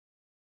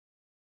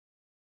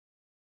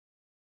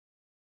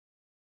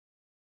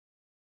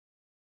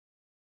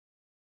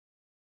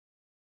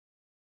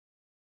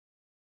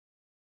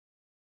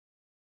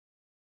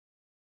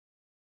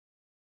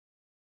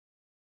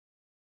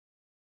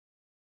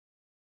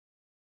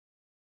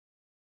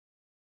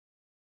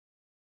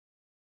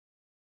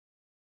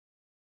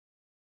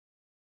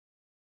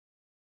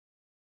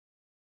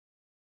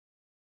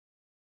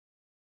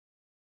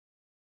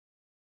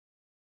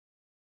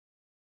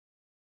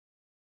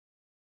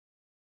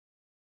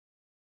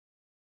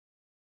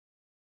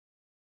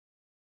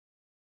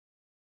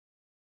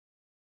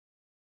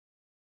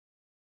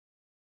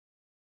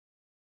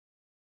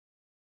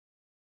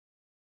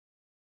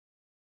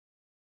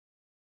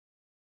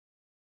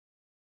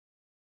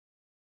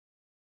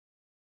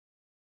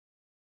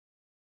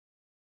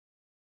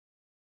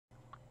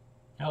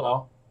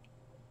Hello.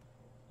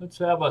 Let's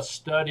have a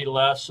study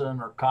lesson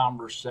or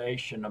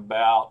conversation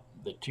about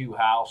the two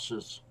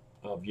houses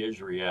of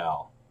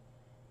Yisrael,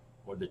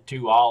 or the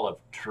two olive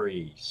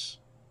trees,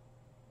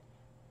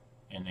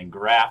 and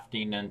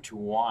engrafting into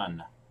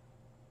one,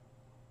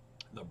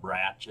 the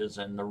branches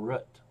and the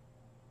root.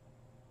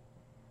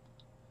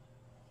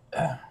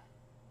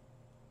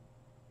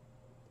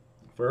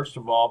 First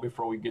of all,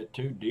 before we get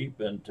too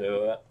deep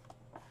into it,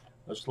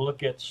 let's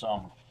look at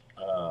some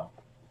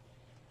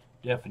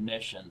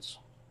definitions.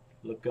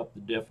 Look up the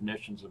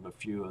definitions of a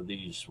few of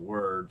these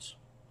words.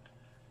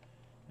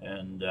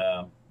 And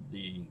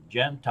the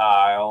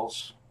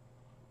gentiles,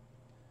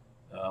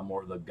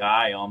 or the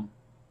guyim,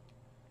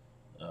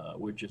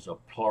 which is a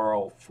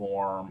plural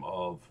form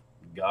of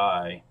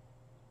guy,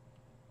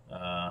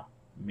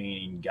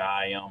 meaning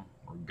guyim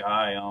or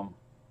guyim,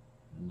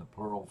 and the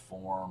plural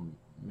form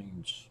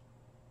means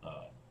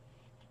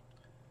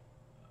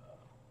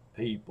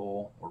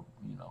people, or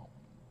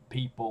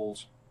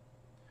peoples.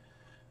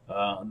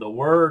 The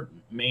word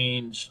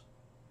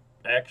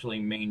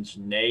actually means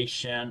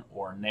nation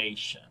or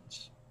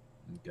nations.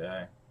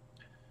 Okay.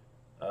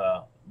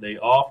 They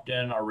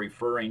often are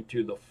referring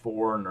to the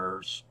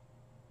foreigners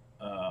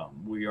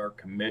we are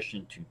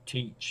commissioned to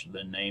teach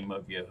the name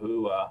of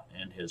Yahuah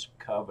and his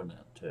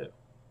covenant to.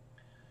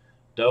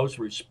 Those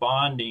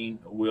responding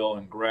will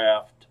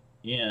engraft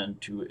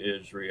into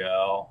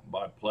Israel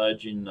by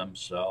pledging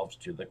themselves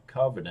to the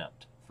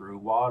covenant through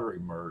water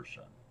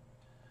immersion.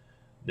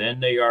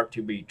 Then they are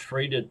to be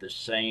treated the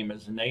same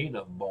as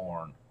native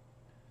born.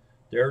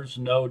 There's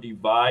no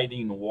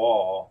dividing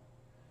wall.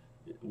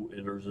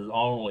 There's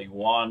only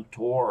one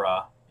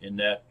Torah, and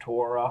that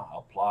Torah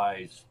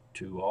applies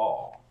to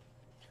all.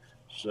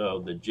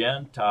 So the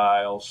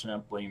Gentile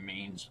simply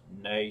means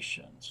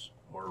nations,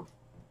 or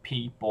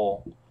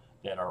people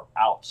that are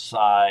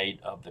outside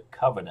of the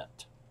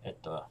covenant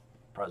at the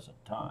present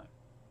time.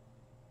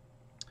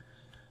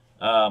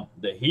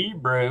 The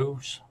Hebrew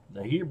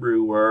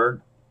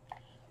word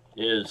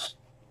is,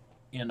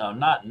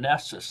 not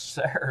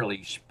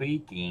necessarily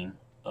speaking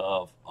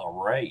of a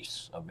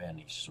race of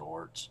any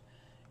sorts.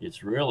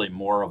 It's really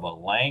more of a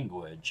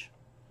language.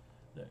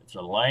 It's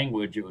a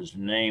language. It was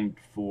named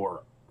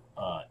for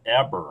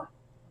Eber.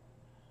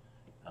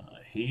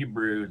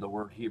 Hebrew, the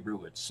word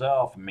Hebrew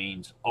itself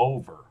means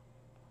over.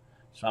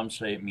 Some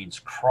say it means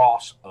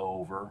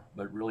crossover,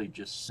 but really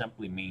just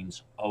simply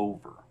means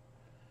over.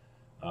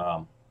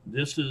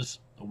 This is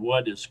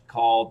what is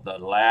called the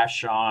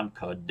Lashon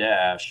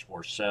Kodesh,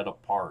 or set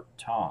apart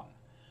tongue,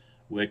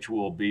 which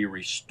will be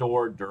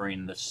restored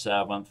during the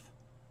 7th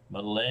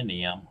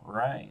millennium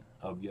reign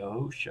of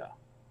Yahusha.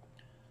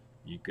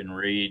 You can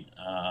read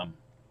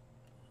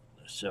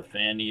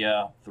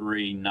Zephaniah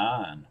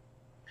 3:9.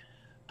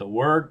 The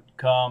word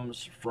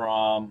comes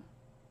from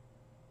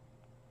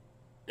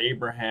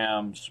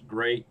Abraham's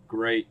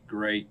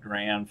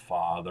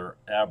great-great-great-grandfather,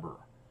 Eber.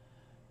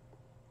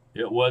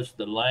 It was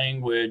the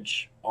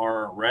language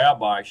our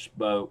rabbi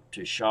spoke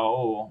to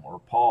Shaul, or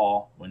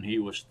Paul, when he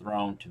was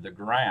thrown to the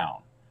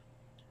ground.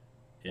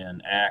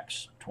 In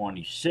Acts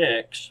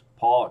 26,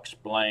 Paul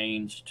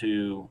explains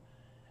to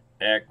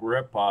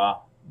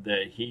Agrippa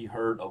that he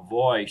heard a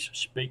voice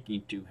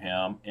speaking to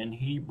him in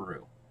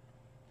Hebrew.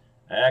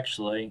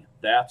 Actually,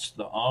 that's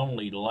the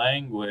only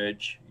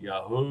language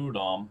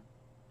Yehudim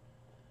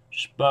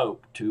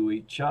spoke to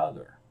each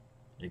other,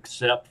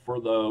 except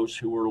for those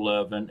who were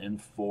living in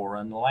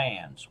foreign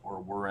lands or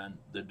were in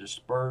the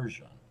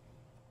dispersion.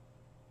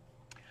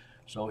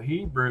 So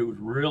Hebrew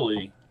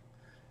really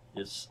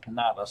is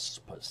not a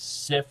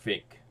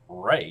specific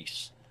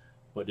race,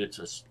 but it's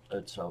a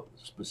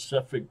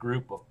specific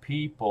group of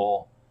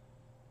people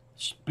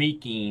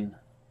speaking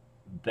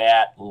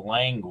that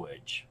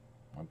language,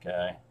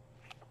 okay,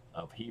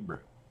 of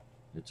Hebrew.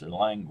 It's a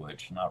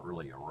language, not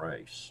really a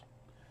race.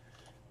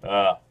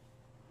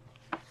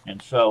 And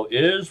so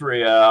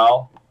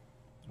Israel,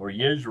 or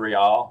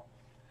Yisrael,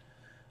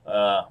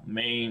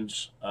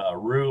 means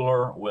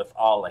ruler with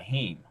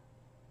Elohim.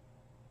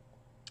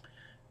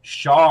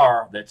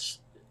 Shar, that's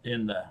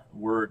in the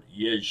word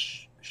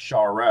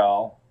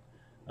Yisharal,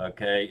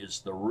 okay, is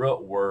the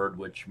root word,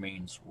 which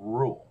means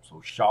rule.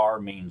 So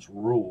Shar means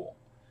rule.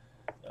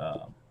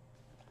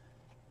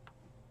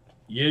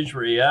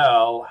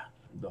 Yisrael,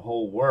 the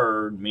whole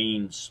word,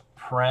 means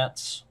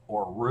prince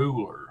or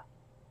ruler.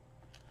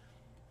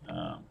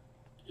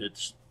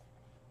 It's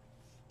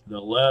the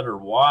letter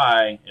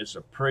Y is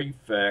a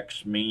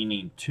prefix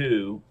meaning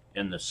two,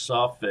 and the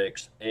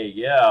suffix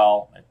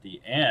al at the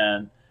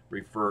end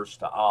refers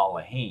to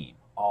Elohim,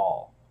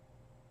 all.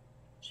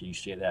 So you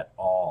say that,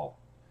 all.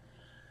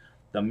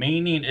 The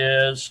meaning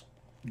is,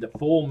 the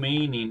full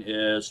meaning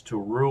is to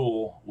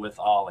rule with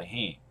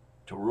Elohim,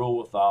 to rule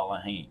with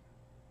Elohim,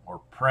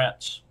 or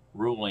prince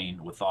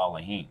ruling with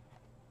Elohim.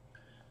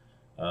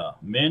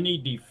 Many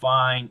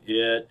define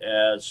it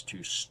as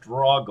to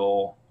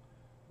struggle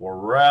or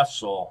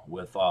wrestle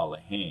with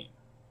Elohim,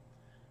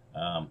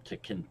 to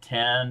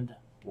contend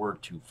or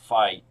to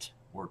fight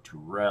or to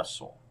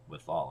wrestle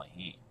with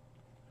Elohim.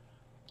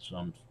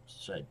 Some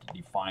said to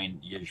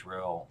define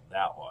Israel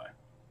that way.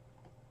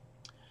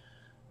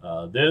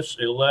 This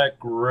elect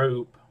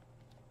group,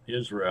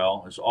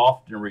 Israel, is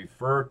often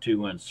referred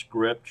to in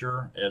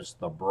Scripture as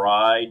the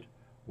bride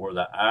or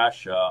the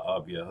Asha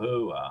of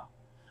Yahuah,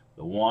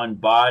 the one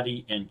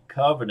body in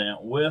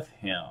covenant with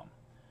him.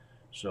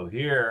 So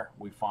here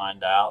we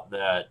find out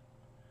that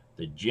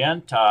the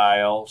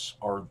Gentiles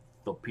are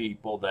the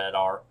people that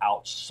are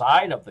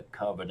outside of the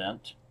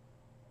covenant,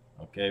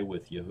 okay,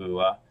 with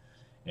Yahuah,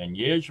 and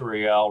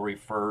Yisrael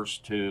refers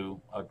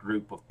to a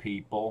group of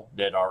people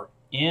that are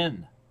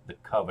in the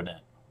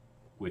covenant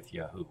with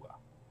Yahuah.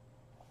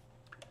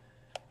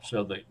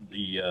 So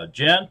the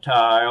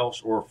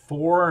Gentiles or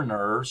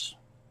foreigners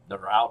that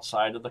are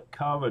outside of the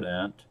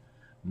covenant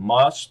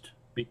must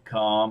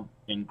become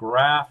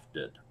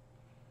engrafted.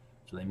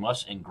 So they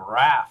must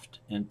engraft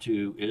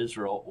into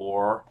Israel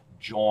or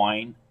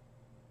join,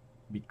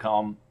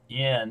 become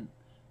in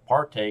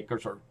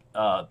partakers, or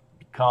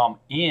come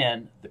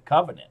in the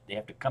covenant. They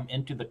have to come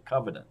into the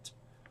covenant,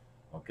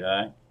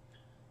 okay?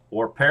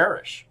 Or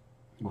perish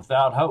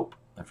without hope.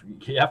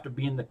 You have to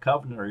be in the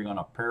covenant or you're going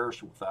to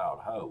perish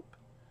without hope.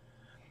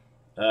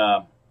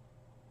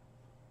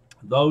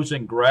 Those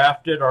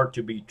engrafted are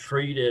to be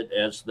treated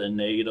as the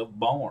native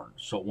born.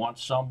 So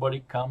once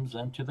somebody comes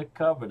into the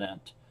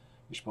covenant,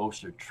 you're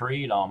supposed to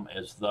treat them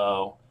as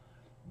though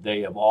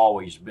they have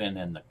always been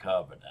in the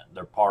covenant.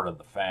 They're part of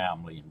the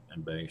family,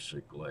 and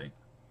basically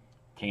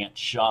can't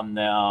shun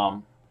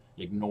them,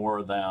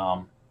 ignore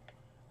them,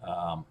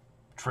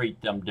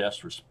 treat them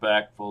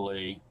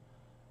disrespectfully,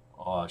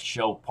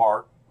 show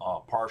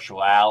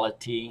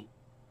partiality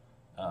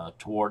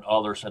toward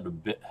others that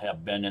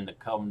have been in the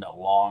covenant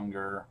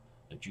longer,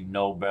 that you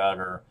know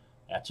better.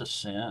 That's a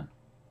sin.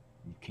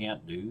 You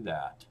can't do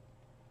that.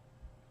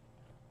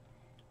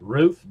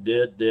 Ruth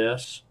did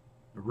this.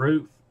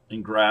 Ruth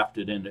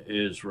engrafted into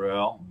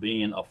Israel,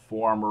 being a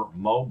former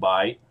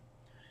Moabite,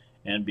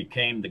 and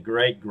became the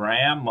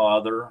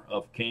great-grandmother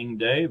of King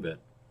David,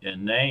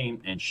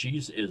 and she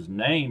is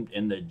named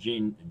in the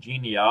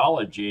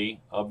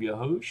genealogy of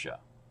Yahusha.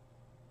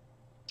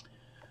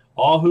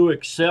 All who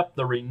accept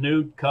the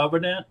renewed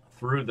covenant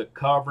through the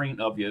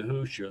covering of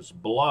Yahusha's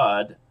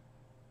blood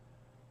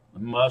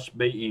must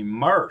be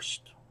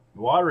immersed,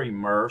 water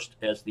immersed,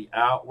 as the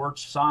outward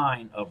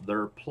sign of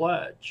their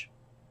pledge,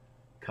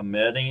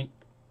 committing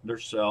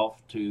themselves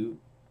to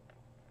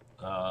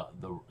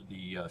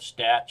the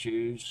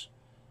statutes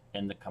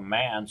and the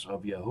commands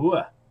of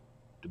Yahuah,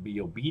 to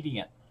be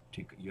obedient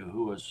to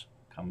Yahuah's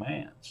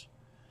commands.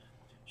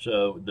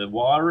 So the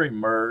water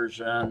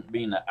immersion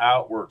being the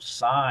outward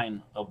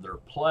sign of their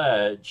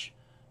pledge,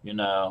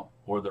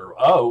 or their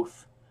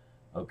oath,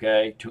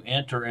 okay, to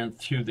enter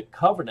into the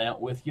covenant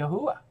with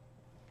Yahuah.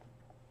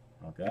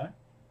 Okay,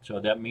 so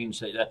that means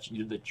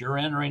that you're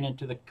entering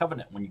into the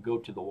covenant when you go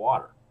to the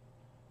water.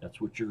 That's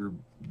what you're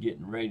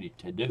getting ready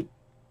to do.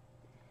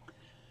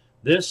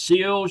 This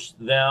seals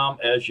them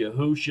as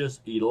Yahusha's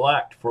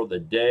elect for the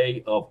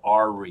day of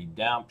our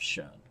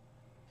redemption.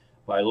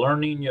 By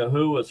learning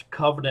Yahuah's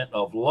covenant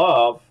of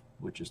love,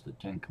 which is the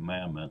Ten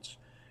Commandments,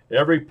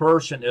 every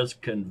person is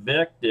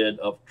convicted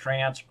of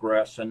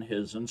transgressing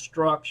his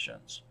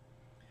instructions.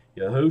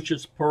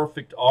 Yahusha's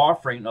perfect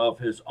offering of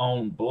his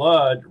own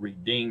blood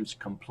redeems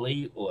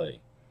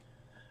completely.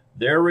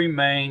 There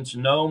remains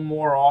no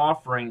more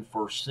offering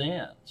for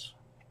sins.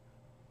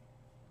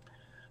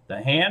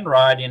 The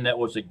handwriting that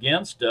was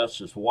against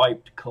us is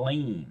wiped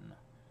clean.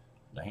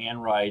 The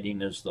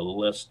handwriting is the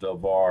list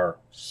of our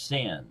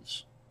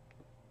sins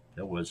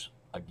that was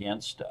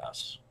against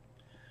us.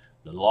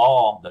 The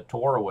law, the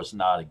Torah, was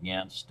not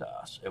against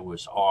us. It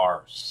was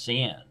our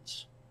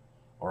sins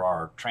or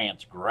our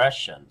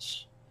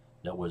transgressions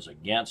that was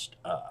against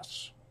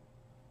us.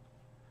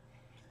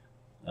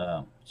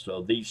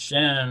 So these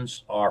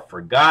sins are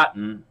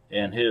forgotten,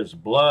 and his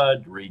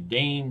blood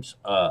redeems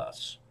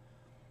us.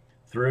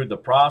 Through the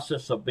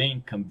process of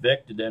being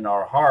convicted in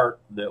our heart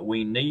that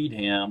we need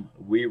him,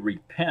 we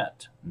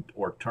repent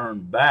or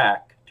turn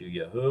back to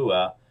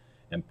Yahuah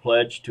and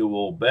pledge to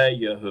obey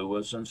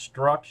Yahuah's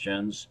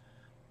instructions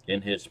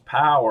in his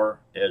power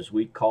as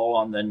we call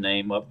on the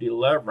name of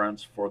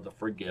deliverance for the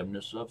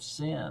forgiveness of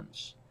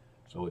sins.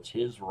 So it's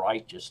his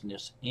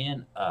righteousness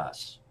in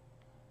us,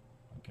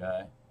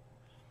 okay?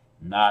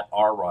 Not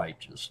our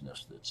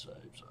righteousness that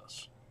saves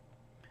us.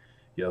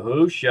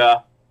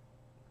 Yahusha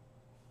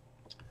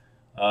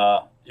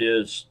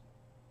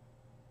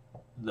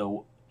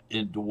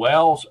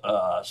indwells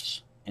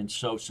us, and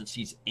so since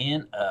he's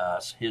in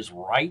us, his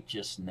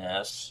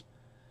righteousness,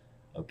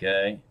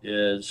 okay,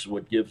 is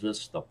what gives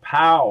us the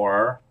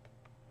power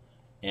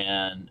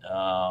and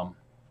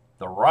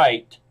the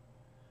right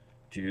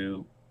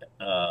to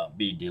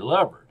be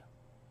delivered,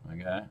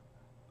 okay?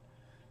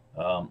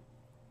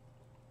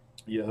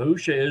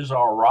 Yahusha is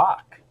our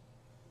rock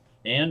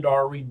and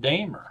our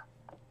redeemer,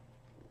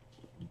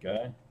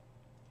 okay?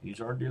 He's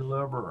our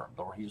deliverer.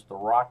 He's the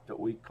rock that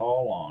we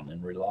call on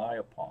and rely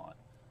upon.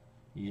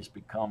 He has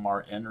become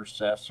our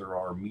intercessor,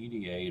 our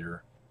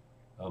mediator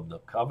of the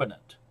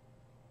covenant.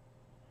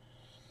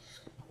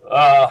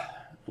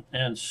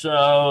 And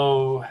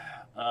so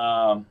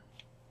the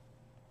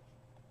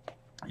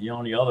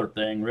only other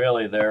thing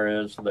really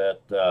there is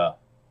that,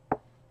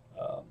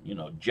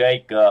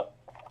 Jacob,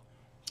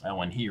 and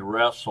when he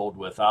wrestled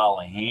with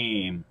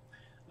Elohim,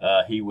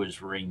 he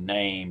was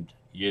renamed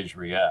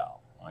Yisrael.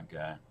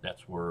 Okay,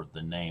 that's where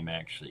the name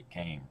actually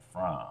came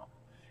from.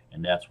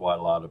 And that's why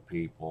a lot of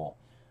people,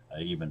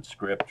 even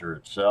Scripture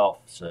itself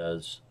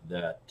says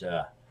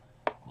that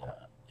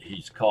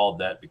he's called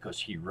that because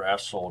he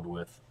wrestled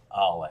with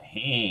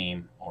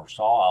Elohim, or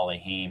saw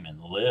Elohim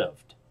and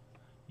lived.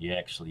 He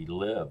actually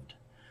lived.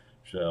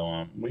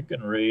 So we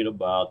can read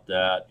about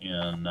that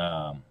in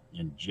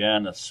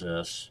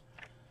Genesis.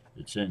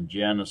 It's in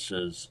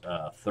Genesis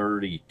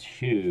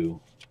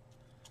 32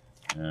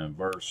 and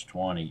verse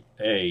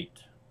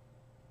 28.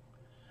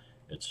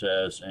 It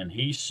says, "And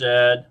he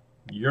said,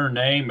 your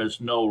name is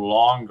no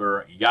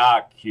longer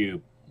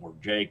Yaqub, or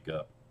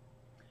Jacob,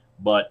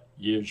 but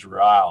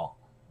Yisrael,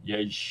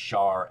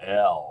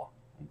 Yisharal,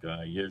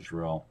 okay,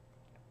 Israel,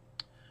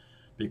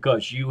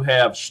 because you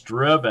have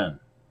striven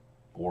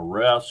or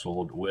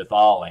wrestled with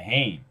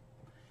Elohim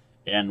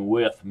and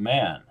with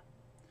men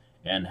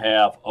and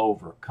have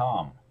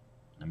overcome."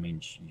 That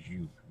means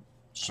you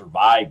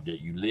survived it,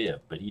 you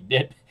lived, but he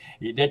did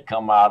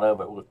come out of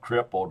it with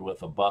crippled,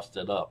 with a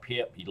busted up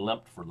hip. He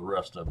limped for the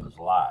rest of his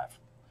life.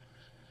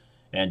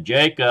 And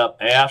Jacob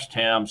asked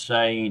him,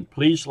 saying,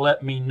 "Please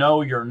let me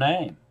know your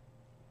name."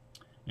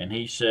 And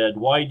he said,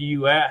 "Why do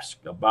you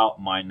ask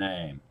about my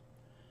name?"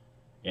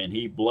 And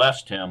he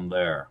blessed him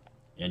there.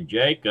 And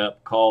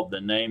Jacob called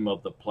the name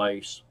of the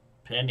place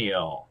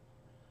Peniel,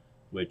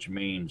 which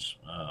means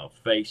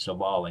face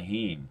of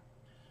Elohim.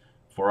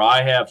 "For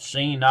I have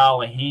seen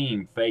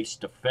Elohim face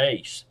to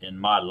face, and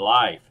my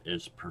life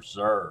is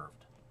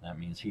preserved." That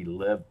means he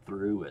lived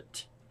through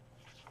it.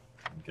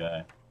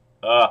 Okay.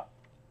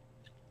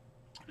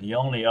 The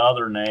only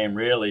other name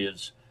really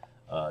is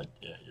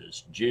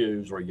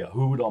Jews, or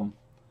Yehudim,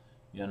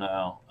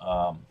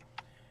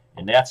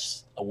 and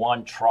that's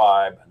one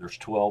tribe. There's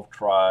 12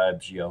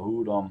 tribes.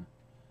 Yehudim,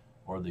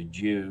 or the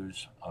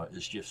Jews,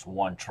 is just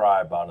one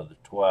tribe out of the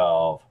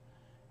 12,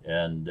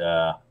 and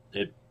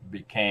it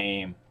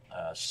became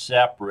a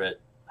separate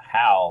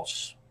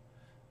house.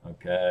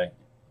 Okay,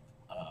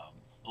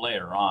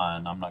 later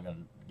on, I'm not going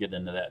to get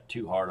into that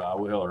too hard. I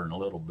will in a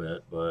little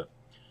bit, but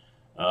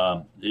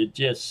it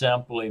just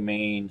simply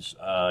means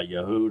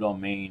Yehudim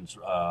means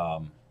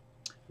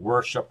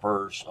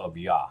worshipers of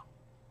Yah.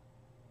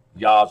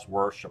 Yah's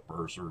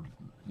worshipers, or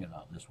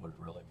that's what it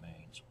really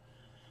means.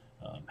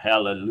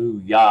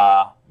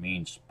 Hallelujah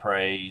means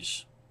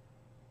praise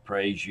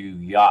you,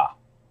 Yah.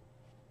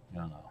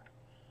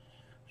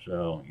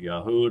 So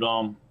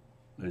Yehudim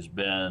has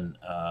been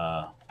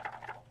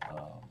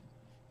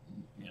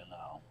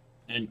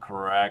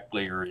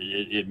incorrectly, or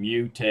it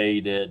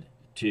mutated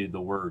to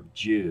the word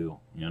Jew,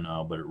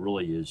 but it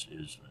really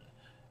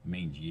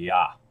means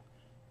Yah,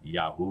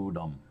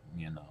 Yahudim,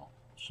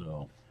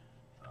 so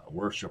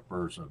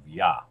worshipers of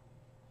Yah,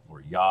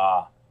 or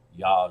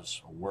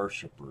Yah's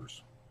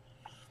worshipers.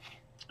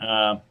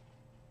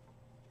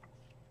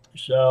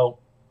 So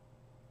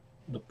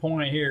the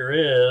point here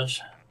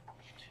is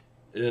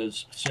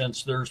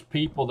since there's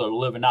people that are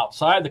living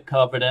outside the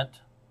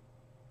covenant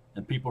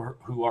and people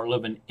who are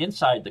living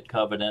inside the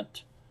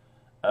covenant,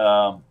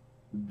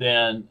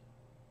 then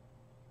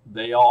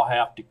they all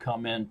have to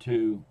come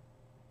into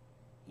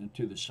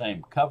the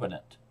same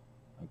covenant,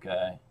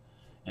 okay?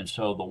 And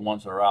so the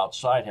ones that are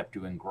outside have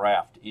to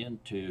engraft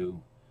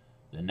into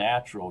the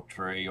natural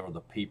tree, or the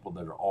people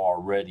that are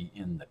already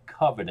in the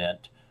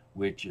covenant,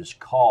 which is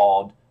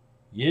called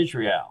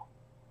Yisrael,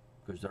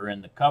 because they're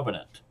in the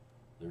covenant.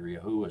 They're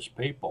Yahuwah's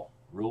people,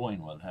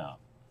 ruling with him.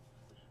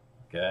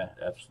 Okay,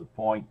 that's the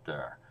point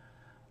there.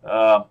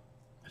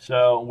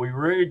 So we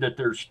read that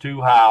there's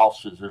two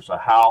houses. There's a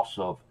house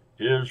of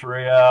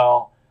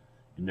Israel,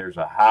 and there's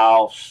a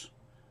house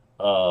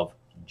of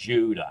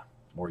Judah,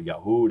 or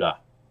Yahudah.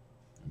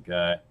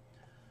 Okay.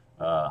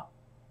 The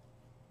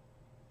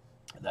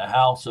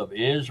house of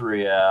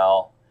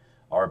Israel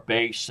are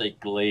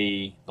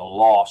basically the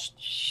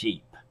lost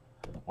sheep,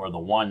 or the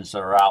ones that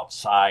are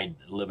outside,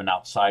 living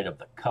outside of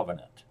the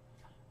covenant.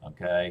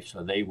 Okay,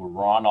 so they were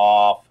run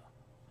off.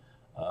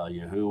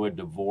 Yahuwah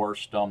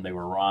divorced them. They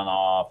were run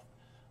off.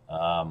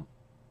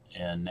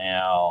 And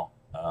now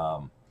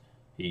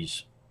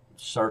he's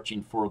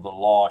searching for the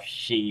lost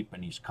sheep,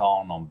 and he's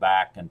calling them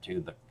back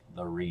into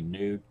the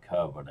renewed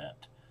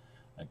covenant.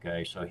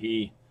 Okay, so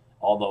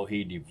although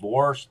he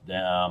divorced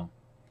them,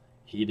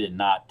 he did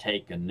not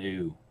take a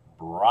new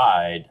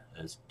bride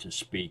as to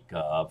speak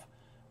of,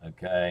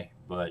 okay,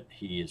 but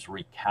he has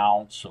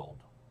recounseled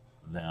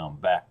them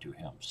back to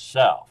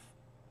himself,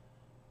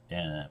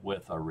 and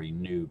with a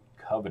renewed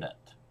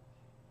covenant,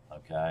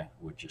 okay,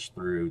 which is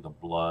through the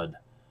blood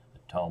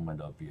atonement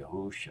of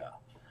Yahusha.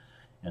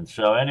 And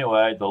so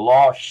anyway, the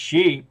lost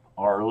sheep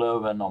are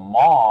living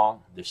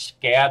among the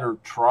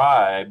scattered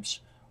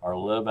tribes, are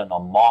living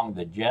among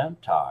the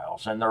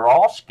Gentiles, and they're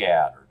all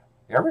scattered.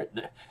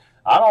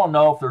 I don't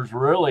know if there's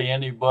really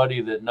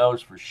anybody that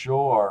knows for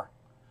sure,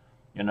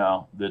 you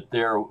know, that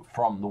they're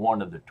from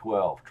one of the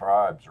 12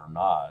 tribes or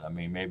not. I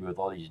mean, maybe with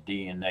all these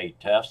DNA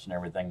tests and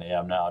everything they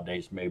have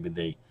nowadays,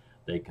 maybe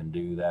they can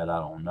do that. I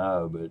don't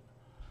know,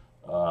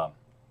 but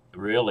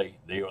really,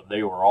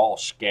 they were all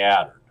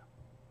scattered.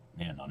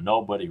 You know,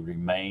 nobody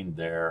remained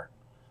there.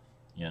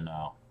 You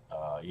know,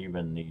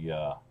 even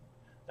the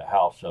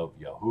house of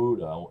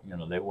Yahudah, you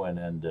know, they went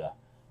into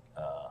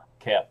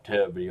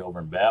captivity over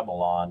in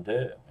Babylon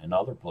too, and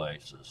other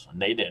places,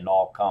 and they didn't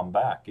all come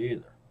back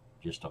either.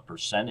 Just a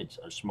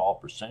small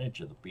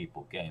percentage of the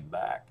people came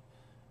back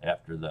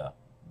after the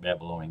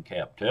Babylonian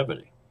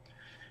captivity.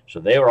 So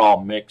they were all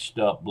mixed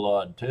up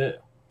blood too,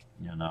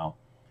 you know.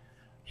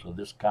 So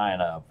this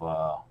kind of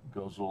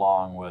goes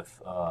along with,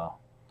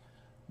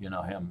 you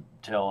know, him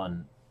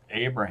telling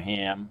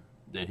Abraham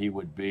that he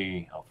would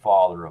be a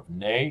father of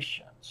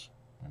nations.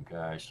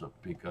 Okay, so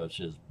because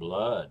his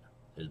blood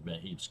has been,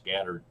 he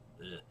scattered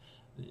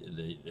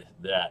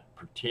that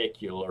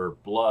particular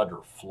blood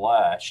or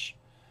flesh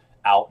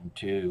out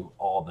into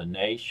all the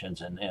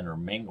nations and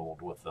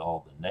intermingled with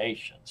all the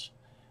nations.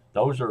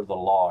 Those are the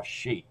lost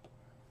sheep.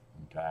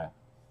 Okay.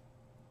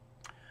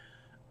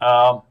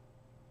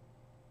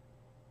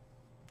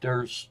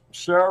 There's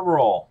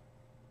several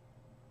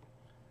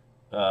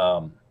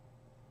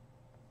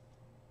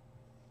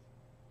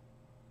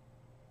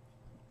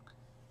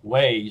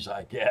ways,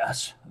 I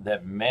guess,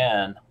 that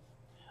men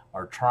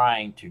are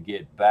trying to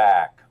get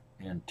back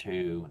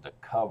into the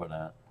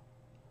covenant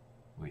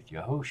with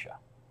Yahusha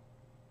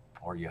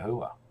or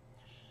Yahuah.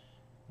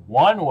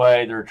 One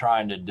way they're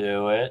trying to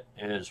do it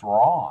is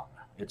wrong.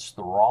 It's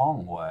the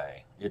wrong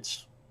way.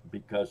 It's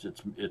because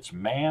it's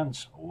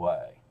man's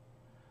way.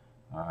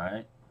 All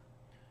right.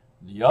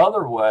 The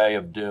other way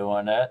of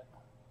doing it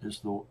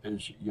is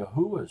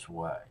Yahuwah's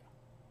way.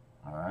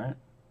 All right.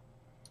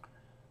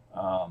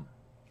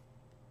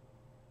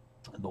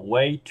 The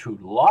way to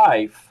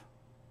life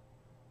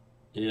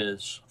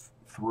is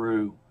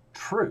through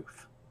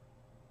truth.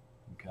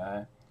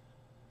 Okay.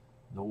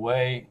 The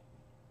way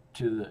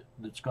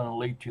that's going to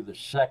lead to the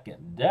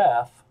second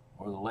death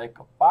or the lake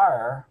of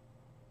fire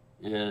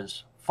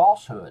is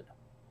falsehood.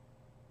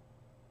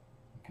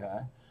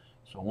 Okay.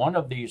 So one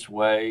of these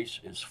ways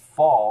is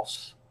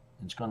false.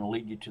 It's going to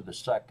lead you to the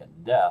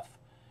second death.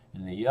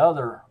 And the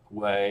other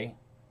way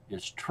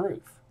is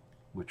truth,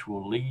 which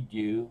will lead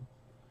you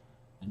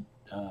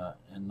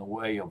in the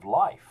way of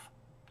life,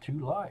 to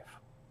life.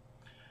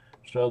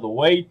 So the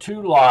way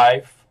to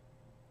life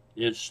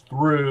is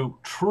through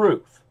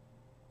truth.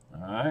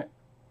 All right.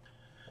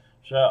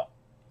 So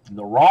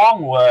the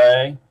wrong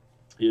way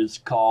is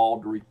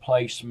called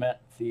replacement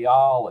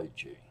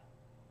theology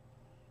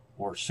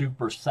or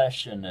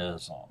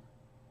supersessionism.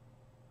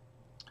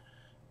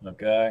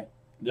 Okay.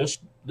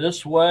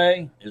 This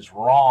way is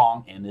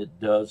wrong, and it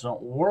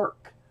doesn't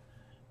work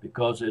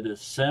because it is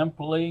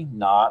simply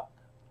not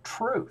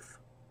truth.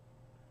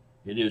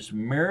 It is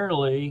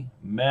merely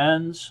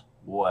men's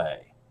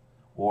way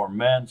or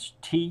men's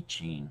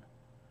teaching,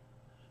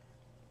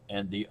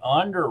 and the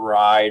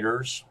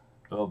underwriters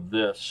of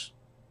this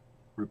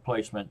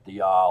replacement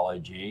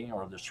theology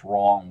or this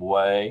wrong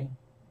way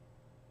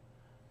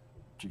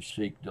to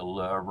seek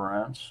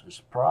deliverance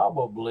is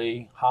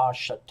probably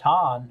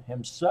shatan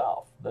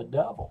himself, the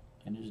devil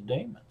and his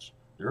demons.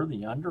 They're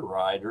the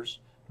underwriters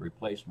of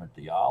replacement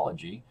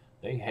theology.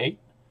 They hate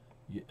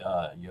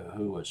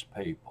Yahuwah's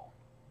people.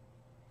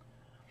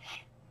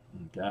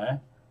 Okay.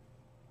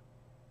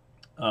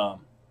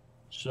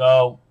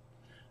 So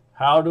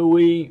how do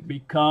we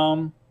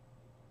become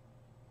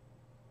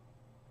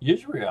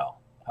Israel?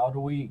 How do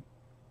we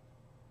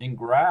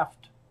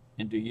engraft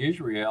into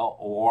Israel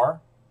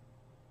or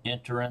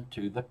enter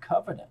into the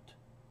covenant?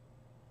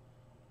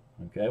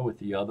 Okay, with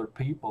the other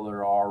people that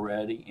are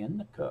already in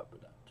the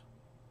covenant.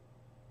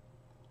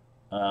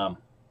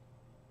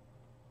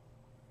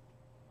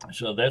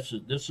 So this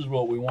is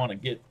what we want to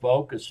get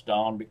focused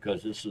on,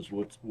 because this is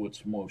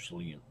what's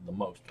mostly the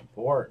most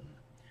important.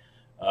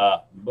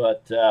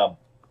 But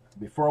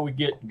before we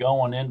get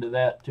going into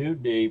that too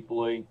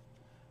deeply,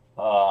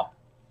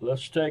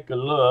 let's take a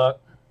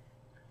look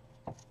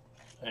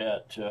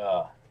at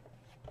a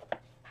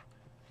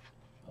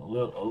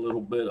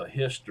little bit of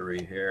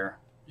history here.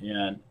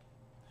 And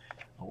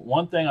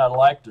one thing I'd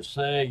like to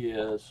say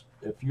is,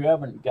 if you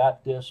haven't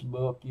got this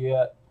book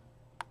yet,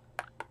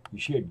 you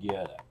should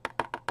get it.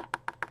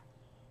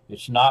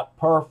 It's not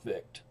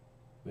perfect,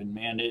 but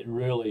man, it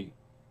really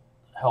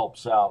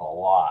helps out a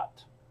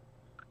lot.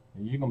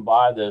 And you can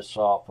buy this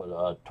off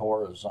of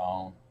Torah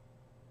Zone.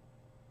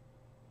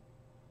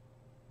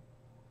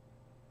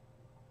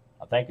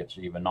 I think it's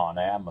even on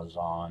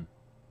Amazon.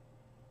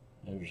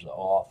 There's the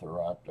author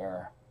right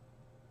there.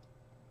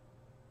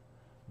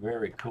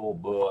 Very cool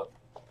book.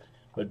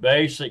 But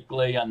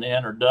basically, in the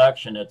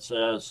introduction, it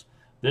says,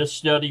 this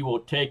study will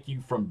take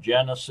you from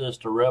Genesis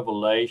to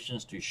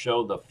Revelations to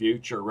show the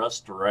future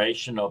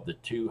restoration of the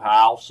two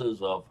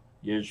houses of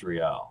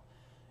Israel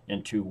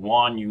into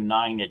one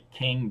united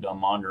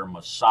kingdom under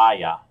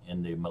Messiah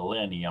in the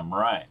millennium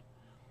reign.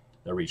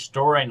 The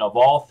restoring of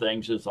all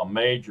things is a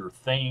major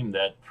theme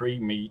that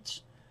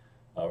permeates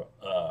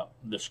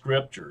the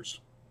scriptures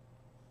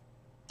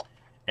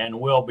and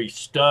will be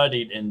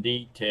studied in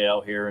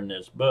detail here in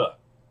this book.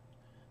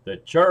 The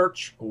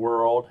church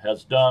world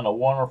has done a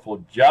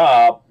wonderful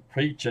job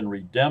preaching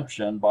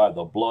redemption by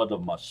the blood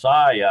of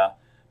Messiah,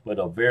 but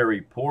a very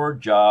poor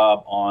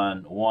job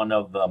on one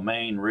of the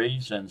main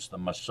reasons the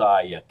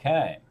Messiah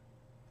came.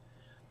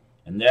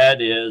 And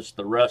that is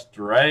the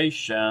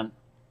restoration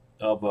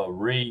of a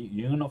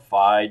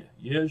reunified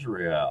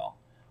Israel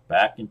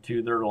back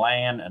into their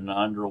land and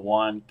under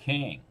one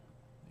king,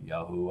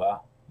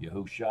 Yahuah,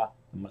 Yahusha,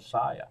 the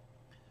Messiah.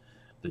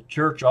 The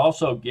church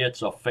also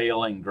gets a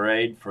failing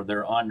grade for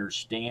their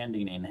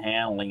understanding and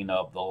handling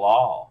of the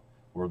law,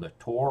 or the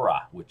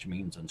Torah, which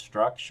means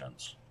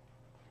instructions.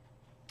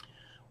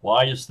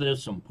 Why is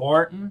this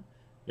important?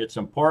 It's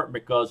important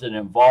because it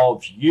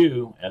involves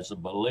you as a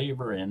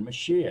believer in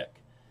Mashiach.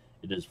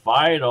 It is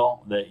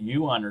vital that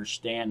you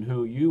understand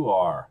who you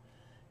are.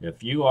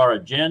 If you are a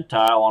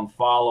Gentile and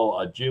follow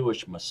a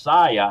Jewish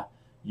Messiah,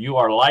 you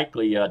are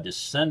likely a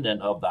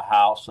descendant of the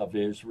house of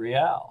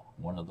Israel,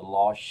 one of the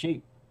lost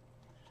sheep.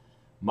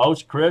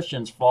 Most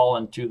Christians fall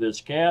into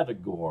this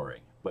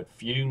category, but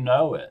few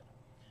know it.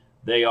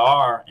 They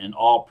are, in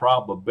all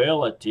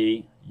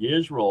probability,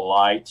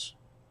 Israelites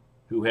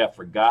who have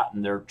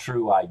forgotten their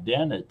true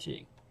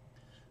identity.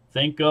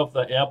 Think of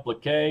the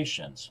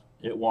implications.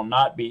 It will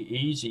not be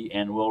easy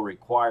and will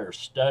require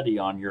study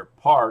on your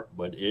part,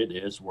 but it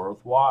is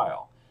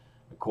worthwhile.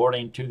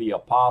 According to the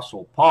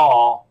Apostle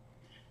Paul,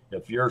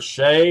 if you're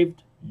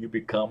saved, you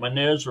become an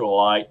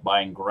Israelite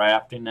by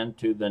engrafting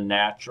into the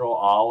natural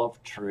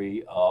olive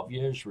tree of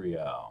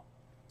Israel.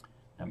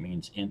 That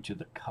means into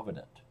the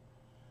covenant.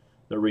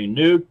 The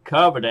renewed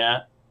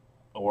covenant,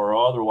 or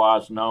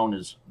otherwise known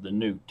as the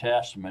New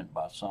Testament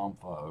by some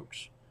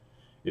folks,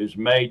 is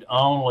made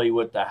only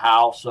with the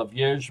house of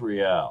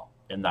Israel,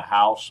 in the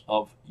house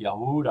of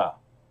Yahudah.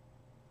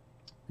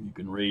 You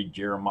can read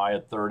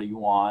Jeremiah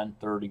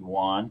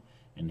 31:31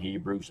 and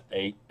Hebrews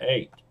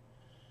 8:8.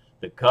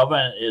 The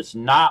covenant is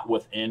not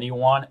with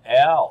anyone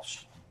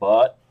else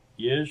but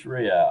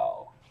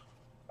Israel.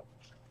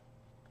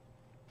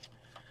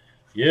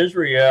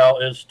 Israel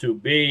is to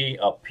be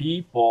a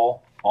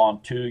people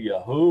unto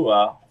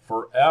Yahuah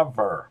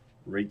forever.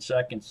 Read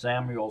 2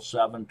 Samuel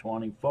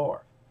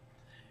 7:24.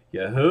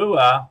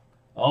 Yahuah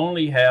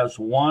only has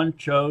one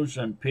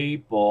chosen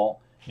people,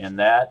 and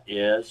that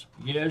is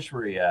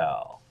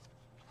Israel.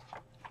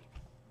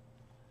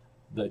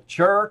 The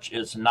church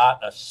is not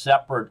a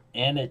separate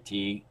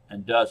entity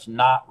and does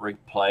not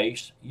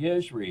replace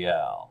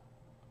Israel.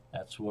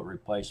 That's what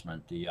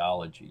replacement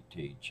theology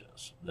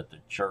teaches, that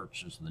the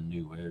church is the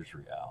new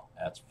Israel.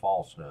 That's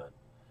falsehood.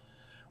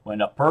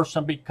 When a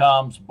person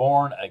becomes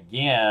born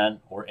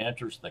again or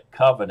enters the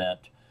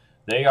covenant,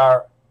 they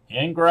are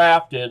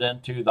engrafted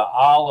into the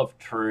olive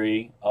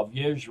tree of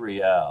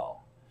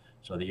Israel.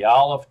 So the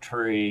olive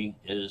tree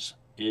is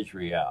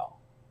Israel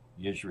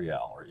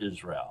or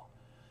Israel.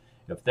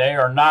 If they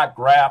are not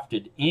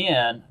grafted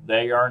in,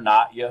 they are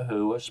not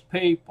Yahuwah's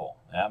people.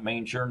 That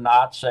means you're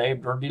not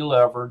saved or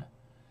delivered.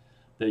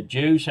 The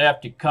Jews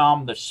have to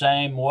come the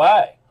same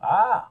way.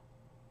 I'm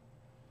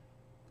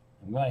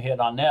going to hit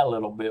on that a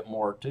little bit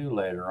more too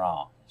later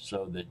on.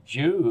 So the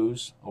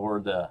Jews, or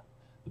the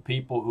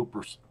people who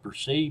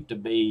perceive to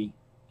be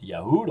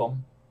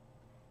Yahudim,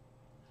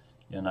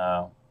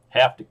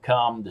 have to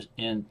come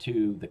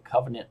into the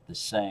covenant the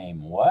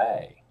same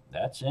way.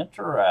 That's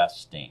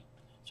interesting.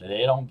 So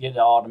they don't get an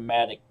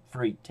automatic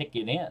free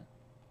ticket in.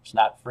 It's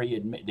not free.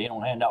 They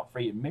don't hand out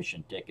free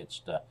admission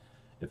tickets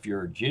if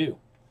you're a Jew.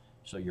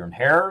 So your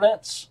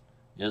inheritance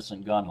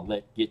isn't going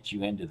to get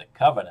you into the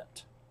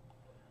covenant.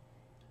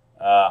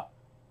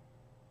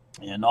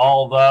 And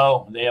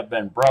although they have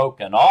been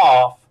broken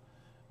off,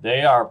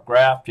 they are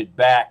grafted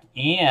back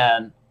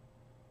in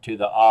to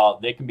the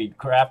olive. They can be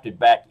grafted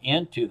back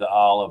into the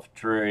olive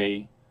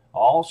tree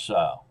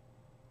also.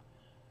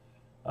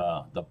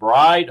 The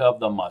bride of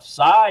the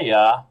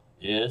Messiah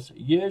is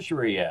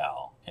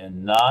Yisrael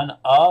and none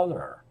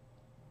other.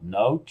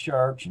 No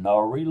church, no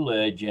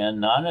religion,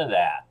 none of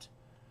that.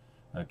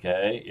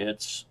 Okay,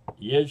 it's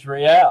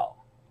Yisrael.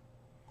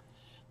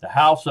 The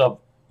house of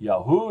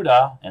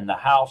Yahudah and the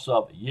house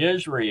of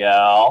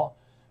Yisrael,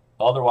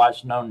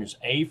 otherwise known as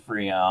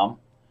Ephraim,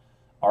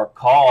 are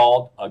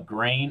called a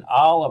green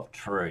olive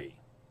tree.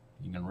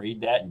 You can read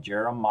that in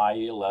Jeremiah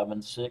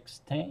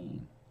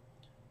 11:16.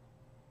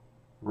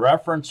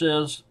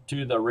 References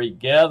to the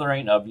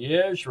regathering of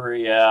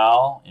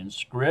Israel in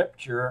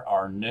Scripture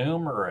are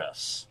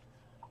numerous,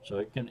 so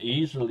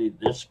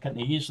this can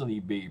easily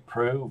be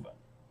proven.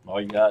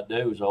 All you got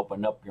to do is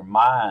open up your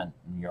mind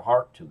and your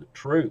heart to the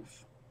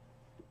truth.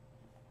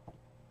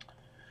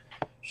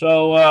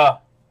 So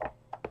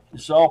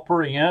it's all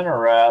pretty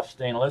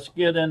interesting. Let's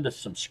get into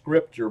some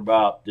scripture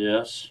about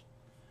this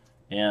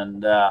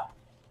and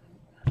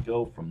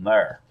go from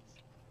there.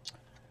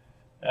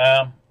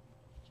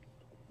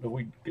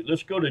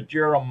 Let's go to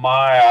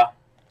Jeremiah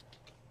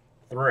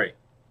 3,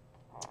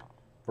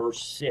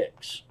 verse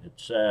 6. It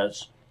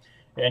says,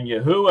 "And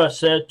Yahuah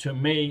said to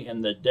me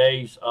in the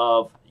days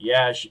of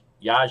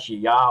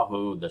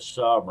Yashayahu the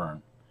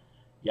sovereign,"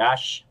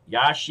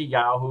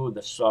 Yashayahu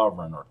the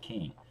sovereign or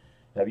king,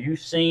 "Have you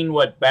seen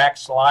what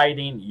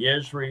backsliding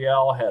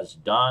Yisrael has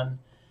done?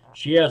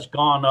 She has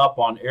gone up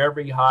on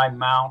every high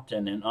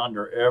mountain and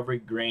under every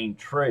green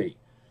tree,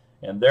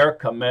 and there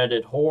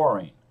committed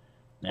whoring.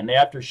 And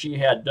after she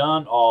had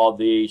done all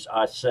these,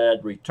 I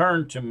said,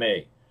 Return to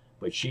me.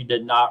 But she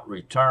did not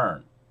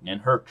return.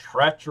 And her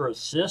treacherous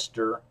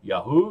sister,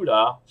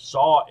 Yahudah,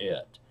 saw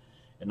it.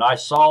 And I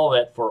saw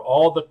that for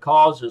all the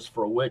causes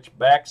for which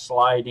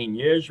backsliding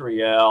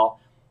Yisrael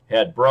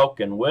had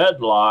broken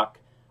wedlock,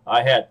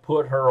 I had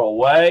put her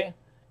away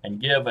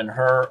and given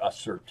her a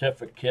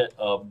certificate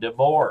of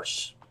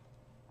divorce.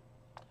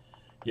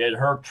 Yet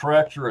her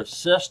treacherous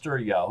sister,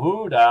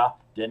 Yahudah,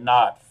 did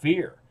not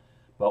fear,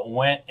 but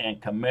went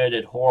and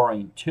committed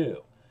whoring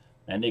too.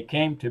 And it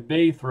came to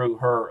be through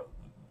her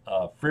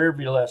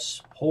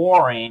frivolous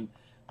whoring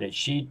that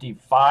she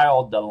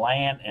defiled the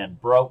land and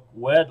broke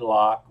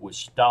wedlock with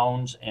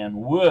stones and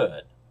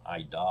wood,"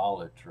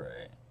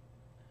 idolatry.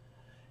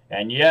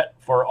 "And yet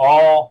for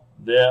all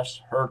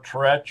this, her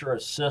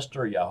treacherous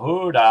sister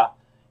Yahudah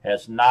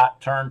has not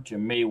turned to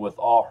me with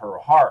all her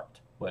heart,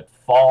 but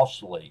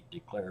falsely,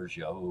 declares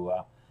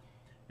Yahuah.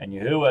 And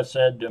Yahuah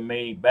said to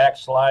me,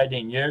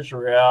 Backsliding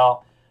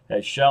Israel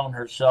has shown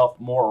herself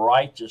more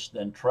righteous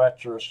than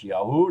treacherous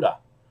Yahudah.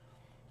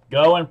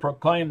 Go and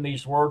proclaim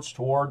these words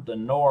toward the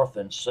north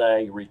and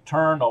say,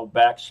 Return, O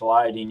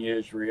backsliding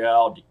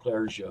Israel,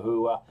 declares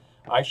Yahuah.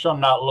 I shall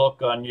not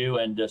look on you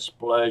in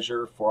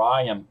displeasure, for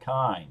I am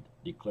kind,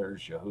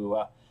 declares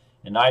Yahuah,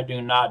 and I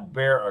do not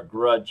bear a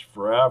grudge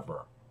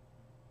forever.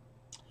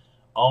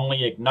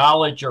 Only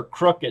acknowledge your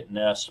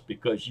crookedness,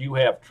 because you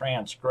have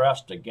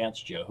transgressed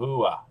against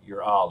Yahuah,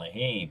 your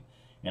Elohim,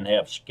 and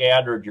have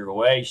scattered your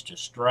ways to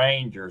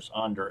strangers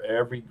under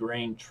every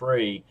green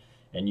tree,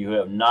 and you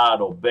have not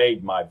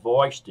obeyed my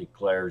voice,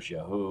 declares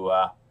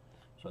Yahuah."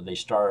 So they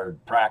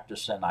started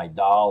practicing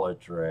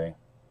idolatry.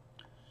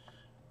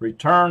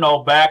 "Return, O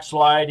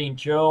backsliding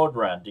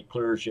children,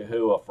 declares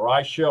Yahuah, for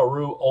I shall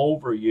rule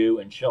over you,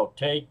 and shall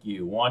take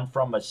you, one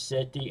from a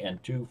city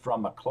and two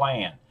from a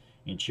clan,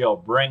 and shall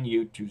bring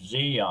you to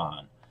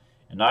Zion.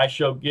 And I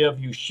shall give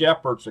you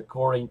shepherds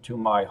according to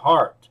my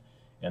heart,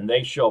 and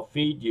they shall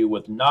feed you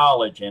with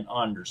knowledge and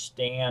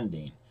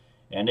understanding.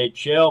 And it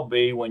shall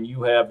be when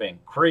you have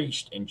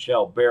increased and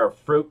shall bear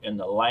fruit in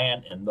the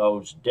land in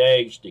those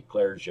days,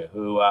 declares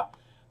Yahuah,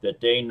 that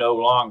they no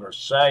longer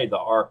say the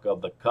ark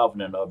of the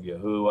covenant of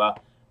Yahuah,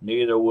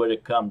 neither would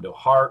it come to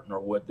heart, nor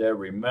would they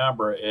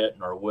remember it,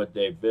 nor would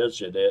they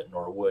visit it,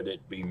 nor would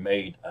it be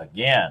made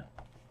again."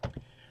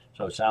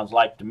 So it sounds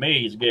like to me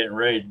he's getting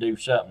ready to do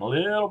something a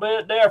little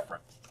bit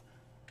different.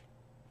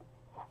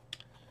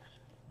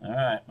 All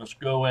right, let's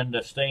go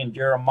into stay in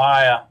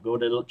Jeremiah. Go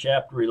to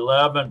chapter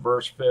 11,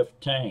 verse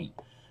 15.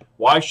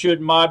 "Why should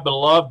my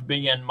beloved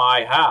be in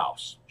my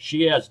house?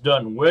 She has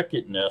done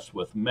wickedness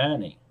with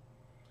many.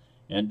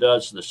 And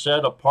does the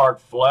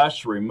set-apart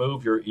flesh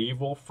remove your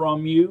evil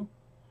from you?"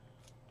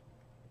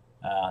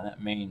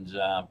 That means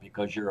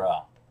because you're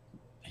a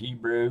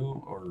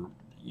Hebrew or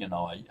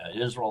an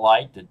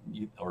Israelite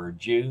or a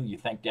Jew, you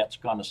think that's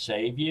going to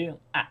save you?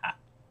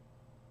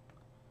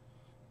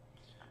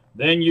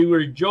 Then you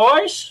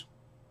rejoice?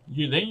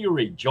 Then you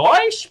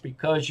rejoice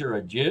because you're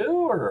a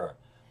Jew or,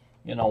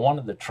 one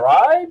of the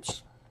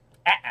tribes?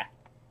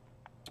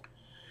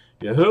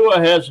 Yahuah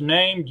has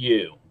named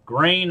you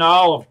green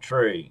olive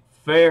tree,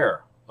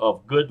 fair,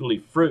 of goodly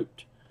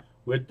fruit.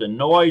 With the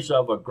noise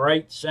of a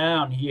great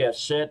sound he has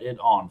set it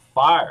on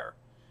fire,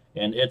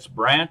 and its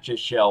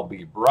branches shall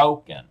be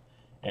broken.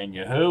 And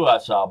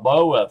Yahuah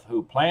Sabaoth,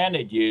 who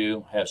planted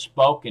you, has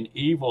spoken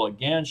evil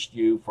against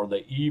you for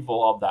the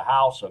evil of the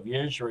house of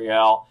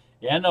Israel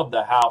and of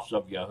the house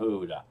of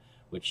Yahudah,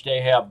 which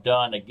they have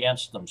done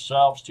against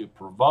themselves to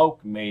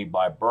provoke me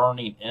by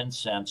burning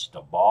incense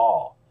to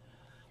Baal.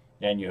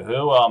 And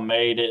Yahuah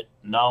made it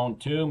known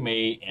to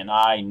me, and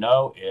I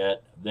know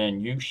it.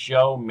 Then you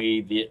show me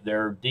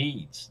their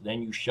deeds.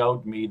 Then you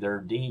showed me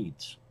their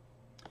deeds.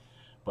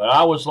 But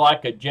I was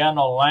like a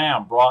gentle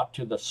lamb brought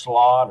to the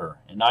slaughter,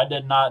 and I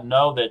did not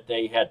know that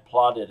they had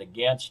plotted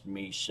against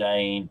me,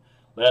 saying,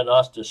 Let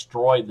us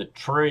destroy the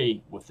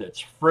tree with its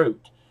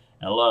fruit,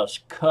 and let us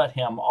cut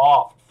him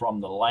off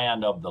from the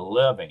land of the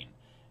living,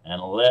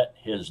 and let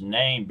his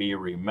name be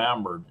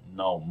remembered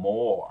no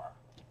more.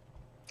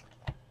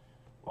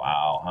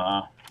 Wow,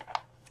 huh?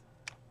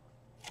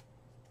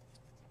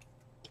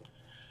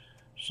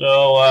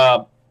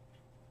 So,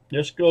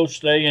 let's go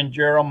stay in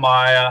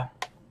Jeremiah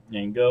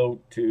and go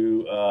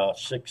to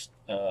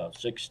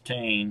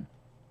 16,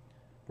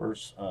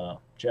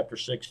 chapter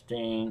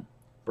 16,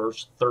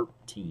 verse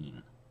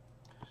 13.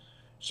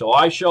 So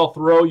I shall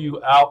throw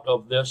you out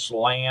of this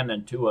land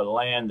into a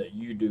land that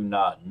you do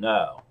not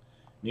know,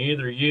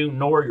 neither you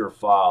nor your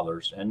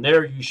fathers, and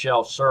there you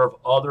shall serve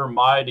other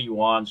mighty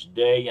ones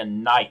day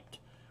and night,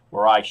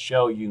 where I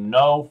show you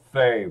no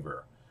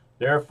favor.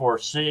 Therefore,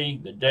 see,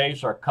 the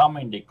days are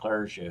coming,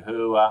 declares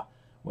Yahuah,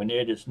 when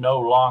it is no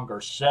longer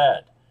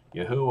said,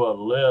 Yahuah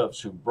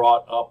lives, who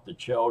brought up the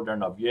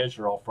children of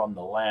Israel from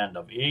the land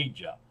of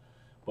Egypt.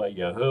 But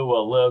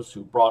Yahuah lives,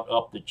 who brought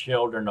up the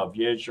children of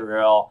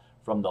Israel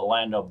from the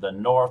land of the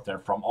north,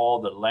 and from all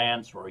the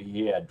lands where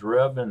he had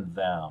driven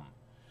them.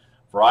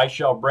 For I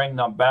shall bring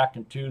them back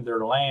into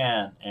their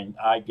land, and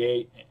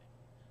the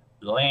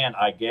land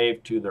I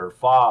gave to their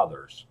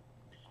fathers.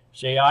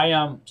 See, I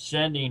am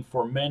sending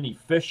for many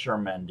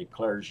fishermen,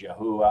 declares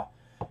Yahuah,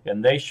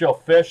 and they shall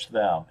fish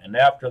them. And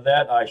after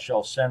that I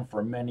shall send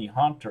for many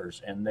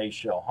hunters, and they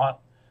shall hunt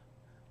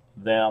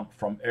them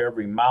from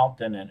every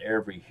mountain and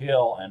every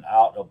hill, and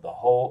out of the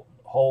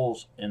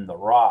holes in the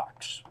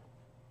rocks.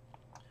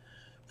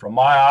 For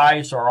my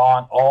eyes are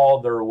on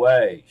all their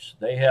ways.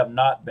 They have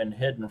not been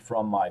hidden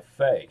from my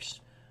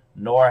face,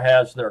 nor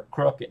has their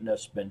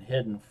crookedness been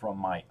hidden from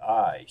my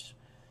eyes.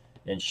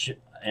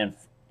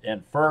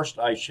 And first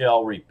I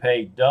shall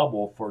repay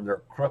double for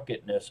their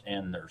crookedness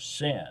and their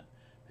sin,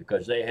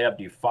 because they have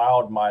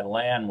defiled my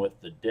land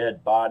with the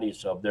dead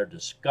bodies of their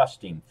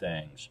disgusting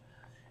things,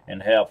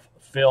 and have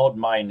filled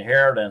my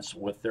inheritance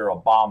with their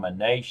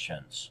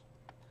abominations.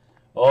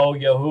 O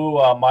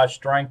Yahuah, my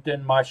strength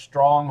and my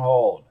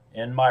stronghold,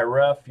 and my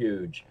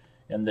refuge,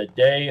 in the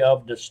day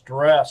of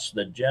distress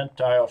the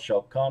Gentiles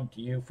shall come to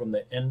you from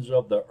the ends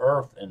of the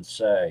earth and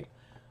say,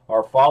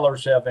 our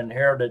fathers have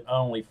inherited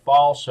only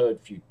falsehood,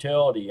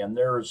 futility, and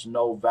there is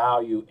no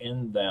value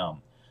in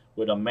them.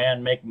 Would a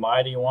man make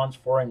mighty ones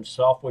for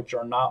himself which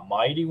are not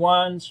mighty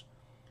ones?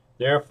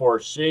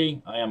 Therefore,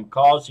 see, I am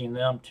causing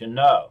them to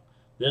know.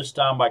 This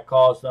time I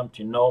cause them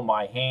to know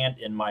my hand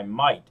and my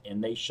might,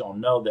 and they shall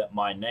know that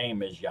my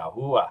name is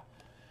Yahuah.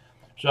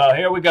 So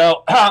here we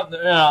go.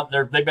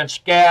 They've been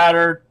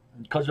scattered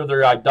because of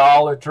their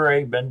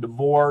idolatry, been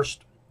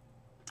divorced.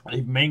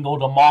 They've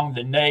mingled among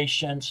the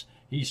nations.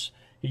 He's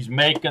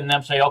making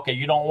them say, okay,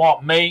 you don't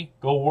want me?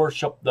 Go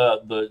worship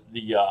the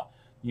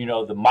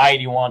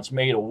mighty ones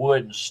made of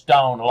wood and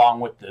stone, along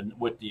with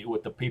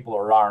the people who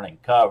aren't in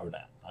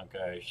covenant.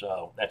 Okay,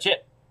 so that's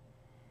it.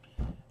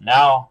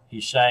 Now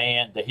he's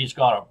saying that he's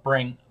going to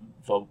bring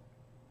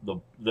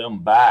them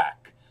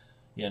back.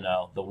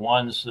 The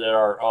ones that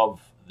are of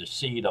the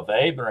seed of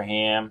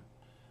Abraham,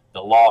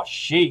 the lost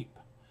sheep,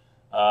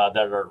 that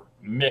are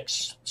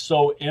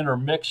so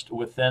intermixed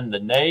within the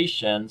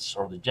nations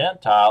or the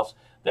Gentiles.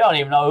 They don't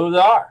even know who they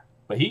are,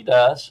 but he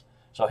does.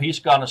 So he's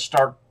going to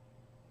start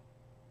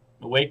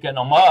waking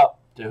them up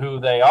to who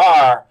they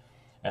are,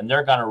 and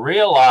they're going to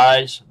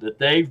realize that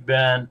they've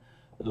been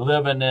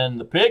living in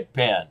the pig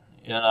pen,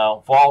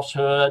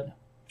 falsehood,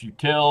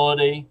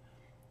 futility.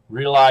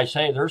 Realize,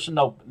 hey, there's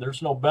no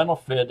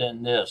benefit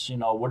in this.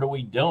 What are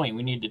we doing?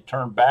 We need to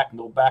turn back and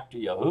go back to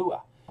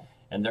Yahuah.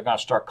 And they're going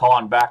to start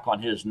calling back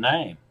on his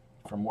name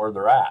from where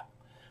they're at.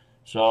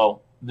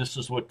 So this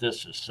is what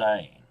this is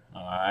saying,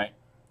 all right?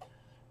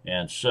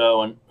 And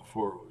so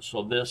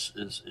this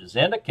is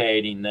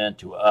indicating then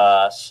to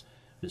us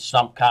that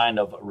some kind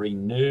of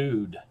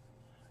renewed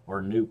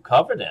or new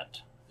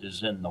covenant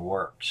is in the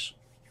works.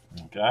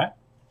 Okay?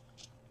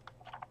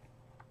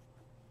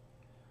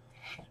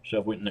 So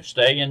if we can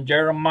stay in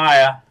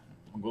Jeremiah,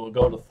 we'll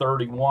go to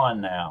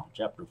 31 now,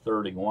 chapter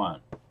 31.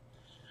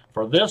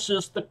 For this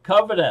is the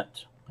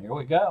covenant. Here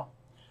we go.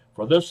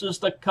 For this is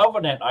the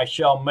covenant I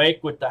shall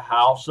make with the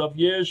house of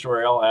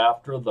Israel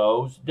after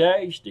those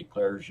days,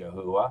 declares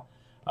Yahuah.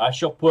 I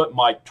shall put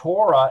my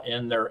Torah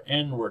in their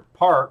inward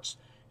parts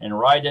and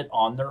write it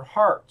on their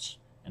hearts.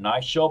 And I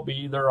shall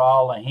be their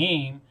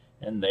Elohim,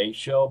 and they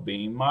shall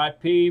be my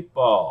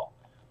people.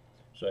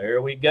 So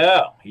here we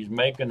go. He's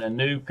making a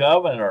new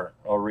covenant, or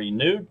a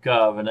renewed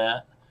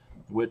covenant,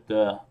 with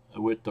the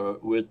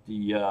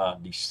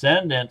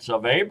descendants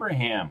of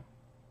Abraham.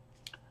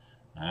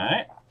 All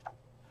right.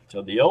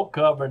 So the old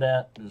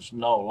covenant is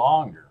no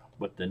longer,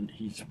 but then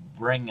he's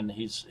going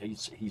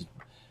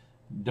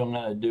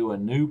to do a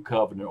new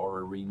covenant, or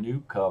a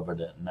renewed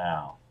covenant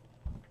now.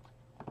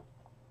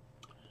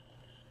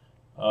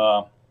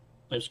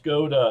 Let's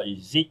go to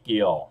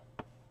Ezekiel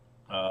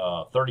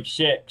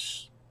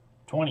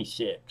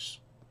 36:26.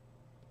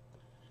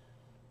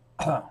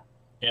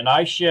 And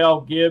I shall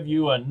give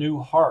you a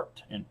new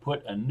heart, and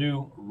put a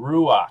new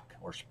Ruach,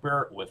 or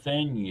spirit,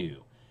 within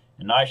you.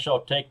 And I shall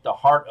take the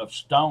heart of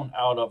stone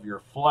out of your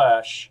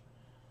flesh,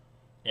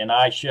 and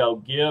I shall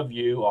give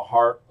you a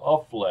heart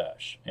of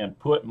flesh, and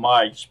put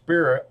my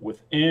spirit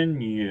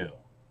within you.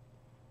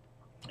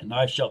 And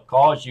I shall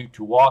cause you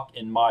to walk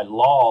in my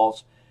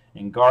laws,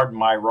 and guard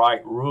my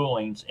right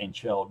rulings, and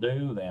shall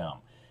do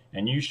them.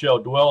 And you shall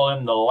dwell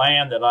in the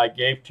land that I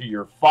gave to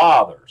your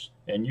fathers,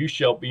 and you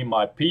shall be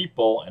my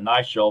people, and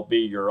I shall be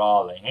your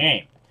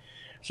Elohim.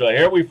 So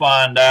here we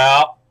find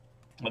out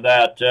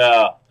that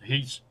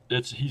he's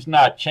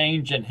not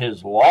changing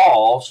his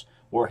laws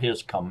or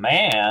his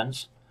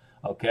commands.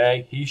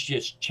 Okay, he's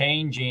just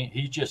changing.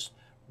 He's just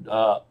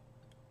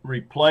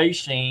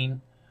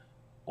replacing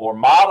or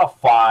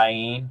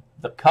modifying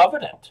the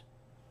covenant.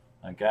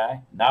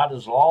 Okay? Not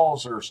his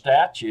laws or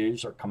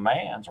statutes or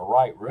commands or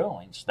right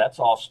rulings. That's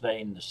all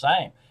staying the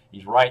same.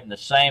 He's writing the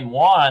same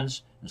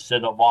ones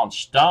instead of on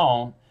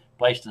stone,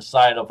 placed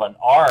inside of an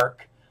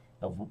ark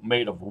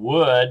made of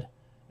wood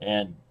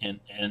and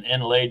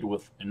inlaid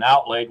with and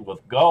outlaid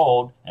with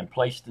gold and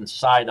placed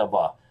inside of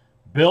a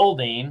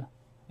building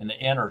in the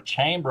inner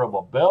chamber of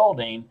a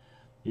building.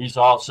 He's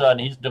all of a sudden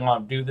he's going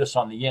to do this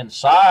on the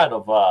inside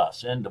of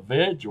us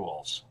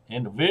individually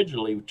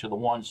to the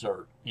ones that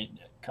are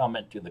come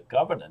into the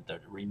covenant, the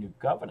renewed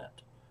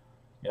covenant.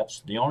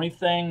 That's the only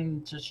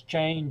thing that's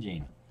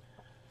changing.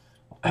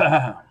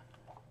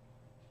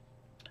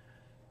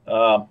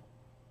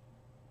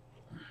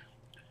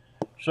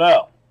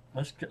 So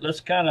let's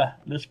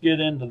get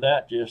into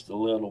that just a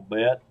little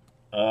bit.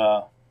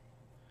 Go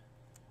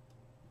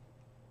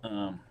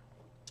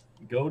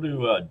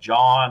to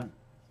John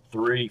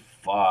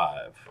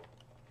 3:5.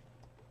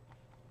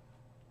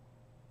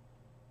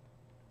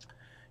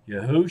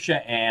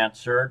 Yahusha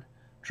answered,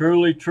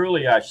 "Truly,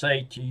 truly, I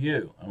say to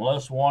you,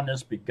 unless one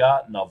is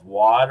begotten of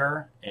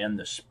water and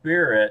the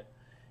Spirit,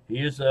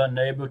 he is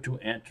unable to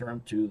enter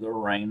into the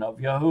reign of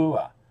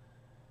Yahuah.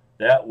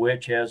 That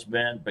which has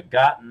been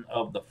begotten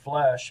of the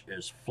flesh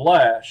is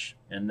flesh,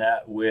 and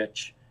that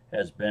which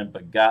has been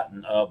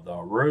begotten of the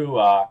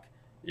Ruach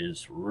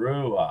is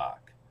Ruach.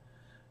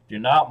 Do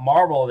not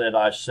marvel that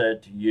I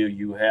said to you,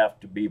 you have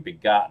to be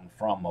begotten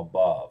from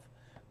above.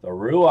 The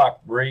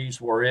Ruach breathes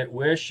where it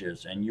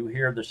wishes, and you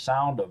hear the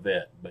sound of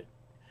it,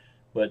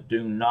 but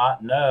do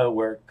not know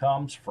where it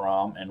comes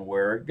from and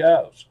where it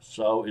goes.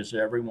 So is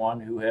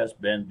everyone who has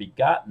been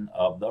begotten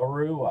of the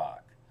Ruach."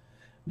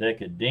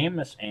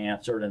 Nicodemus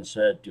answered and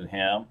said to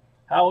him,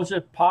 "How is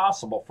it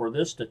possible for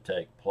this to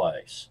take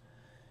place?"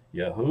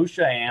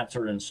 Yahusha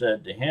answered and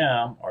said to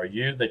him, "Are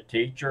you the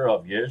teacher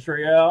of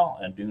Yisrael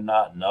and do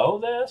not know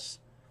this?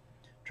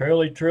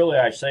 Truly, truly,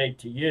 I say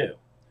to you,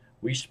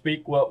 we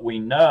speak what we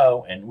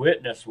know and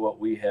witness what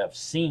we have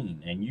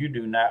seen, and you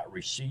do not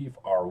receive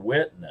our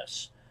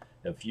witness.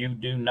 If you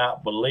do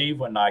not believe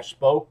when I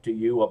spoke to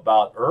you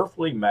about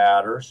earthly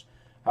matters,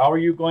 how are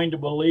you going to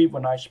believe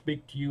when I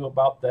speak to you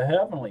about the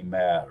heavenly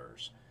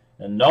matters?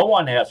 And no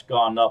one has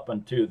gone up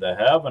into the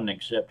heaven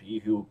except he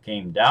who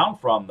came down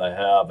from the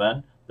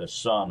heaven, the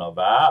Son of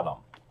Adam."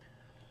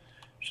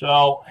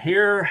 So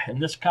here in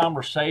this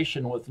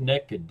conversation with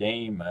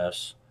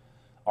Nicodemus,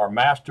 our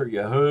Master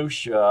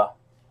Yahusha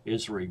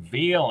is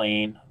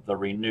revealing the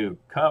renewed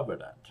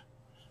covenant,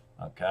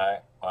 okay,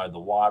 by the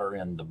water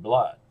and the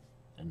blood.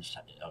 And,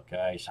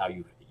 okay, it's how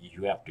you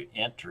have to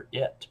enter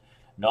it.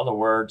 In other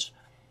words,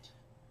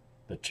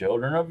 the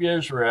children of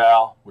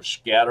Israel were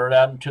scattered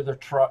out into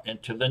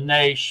the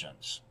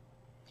nations.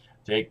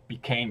 They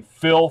became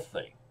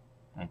filthy,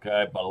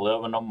 okay, by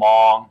living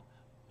among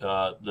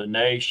the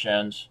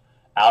nations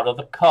out of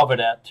the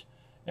covenant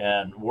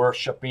and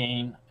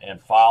worshiping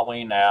and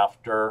following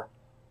after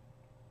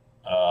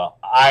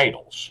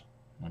idols,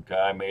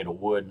 okay, made of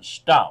wood and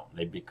stone.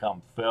 They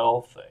become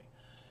filthy.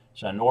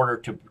 So in order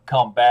to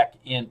come back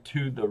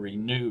into the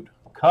renewed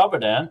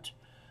covenant,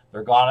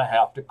 they're going to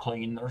have to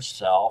clean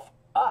themselves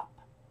up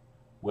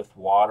with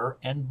water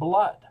and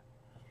blood.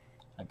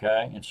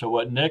 Okay, and so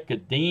what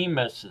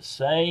Nicodemus is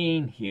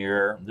saying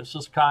here, this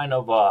is kind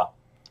of a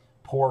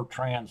poor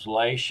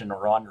translation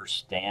or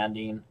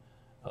understanding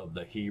of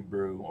the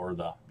Hebrew or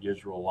the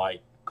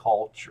Israelite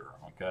culture.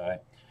 Okay,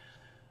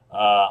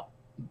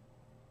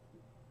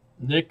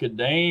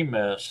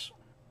 Nicodemus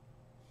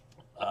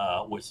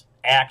was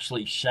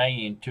actually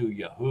saying to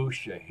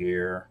Yahusha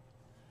here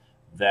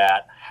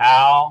that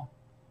how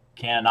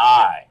can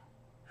I,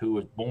 who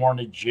was born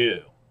a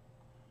Jew,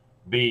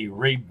 be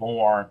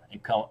reborn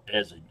and come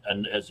as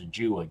a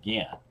Jew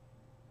again,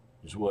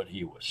 is what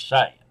he was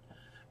saying,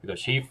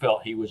 because he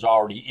felt he was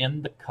already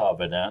in the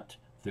covenant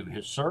through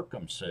his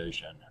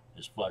circumcision,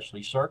 his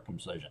fleshly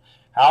circumcision.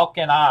 How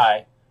can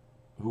I,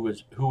 who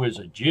is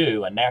a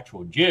Jew, a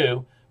natural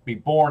Jew, be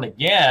born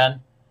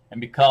again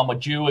and become a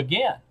Jew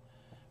again?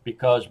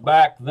 Because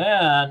back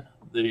then,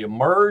 the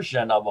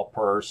immersion of a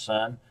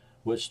person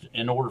was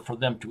in order for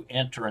them to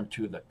enter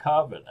into the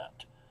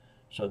covenant.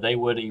 So they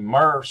would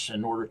immerse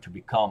in order to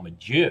become a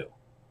Jew,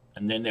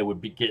 and then they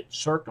would get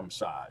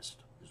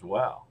circumcised as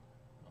well.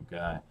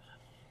 Okay,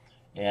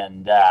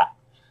 and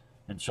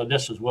so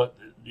this is what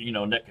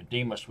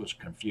Nicodemus was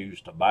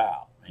confused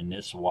about, and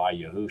this is why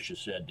Yahusha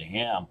said to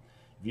him,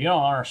 "If you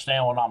don't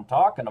understand what I'm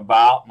talking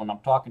about when I'm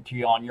talking to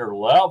you on your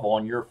level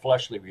and your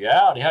fleshly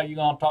reality, how are you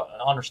going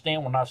to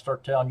understand when I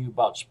start telling you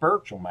about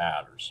spiritual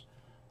matters?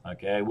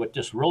 Okay, what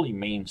this really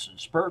means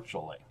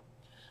spiritually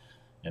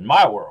in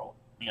my world,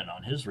 in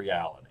his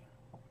reality."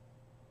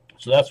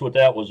 So that's what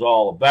that was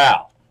all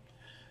about.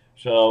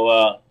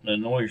 So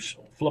and we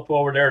flip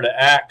over there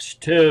to Acts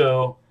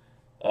 2.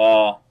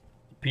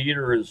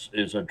 Peter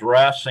is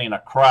addressing a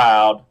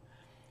crowd,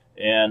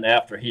 and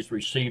after he's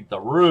received the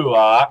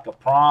Ruach, a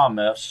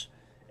promise,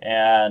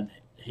 and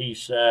he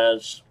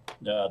says,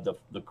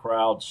 the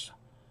crowds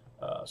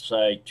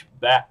say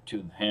back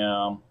to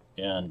him,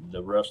 and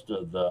the rest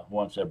of the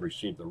ones that have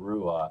received the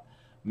Ruach,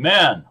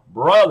 Men,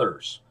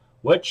 brothers,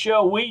 what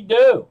shall we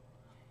do?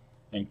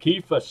 And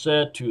Kepha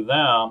said to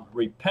them,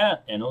 Repent,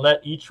 and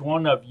let each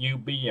one of you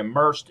be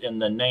immersed in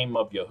the name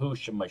of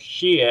Yahushua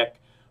Mashiach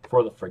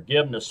for the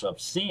forgiveness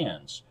of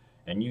sins,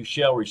 and you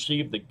shall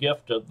receive the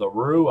gift of the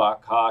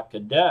Ruach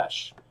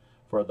HaKodesh,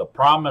 for the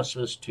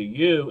promises to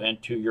you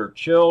and to your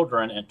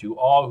children and to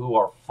all who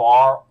are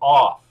far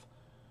off,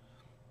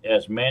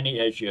 as many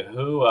as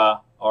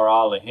Yahuah our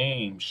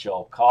Elohim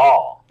shall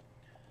call.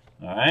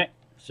 All right,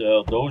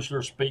 so those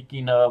are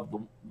speaking of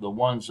the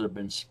ones that have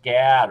been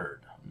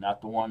scattered,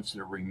 not the ones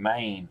that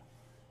remain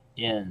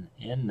in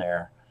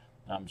there.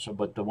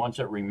 But the ones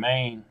that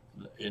remain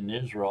in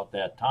Israel at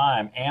that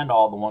time, and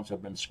all the ones that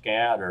have been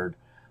scattered,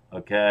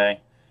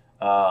 okay,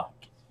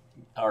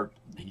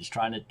 he's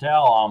trying to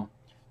tell them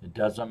it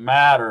doesn't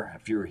matter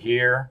if you're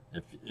here,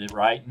 if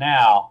right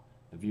now,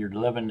 if you're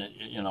living,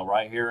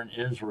 right here in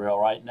Israel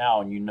right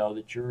now, and you know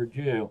that you're a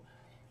Jew,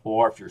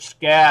 or if you're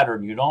scattered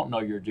and you don't know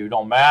you're a Jew,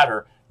 don't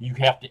matter. You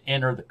have to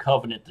enter the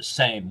covenant the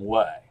same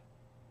way,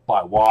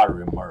 by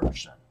water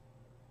immersion.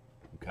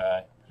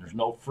 Okay? There's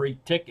no free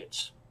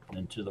tickets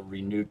into the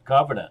renewed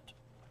covenant.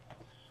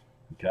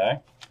 Okay?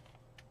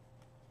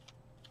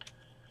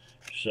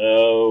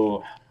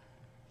 So,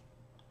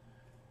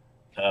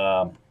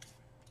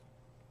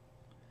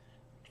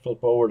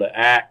 flip over to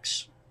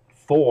Acts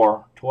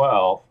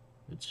 4:12.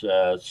 It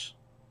says,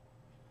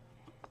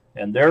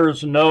 And there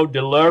is no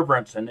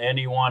deliverance in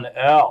anyone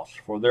else,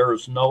 for there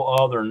is no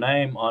other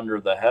name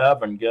under the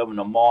heaven given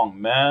among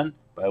men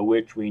by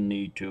which we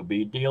need to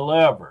be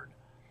delivered.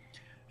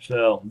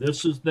 So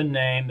this is the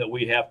name that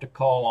we have to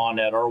call on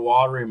at our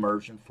water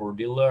immersion for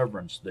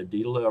deliverance, the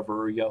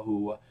deliverer,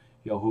 Yahuah,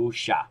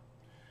 Yahusha.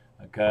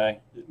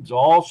 Okay?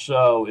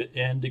 It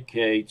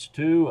indicates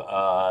to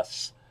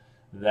us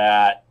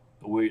that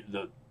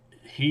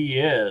he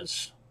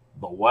is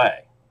the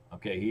way.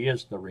 Okay, he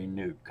is the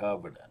renewed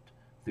covenant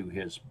through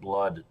his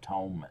blood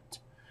atonement.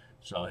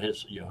 So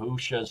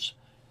Yahusha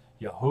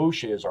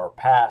is our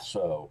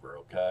Passover,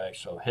 okay?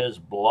 So his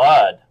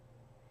blood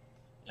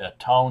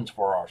atones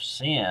for our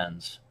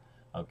sins,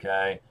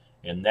 okay?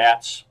 And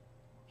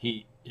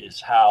he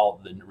is how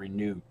the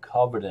renewed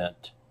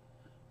covenant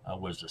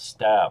was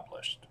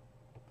established,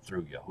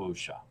 through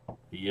Yahusha.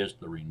 He is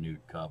the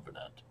renewed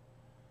covenant,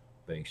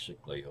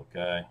 basically,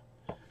 okay?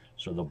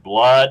 So the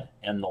blood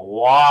and the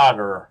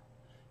water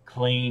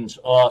cleans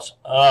us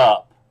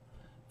up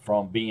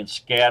from being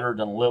scattered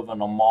and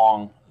living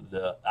out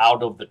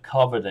of the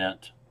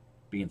covenant,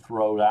 being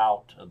thrown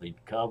out of the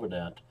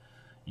covenant.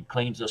 He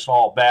cleans us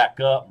all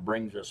back up and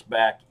brings us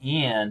back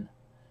in,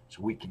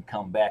 so we can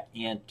come back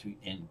into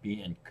and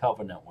be in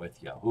covenant with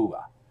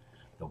Yahuah.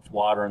 The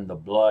water and the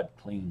blood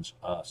cleans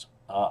us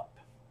up.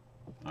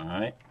 All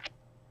right.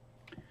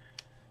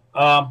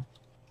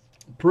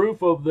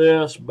 Proof of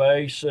this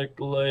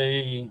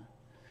basically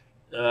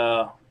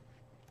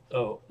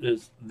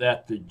is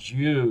that the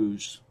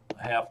Jews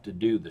have to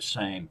do the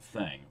same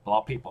thing. A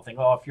lot of people think,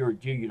 if you're a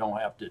Jew, you don't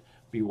have to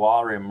be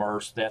water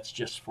immersed. That's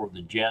just for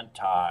the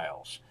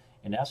Gentiles.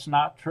 And that's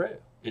not true.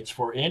 It's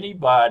for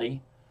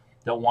anybody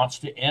that wants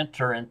to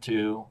enter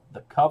into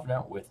the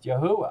covenant with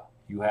Yahuah.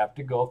 You have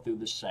to go through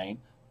the same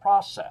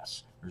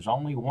process. There's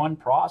only one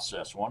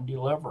process, one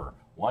deliverer,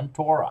 one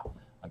Torah.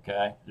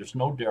 Okay? There's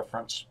no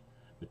difference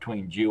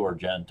between Jew or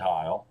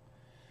Gentile.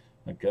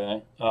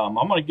 Okay? I'm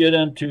going to get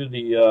into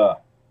the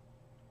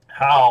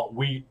how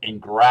we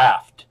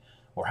en-graft,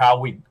 or how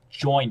we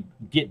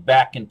get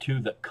back into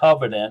the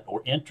covenant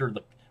or enter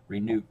the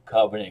renewed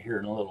covenant here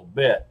in a little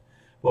bit.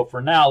 But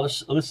for now,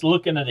 let's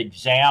look at an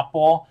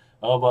example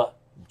of a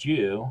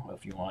Jew,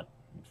 if you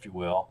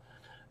will,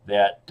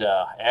 that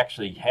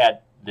actually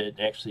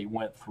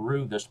went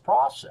through this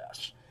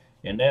process.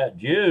 And that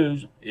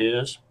Jew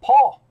is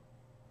Paul.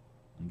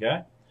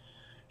 Okay?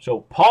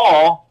 So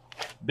Paul,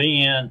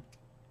 being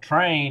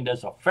trained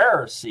as a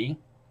Pharisee,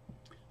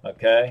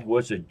 okay,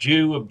 was a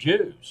Jew of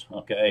Jews.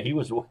 Okay? He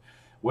was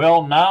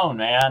well known,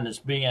 man, as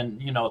being,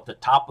 at the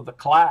top of the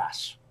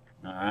class.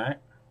 All right?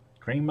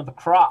 Cream of the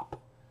crop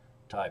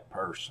type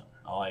person.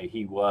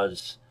 He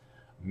was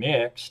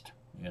mixed,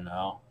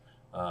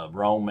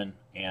 Roman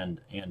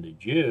and a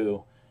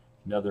Jew.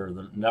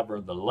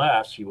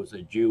 Nevertheless, he was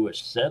a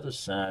Jewish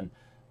citizen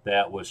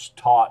that was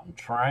taught and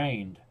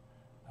trained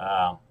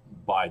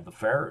by the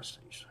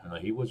Pharisees.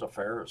 He was a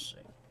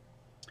Pharisee.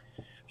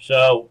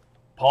 So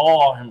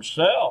Paul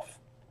himself,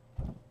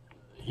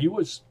 he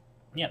was,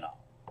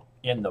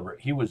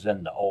 he was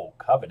in the old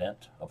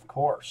covenant, of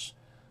course.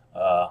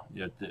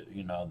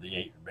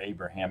 The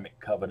Abrahamic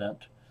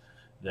covenant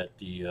that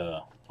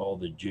all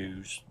the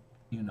Jews,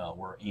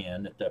 were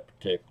in at that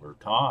particular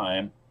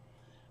time.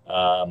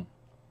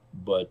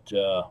 But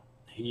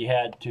he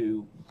had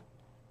to,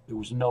 it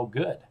was no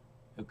good.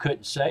 It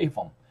couldn't save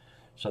them.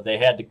 So they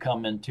had to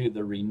come into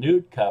the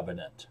renewed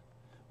covenant,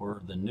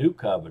 or the new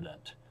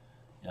covenant,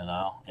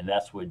 and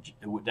that's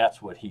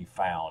what he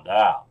found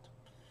out.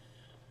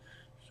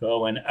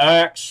 So in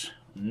Acts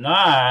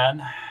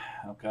 9,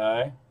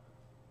 okay,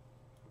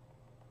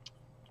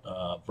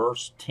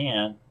 verse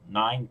 10,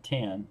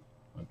 9:10,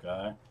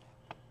 okay,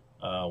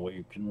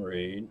 we can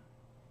read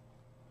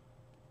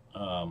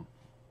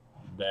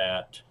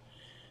that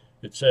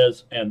it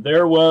says, and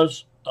there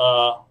was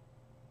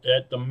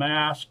at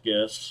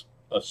Damascus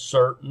a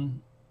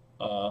certain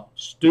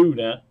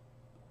student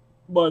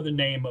by the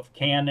name of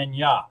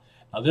Hananiah.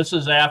 Now this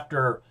is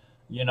after,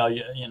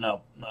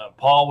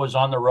 Paul was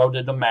on the road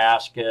to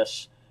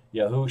Damascus.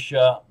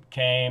 Yahusha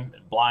came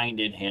and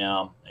blinded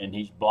him, and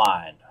he's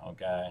blind,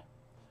 okay?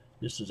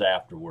 This is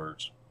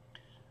afterwards.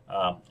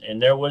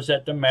 And there was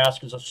at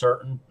Damascus a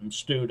certain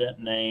student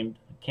named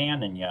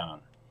Hananiah.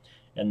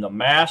 And the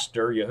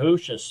master,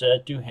 Yahusha,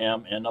 said to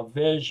him in a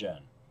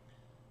vision,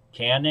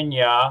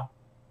 Hananiah,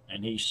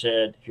 and he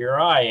said, Here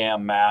I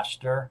am,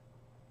 master.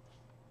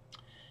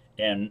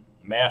 And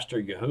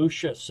Master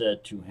Yahusha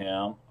said to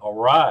him,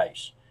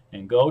 Arise,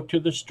 and go to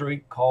the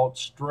street called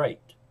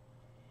Straight,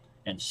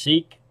 and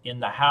seek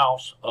in the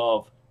house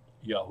of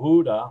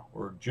Yahudah,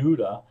 or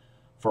Judah,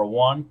 for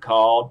one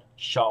called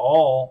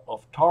Shaul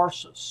of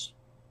Tarsus.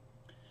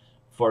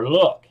 For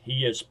look,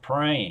 he is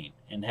praying,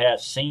 and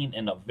has seen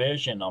in a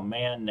vision a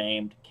man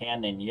named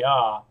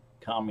Hananiah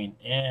coming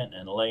in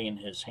and laying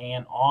his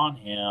hand on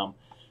him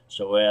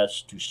so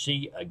as to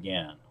see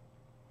again.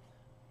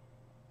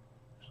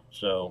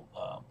 So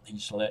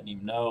he's letting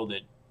him know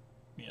that,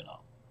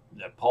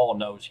 that Paul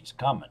knows he's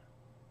coming.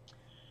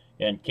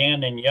 And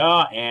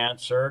Hananiah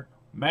answered,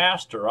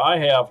 Master, I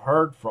have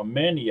heard from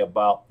many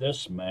about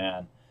this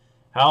man,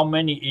 how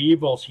many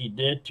evils he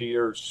did to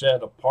your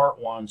set apart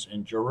ones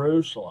in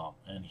Jerusalem.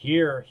 And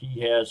here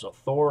he has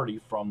authority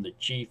from the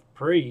chief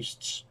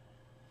priests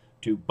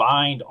to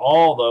bind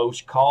all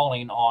those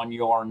calling on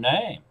your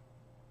name.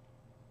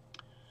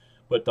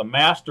 But the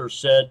master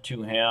said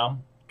to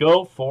him,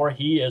 Go, for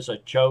he is a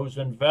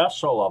chosen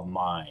vessel of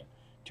mine,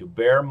 to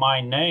bear my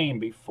name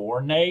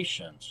before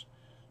nations,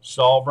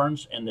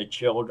 sovereigns, and the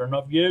children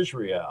of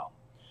Israel.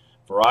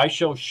 For I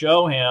shall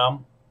show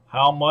him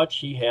how much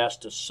he has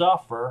to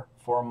suffer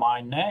for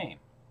my name.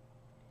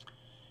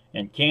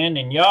 And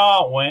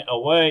Hananiah went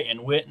away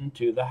and went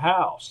into the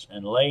house,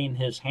 and laying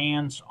his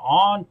hands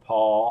on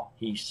Paul,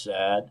 he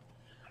said,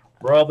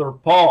 Brother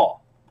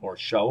Paul, or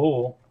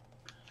Shaul,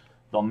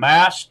 the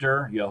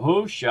master,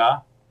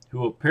 Yahusha,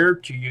 who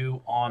appeared to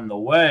you on the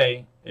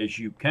way as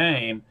you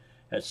came,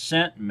 has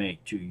sent me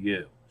to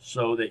you,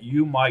 so that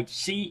you might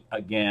see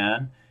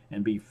again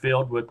and be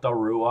filled with the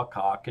Ruach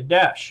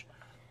HaKodesh.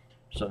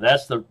 So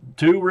that's the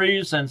two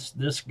reasons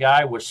this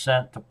guy was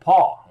sent to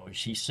Paul.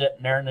 He's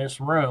sitting there in this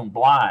room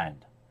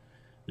blind.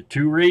 The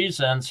two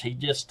reasons he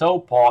just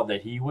told Paul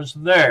that he was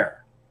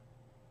there,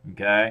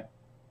 okay,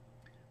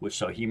 was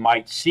so he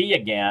might see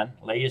again,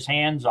 lay his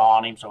hands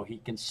on him so he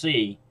can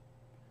see,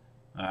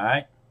 all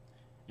right,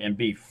 and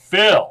be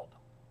filled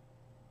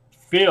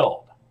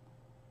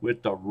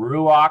with the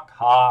Ruach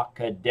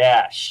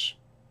HaKodesh.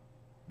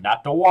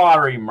 Not to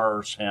water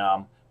immerse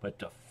him, but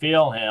to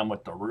fill him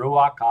with the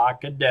Ruach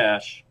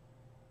HaKodesh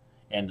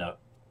and to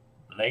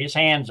lay his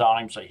hands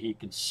on him so he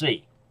can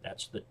see.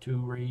 That's the two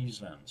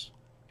reasons.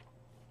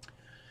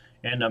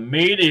 And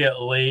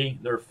immediately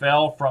there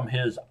fell from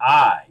his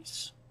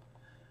eyes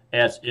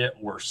as it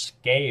were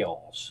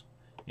scales,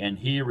 and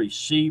he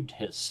received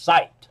his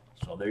sight.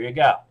 So there you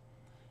go.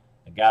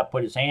 The guy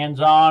put his hands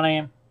on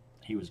him.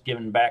 He was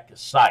given back his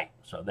sight.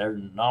 So their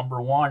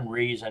number one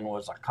reason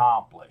was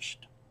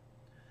accomplished.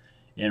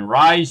 In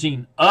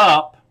rising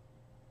up,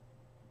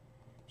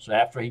 so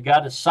after he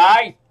got his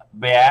sight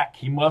back,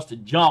 he must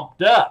have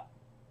jumped up.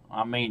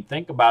 I mean,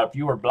 think about it. If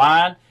you were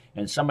blind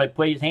and somebody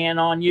put his hand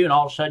on you and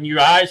all of a sudden your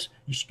eyes,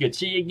 you could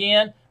see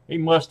again, he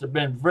must have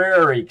been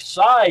very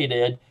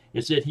excited.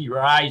 It said he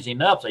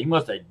rising up, so he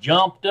must have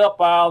jumped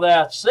up out of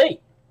that seat.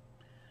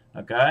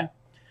 Okay?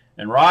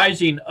 And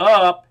rising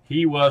up,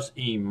 he was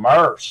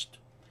immersed.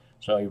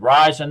 So he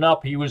rising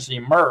up, he was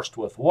immersed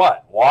with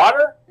what?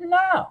 Water?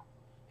 No.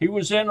 He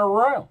was in a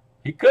room.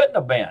 He couldn't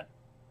have been.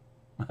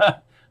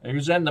 He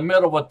was in the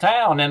middle of a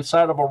town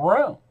inside of a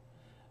room.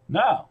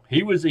 No.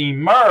 He was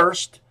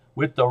immersed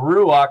with the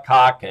Ruach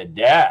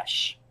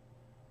HaKodesh.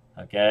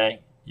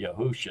 Okay?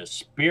 Yahusha's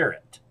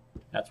spirit.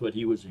 That's what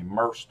he was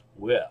immersed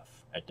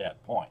with at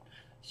that point.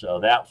 So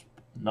that's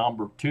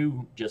number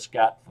two just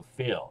got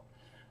fulfilled.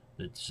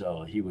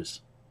 So he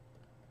was,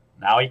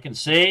 now he can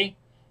see,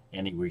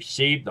 and he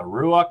received the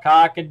Ruach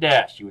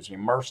HaKodesh. He was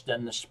immersed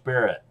in the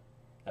Spirit.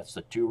 That's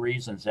the two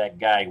reasons that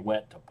guy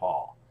went to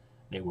Paul.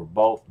 They were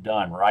both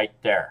done right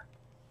there.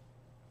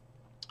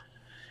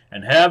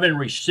 And having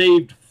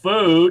received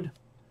food,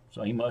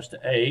 so he must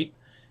have ate,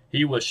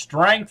 he was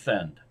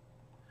strengthened.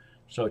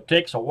 So it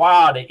takes a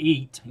while to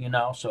eat,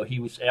 so he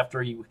was,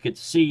 after he could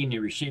see and he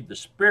received the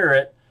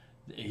Spirit,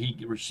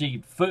 he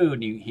received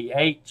food and he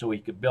ate so he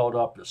could build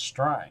up his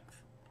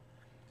strength.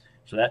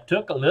 So that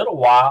took a little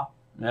while,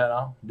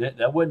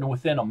 that wasn't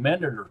within a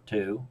minute or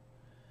two.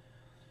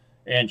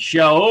 And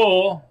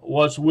Shaul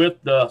was with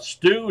the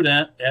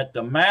student at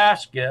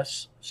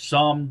Damascus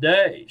some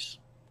days.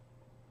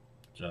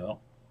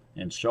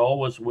 And Shaul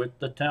was with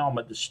the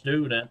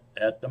student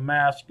at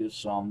Damascus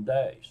some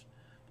days.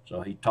 So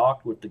he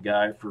talked with the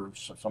guy for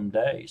some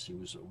days. He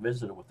was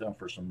visited with them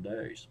for some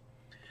days.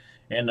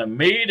 And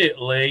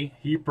immediately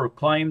he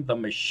proclaimed the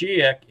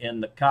Mashiach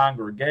in the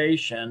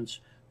congregations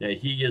that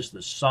he is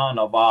the son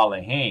of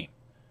Elohim.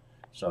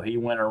 So he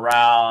went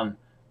around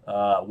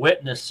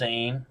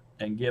witnessing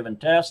and giving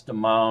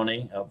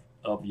testimony of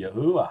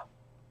Yahuah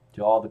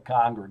to all the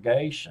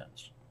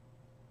congregations.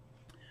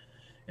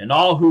 And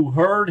all who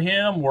heard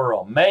him were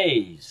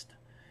amazed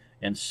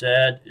and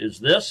said, "Is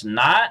this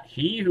not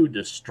he who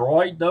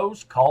destroyed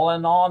those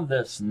calling on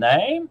this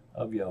name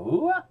of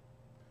Yahuah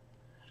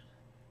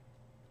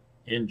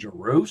in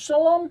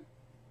Jerusalem,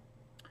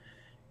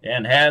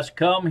 and has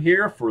come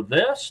here for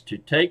this, to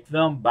take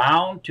them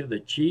bound to the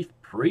chief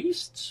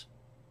priests?"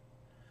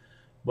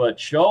 But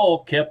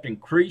Shaul kept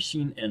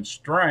increasing in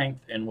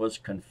strength and was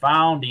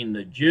confounding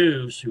the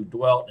Jews who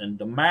dwelt in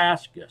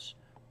Damascus,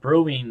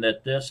 proving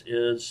that this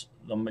is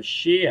the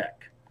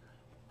Mashiach,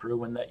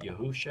 proving that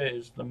Yahusha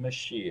is the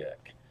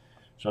Mashiach.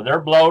 So they're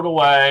blown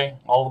away.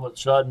 All of a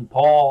sudden,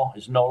 Paul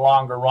is no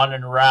longer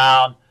running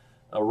around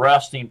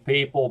arresting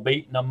people,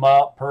 beating them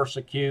up,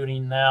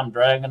 persecuting them,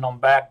 dragging them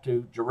back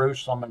to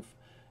Jerusalem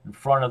in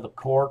front of the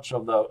courts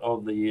of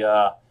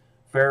the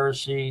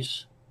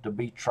Pharisees to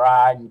be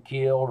tried and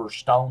killed or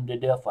stoned to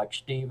death like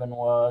Stephen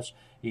was.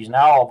 He's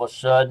now all of a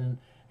sudden,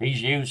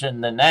 he's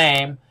using the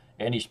name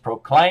and he's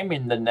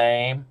proclaiming the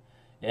name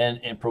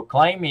and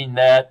proclaiming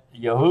that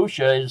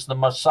Yahusha is the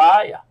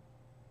Messiah.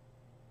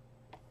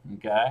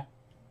 Okay?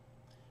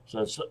 So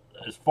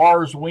as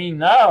far as we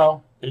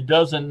know, it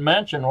doesn't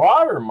mention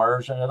water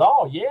immersion at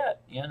all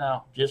yet,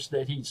 just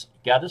that he's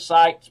got his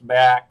sights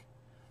back.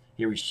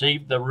 He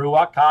received the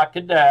Ruach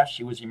HaKodesh.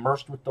 He was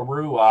immersed with the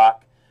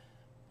Ruach.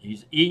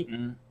 He's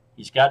eaten.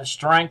 He's got his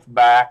strength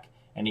back,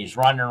 and he's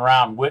running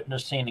around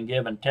witnessing and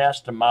giving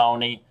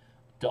testimony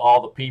to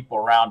all the people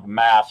around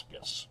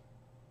Damascus.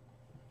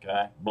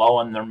 Okay?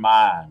 Blowing their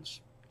minds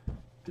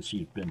because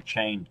he's been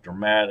changed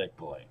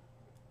dramatically.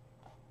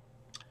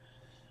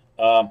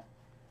 The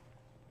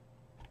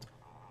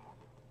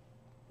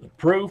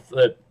proof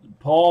that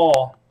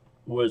Paul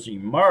was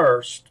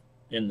immersed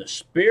in the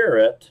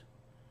Spirit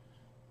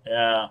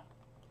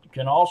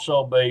can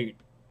also be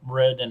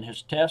read in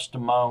his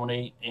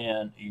testimony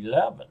in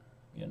 11,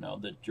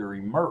 that you're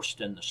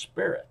immersed in the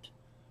Spirit.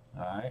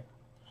 All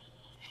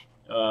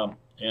right?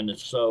 And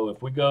so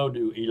if we go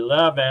to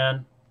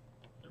 11,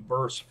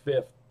 verse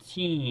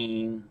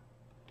 15,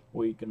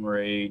 we can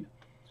read,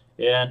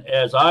 "And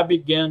as I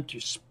began to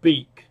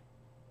speak,"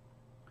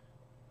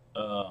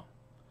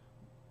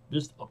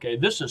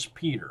 this is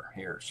Peter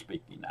here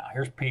speaking now.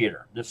 Here's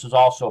Peter. This is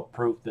also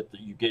proof that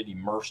you get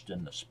immersed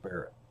in the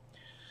Spirit.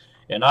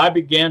 "And I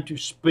began to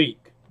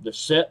speak, the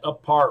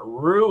set-apart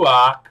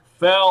Ruach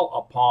fell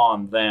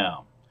upon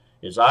them."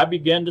 As I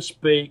began to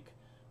speak,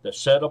 the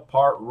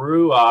set-apart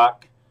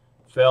Ruach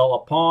fell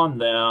upon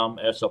them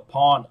as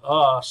upon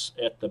us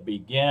at the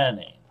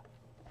beginning.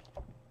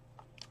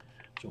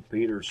 So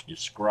Peter's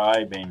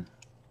describing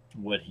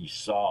what he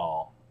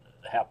saw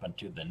happen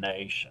to the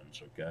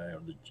nations, okay,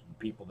 or the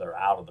people that are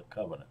out of the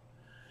covenant.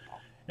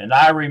 "And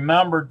I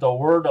remembered the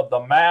word of the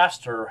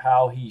Master,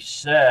 how he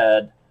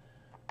said,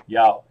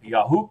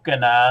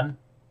 Yahuchanan,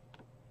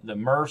 the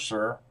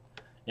immerser,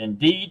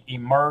 indeed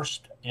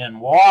immersed in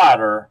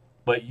water,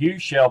 but you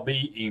shall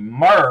be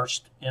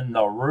immersed in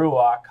the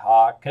Ruach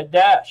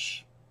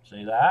HaKodesh."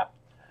 See that?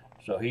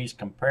 So he's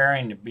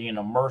comparing to being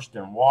immersed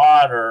in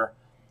water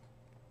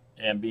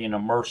and being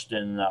immersed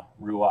in the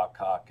Ruach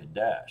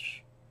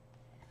HaKodesh.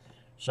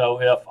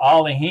 "So if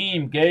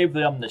Elohim gave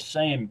them the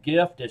same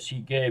gift as he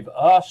gave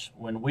us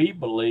when we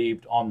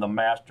believed on the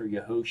Master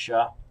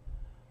Yahusha,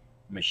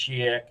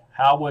 Mashiach,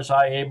 how was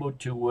I able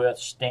to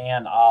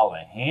withstand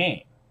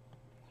Elohim?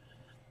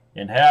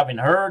 And having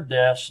heard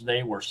this,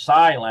 they were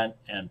silent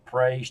and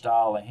praised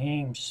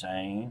Elohim,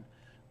 saying,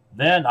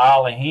 Then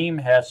Elohim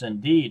has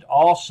indeed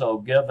also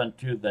given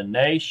to the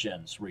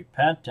nations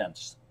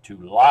repentance to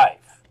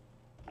life."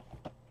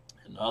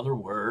 In other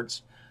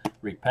words,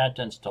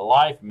 repentance to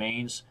life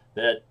means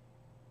that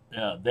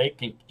they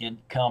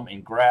can come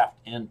and graft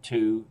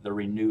into the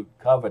renewed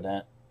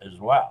covenant as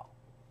well.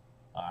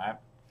 All right.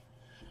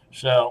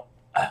 So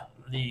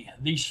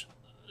these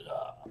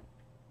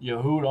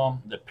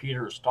Yehudim that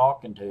Peter is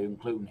talking to,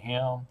 including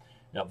him,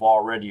 have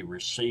already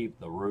received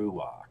the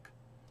Ruach,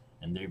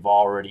 and they've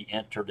already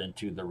entered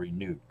into the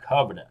renewed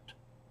covenant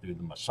through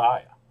the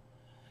Messiah.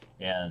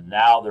 And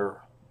now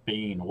they're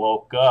being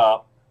woke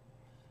up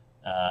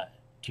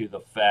to the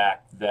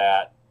fact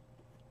that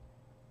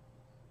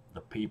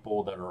the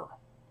people that are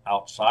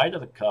outside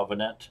of the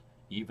covenant,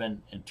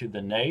 even into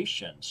the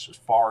nations, as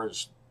far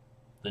as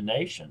the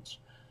nations,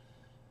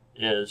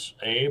 is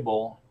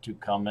able to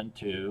come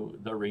into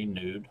the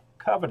renewed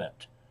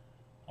covenant,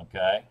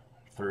 okay,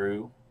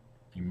 through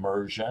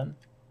immersion,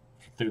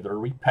 through their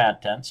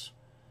repentance,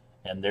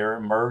 and their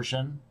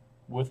immersion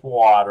with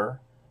water,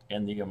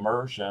 and the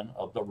immersion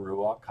of the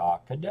Ruach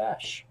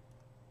HaKodesh.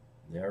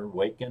 They're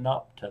waking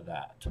up to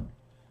that,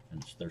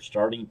 and they're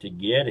starting to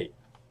get it.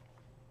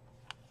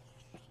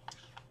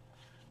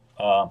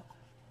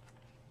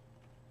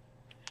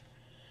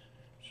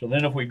 So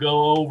then if we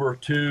go over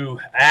to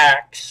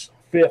Acts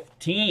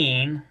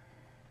 15,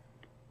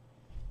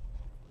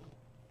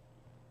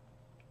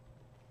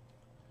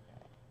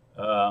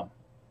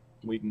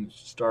 we can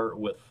start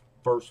with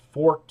verse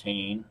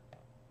 14.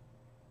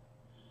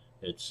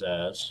 It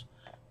says,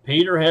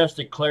 Peter has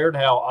declared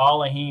how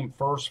Elohim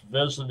first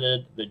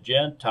visited the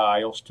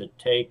Gentiles to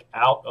take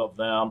out of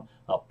them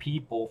a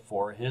people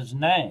for his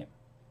name.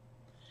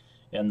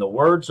 And the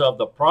words of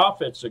the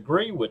prophets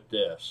agree with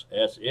this,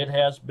 as it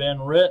has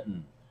been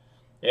written,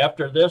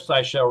 After this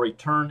I shall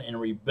return and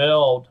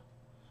rebuild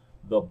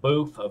the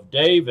booth of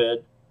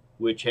David,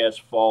 which has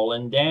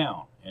fallen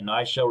down, and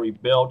I shall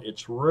rebuild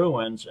its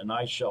ruins, and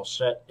I shall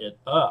set it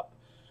up,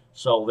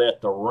 so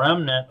that the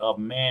remnant of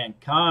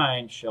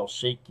mankind shall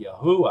seek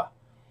Yahuah,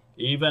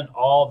 even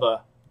all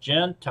the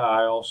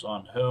Gentiles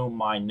on whom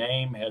my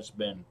name has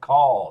been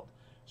called,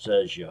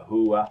 says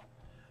Yahuah,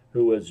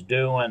 who is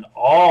doing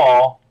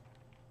all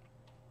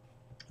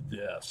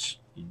this.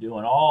 He's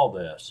doing all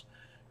this,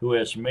 who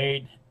has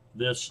made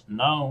this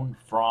known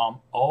from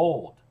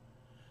old.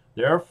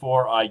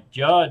 Therefore I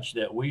judge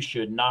that we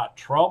should not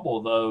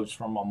trouble those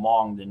from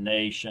among the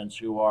nations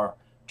who are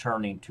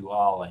turning to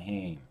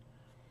Elohim,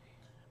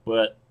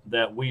 but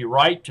that we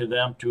write to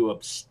them to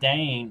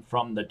abstain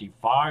from the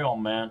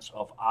defilements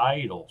of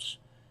idols,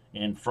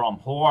 and from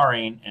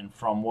whoring, and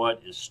from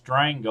what is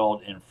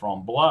strangled, and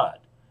from blood.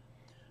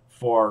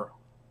 For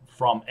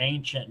from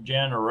ancient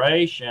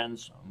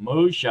generations,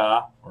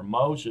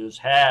 Moses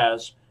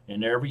has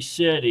in every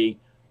city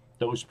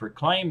those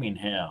proclaiming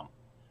him,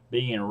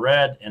 being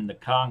read in the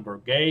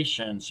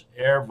congregations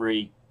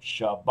every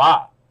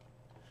Shabbat.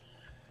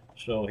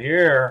 So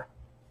here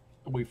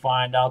we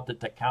find out that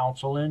the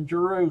council in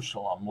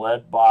Jerusalem,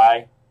 led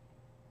by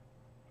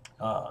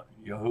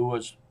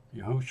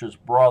Yahusha's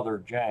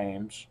brother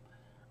James,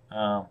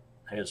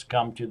 has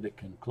come to the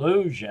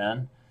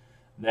conclusion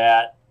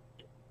that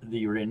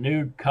the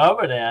renewed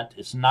covenant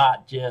is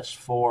not just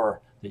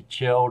for the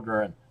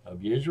children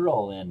of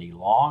Israel any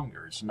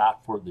longer. It's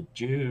not for the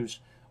Jews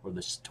or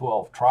the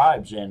 12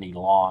 tribes any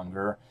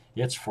longer.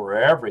 It's for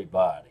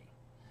everybody.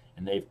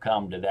 And they've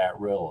come to that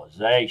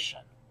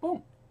realization.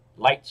 Boom,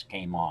 lights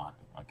came on,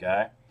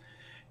 okay?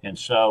 And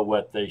so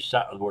what they're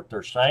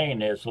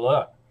saying is,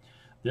 look,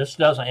 this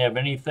doesn't have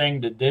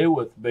anything to do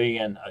with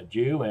being a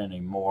Jew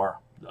anymore,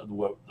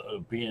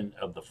 being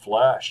of the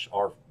flesh,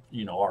 or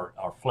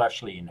our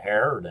fleshly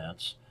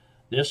inheritance.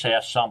 This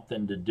has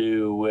something to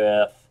do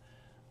with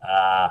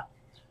a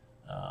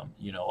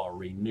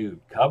renewed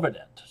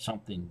covenant,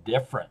 something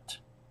different,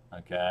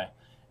 okay?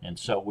 And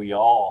so we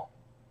all,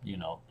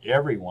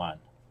 everyone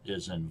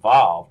is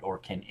involved or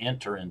can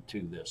enter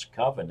into this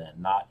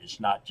covenant. It's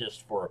not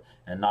just for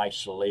an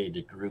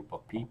isolated group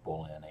of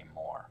people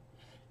anymore.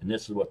 And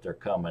this is what they're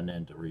coming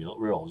into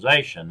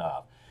realization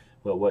of.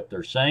 But what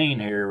they're saying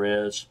here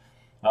is,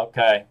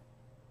 okay,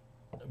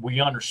 we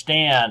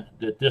understand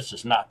that this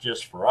is not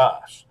just for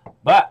us,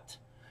 but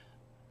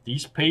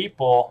these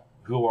people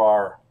who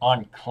are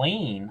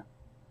unclean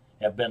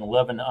have been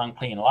living an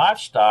unclean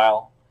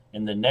lifestyle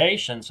in the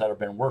nations that have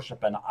been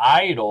worshiping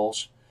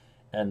idols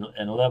and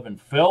living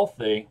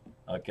filthy,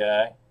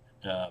 okay,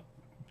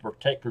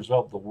 partakers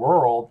of the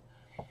world.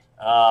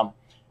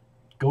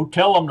 Go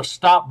tell them to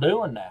stop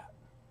doing that.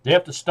 They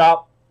have to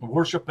stop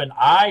worshiping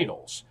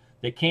idols.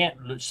 They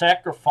can't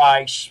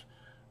sacrifice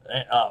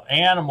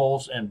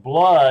animals and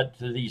blood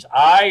to these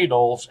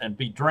idols and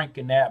be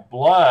drinking that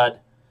blood,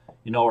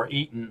 or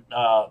eating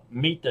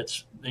meat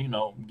that's,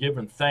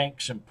 giving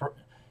thanks and,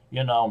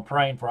 and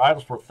praying for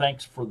idols for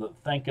thanks for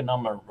thanking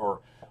them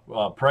or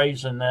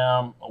praising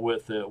them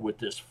with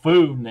this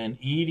food and then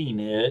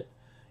eating it,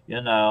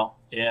 and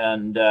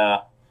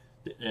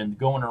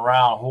going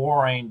around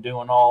whoring,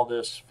 doing all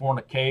this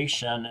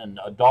fornication and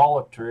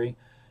idolatry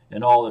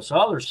and all this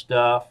other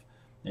stuff,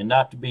 and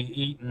not to be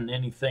eating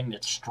anything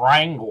that's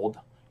strangled,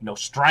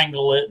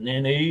 strangle it and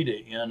then eat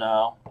it,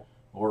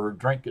 or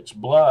drink its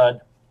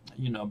blood,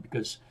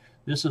 because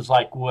this is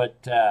like what,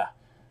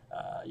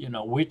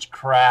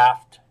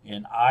 witchcraft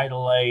and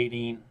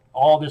idolating,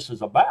 all this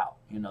is about.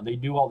 They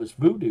do all this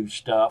voodoo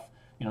stuff,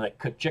 they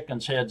cut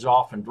chickens' heads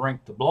off and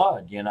drink the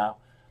blood,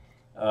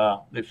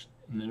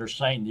 they're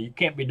saying you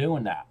can't be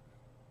doing that.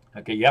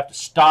 Okay, you have to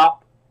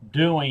stop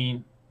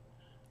doing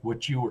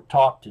what you were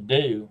taught to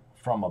do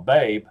from a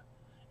babe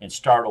and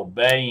start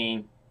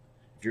obeying.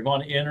 If you're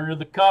going to enter into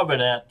the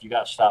covenant, you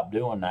got to stop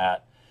doing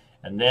that.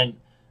 And then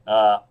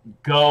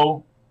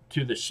go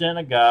to the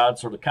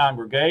synagogues or the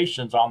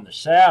congregations on the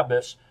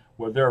Sabbaths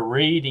where they're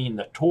reading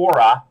the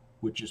Torah,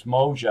 which is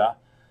Moshe,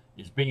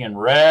 is being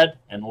read,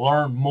 and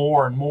learn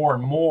more and more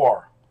and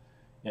more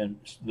and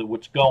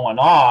what's going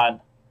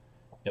on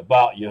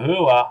about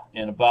Yahuah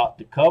and about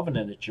the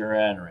covenant that you're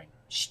entering.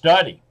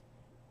 Study,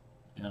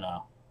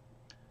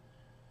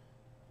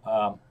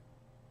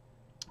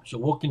 So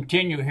we'll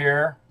continue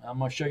here. I'm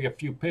going to show you a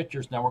few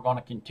pictures, then we're going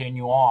to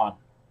continue on.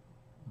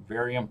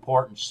 Very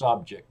important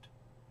subject.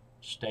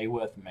 Stay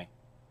with me.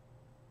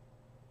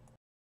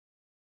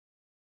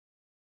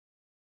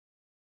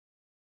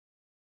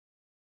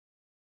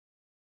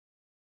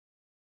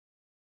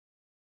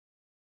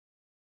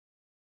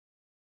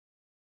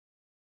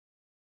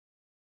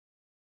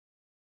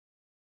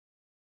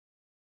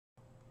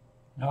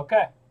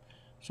 Okay,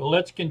 so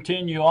let's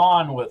continue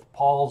on with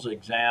Paul's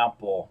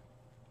example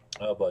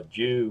of a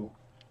Jew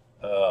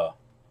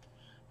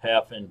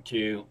having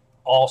to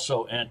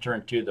also enter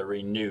into the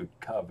renewed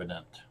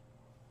covenant.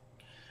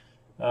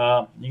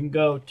 You can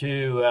go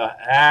to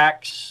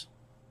Acts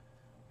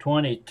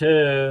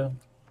 22,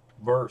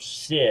 verse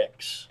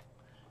 6.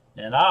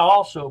 And I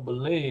also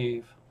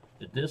believe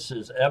that this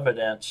is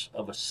evidence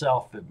of a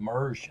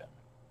self-immersion.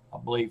 I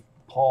believe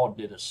Paul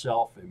did a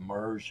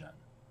self-immersion.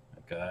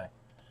 Okay.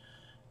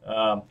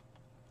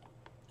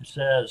 It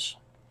says,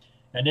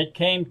 and it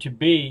came to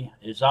be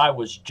as I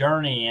was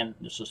journeying,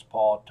 this is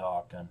Paul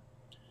talking,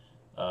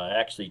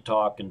 actually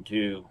talking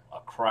to a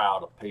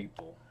crowd of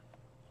people.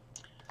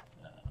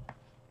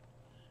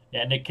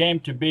 And it came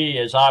to be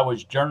as I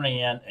was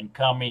journeying and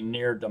coming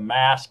near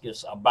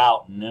Damascus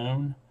about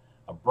noon,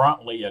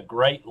 abruptly a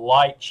great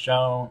light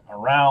shone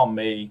around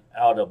me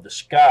out of the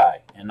sky,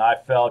 and I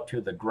fell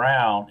to the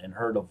ground and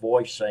heard a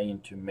voice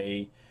saying to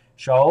me,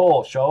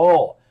 Shaul,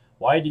 Shaul,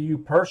 why do you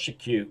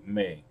persecute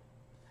me?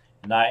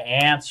 And I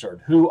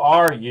answered, Who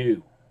are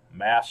you,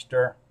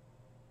 Master?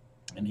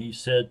 And he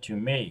said to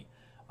me,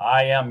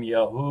 I am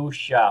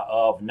Yahusha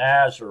of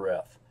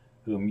Nazareth,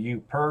 whom you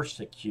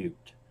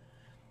persecute.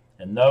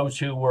 And those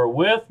who were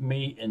with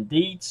me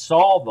indeed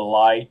saw the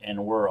light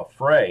and were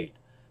afraid,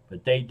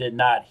 but they did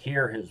not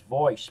hear his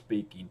voice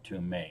speaking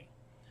to me.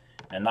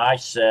 And I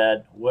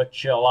said, What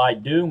shall I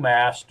do,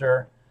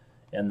 Master?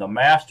 And the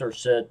Master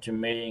said to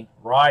me,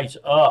 Rise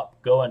up,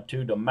 go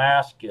into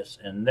Damascus,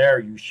 and there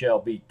you shall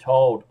be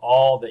told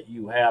all that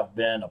you have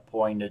been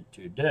appointed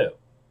to do.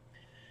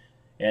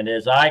 And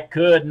as I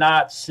could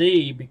not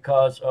see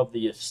because of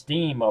the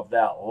esteem of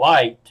that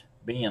light,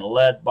 being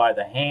led by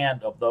the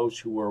hand of those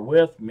who were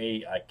with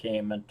me, I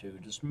came into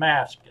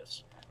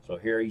Damascus. So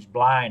here he's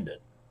blinded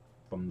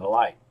from the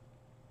light.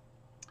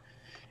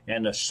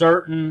 And a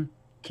certain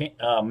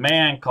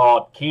man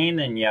called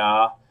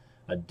Kenaniah,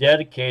 a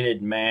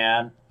dedicated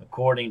man,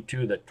 according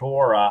to the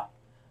Torah,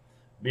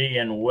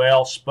 being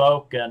well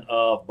spoken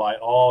of by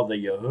all the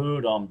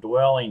Yehudim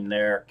dwelling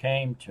there,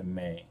 came to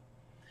me,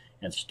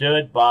 and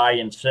stood by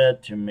and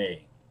said to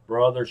me,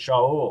 Brother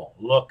Shaul,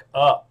 look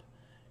up.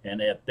 And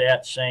at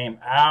that same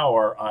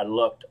hour I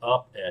looked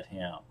up at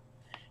him.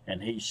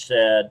 And he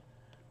said,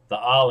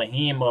 The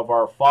Elohim of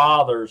our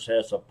fathers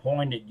has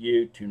appointed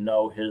you to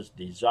know his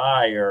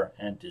desire,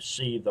 and to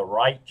see the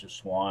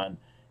righteous one,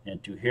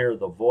 and to hear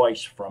the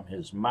voice from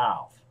his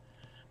mouth,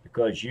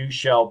 because you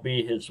shall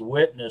be his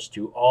witness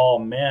to all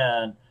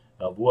men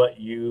of what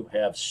you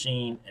have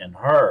seen and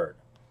heard.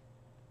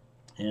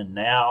 And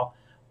now,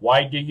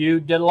 why do you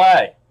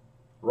delay?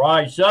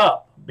 Rise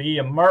up, be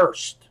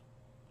immersed.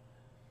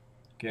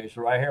 Okay,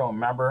 so right here,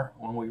 remember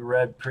when we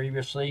read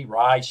previously,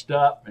 rise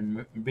up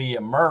and be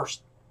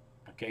immersed.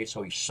 Okay,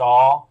 so he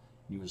saw,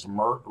 he was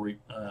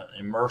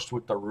immersed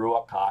with the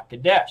Ruach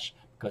HaKodesh,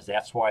 because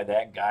that's why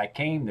that guy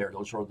came there.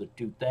 Those were the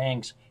two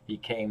things he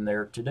came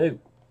there to do.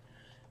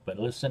 But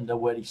listen to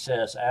what he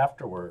says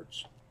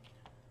afterwards.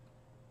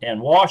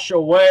 And wash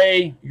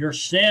away your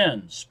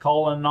sins,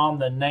 calling on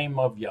the name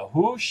of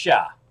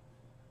Yahusha.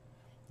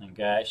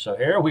 Okay, so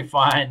here we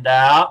find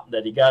out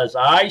that he got his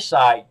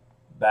eyesight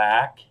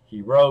back.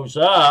 He rose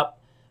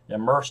up,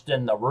 immersed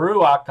in the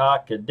Ruach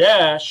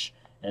HaKodesh,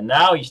 and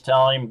now he's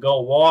telling him,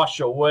 go wash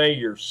away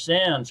your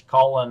sins,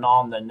 calling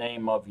on the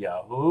name of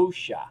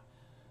Yahusha.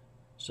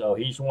 So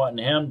he's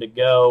wanting him to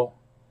go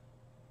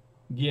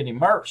get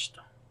immersed.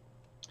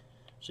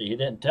 See, he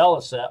didn't tell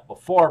us that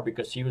before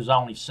because he was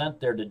only sent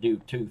there to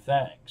do two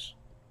things.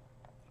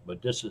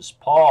 But this is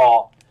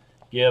Paul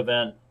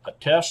giving a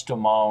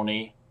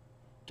testimony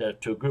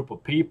to a group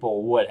of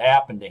people what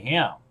happened to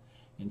him.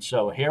 And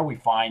so here we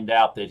find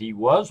out that he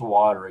was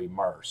water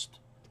immersed.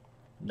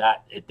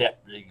 Not at that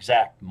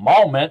exact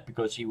moment,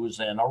 because he was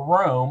in a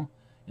room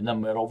in the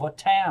middle of a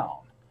town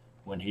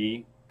when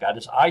he got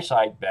his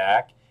eyesight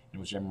back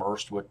and was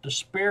immersed with the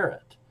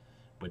Spirit.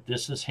 But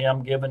this is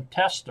him giving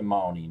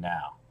testimony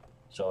now.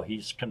 So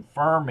he's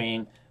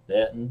confirming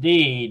that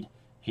indeed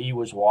he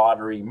was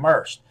water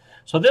immersed.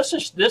 So this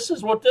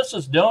is what this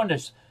is doing,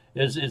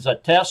 is a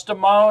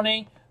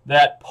testimony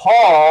that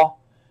Paul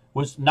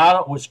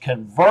was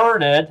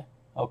converted,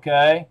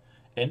 okay,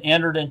 and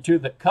entered into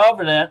the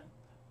covenant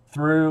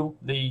through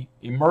the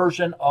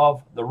immersion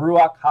of the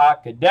Ruach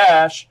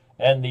HaKodesh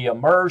and the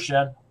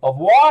immersion of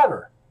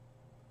water.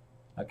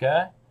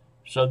 Okay?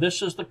 So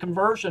this is the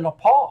conversion of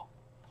Paul.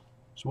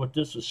 That's what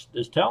this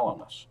is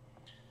telling us.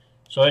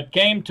 So it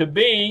came to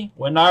be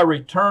when I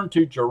returned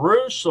to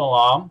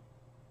Jerusalem,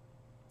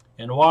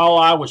 and while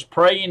I was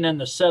praying in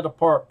the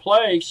set-apart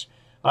place,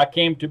 I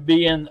came to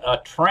be in a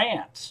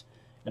trance.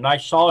 And I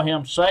saw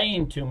him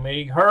saying to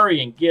me,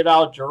 hurry and get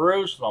out of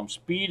Jerusalem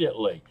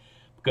speedily,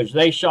 because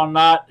they shall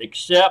not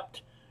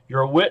accept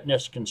your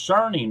witness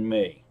concerning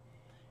me.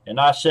 And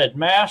I said,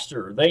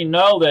 Master, they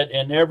know that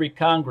in every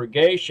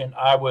congregation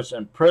I was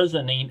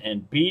imprisoning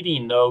and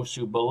beating those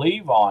who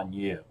believe on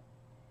you.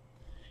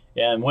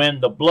 And when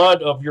the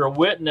blood of your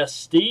witness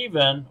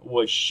Stephen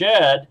was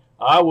shed,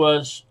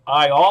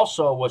 I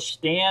also was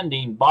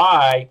standing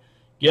by,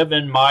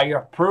 giving my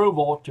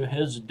approval to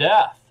his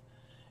death,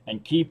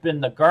 and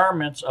keeping the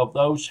garments of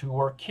those who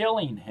were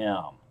killing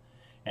him.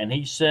 And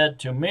he said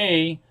to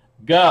me,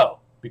 Go,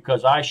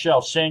 because I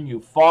shall send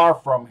you far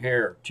from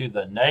here to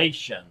the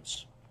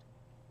nations.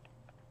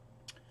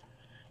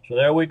 So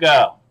there we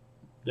go.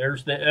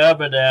 There's the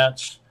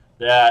evidence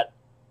that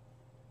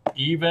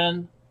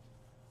even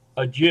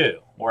a Jew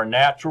or a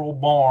natural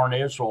born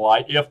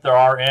Israelite, if there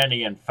are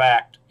any, in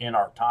fact, in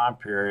our time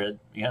period,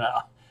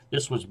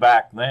 this was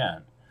back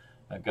then,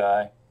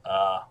 okay,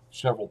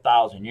 several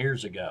thousand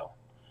years ago.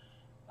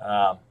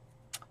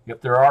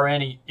 If there are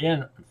any,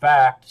 in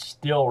fact,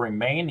 still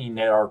remaining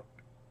that are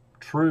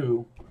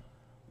true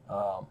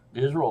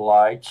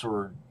Israelites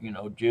or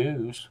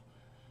Jews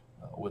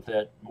with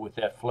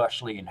that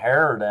fleshly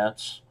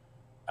inheritance,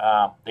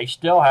 they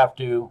still have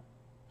to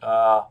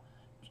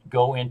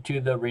go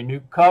into the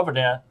renewed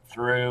covenant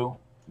through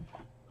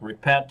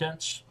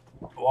repentance,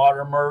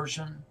 water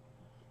immersion,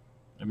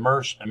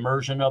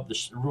 immersion of the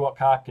Ruach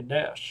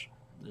HaKodesh,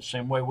 the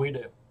same way we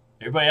do.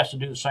 Everybody has to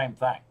do the same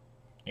thing.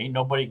 Ain't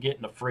nobody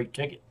getting a free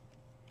ticket.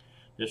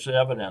 There's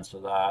evidence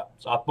of that.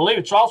 So I believe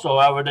it's also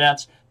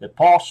evidence that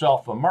Paul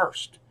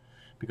self-immersed.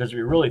 Because if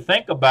you really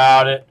think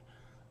about it,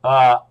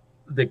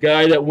 the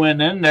guy that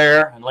went in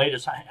there and laid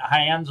his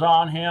hands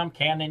on him,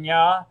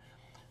 Cananiah,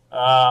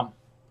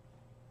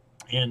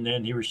 and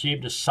then he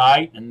received a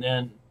sight, and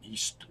then he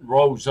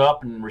rose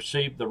up and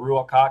received the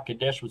Ruach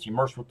HaKodesh, was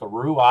immersed with the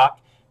Ruach.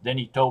 Then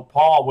he told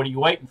Paul, what are you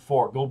waiting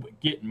for? Go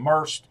get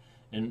immersed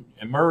and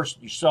immerse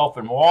yourself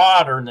in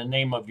water in the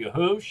name of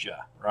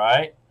Yahusha,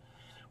 right?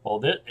 Well,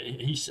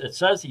 it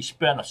says he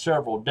spent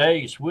several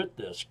days with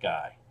this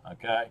guy,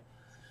 okay?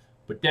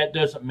 But that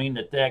doesn't mean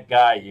that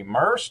guy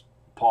immersed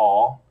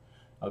Paul,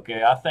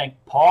 okay? I think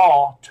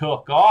Paul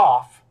took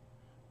off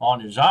on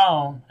his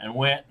own and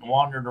went and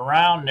wandered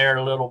around there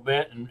a little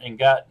bit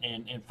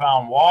and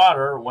found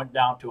water, went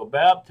down to a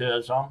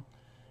baptism,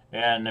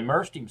 and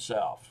immersed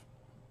himself.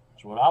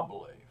 That's what I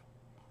believe.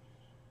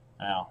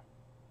 Now,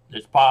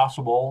 it's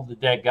possible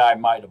that guy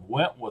might have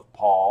went with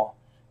Paul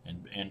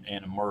and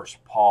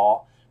immersed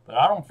Paul, but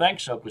I don't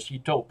think so, because he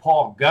told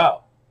Paul,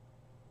 go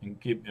and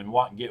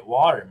get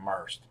water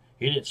immersed.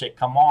 He didn't say,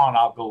 come on,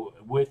 I'll go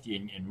with you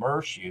and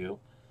immerse you.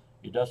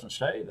 He doesn't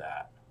say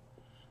that,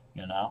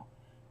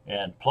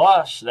 And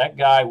plus, that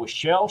guy was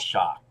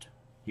shell-shocked.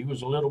 He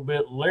was a little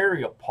bit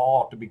leery of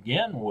Paul to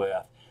begin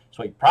with,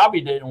 so he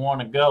probably didn't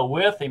want to go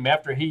with him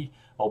after he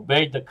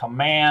obeyed the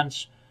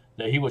commands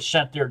that he was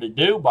sent there to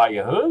do by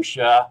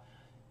Yahusha.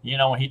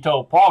 When he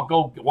told Paul,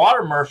 go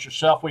water immerse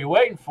yourself, what are you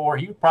waiting for?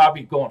 He was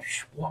probably going,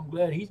 well, I'm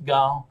glad he's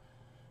gone.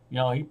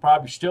 He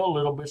probably still a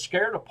little bit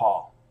scared of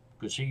Paul,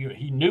 because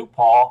he knew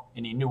Paul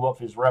and he knew of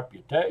his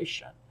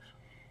reputation.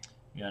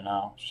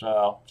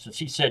 So since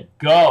he said,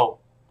 go,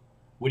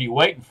 what are you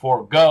waiting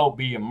for? Go,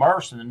 be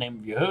immersed in the name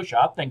of Yahusha.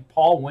 I think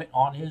Paul went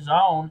on his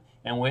own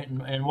and went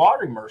and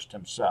water immersed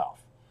himself.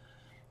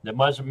 That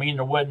doesn't mean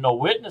there wasn't no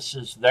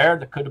witnesses there.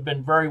 There could have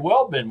been very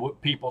well been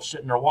people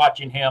sitting there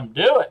watching him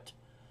do it.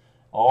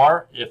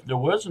 Or if there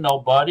was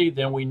nobody,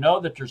 then we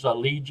know that there's a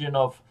legion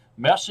of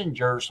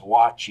messengers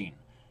watching.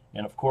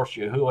 And of course,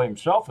 Yahuah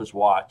himself is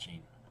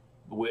watching,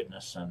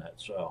 witnessing it.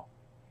 So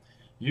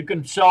you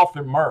can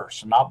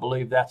self-immerse, and I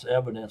believe that's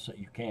evidence that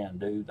you can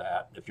do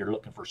that. If you're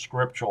looking for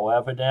scriptural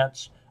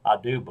evidence, I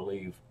do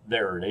believe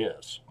there it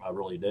is. I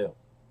really do.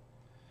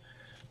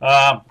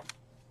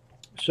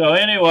 So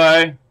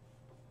anyway,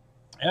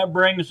 that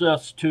brings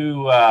us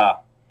to,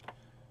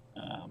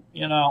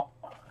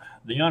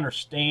 the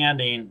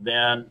understanding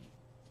then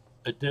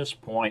at this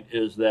point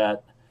is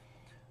that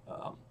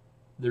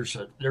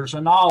there's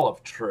an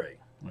olive tree,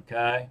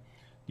 okay?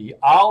 The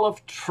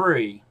olive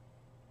tree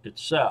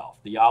itself,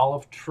 the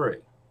olive tree.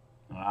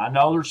 I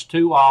know there's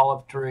 2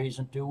 olive trees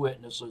and 2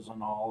 witnesses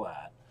and all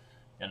that,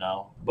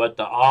 but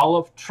the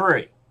olive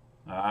tree,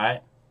 all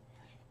right,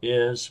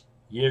 is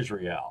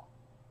Yisrael.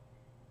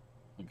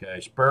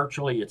 Okay,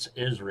 spiritually it's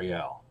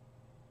Israel.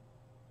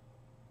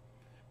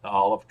 The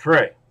olive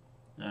tree.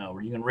 Now,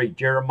 you can read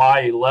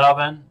Jeremiah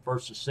 11,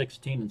 verses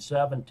 16 and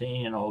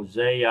 17, and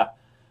Hosea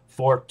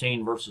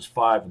 14, verses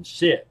 5 and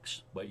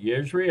 6. But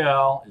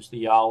Yisrael is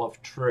the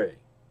olive tree.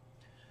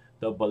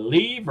 The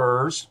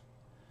believers,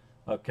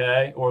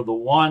 okay, or the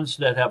ones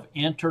that have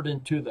entered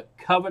into the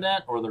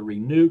covenant or the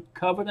renewed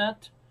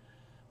covenant,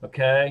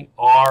 okay,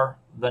 are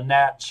the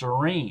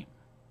natsarim,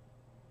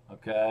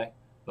 okay,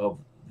 of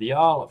the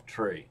olive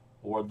tree,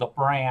 or the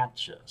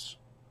branches,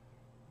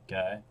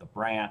 okay, the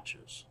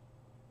branches.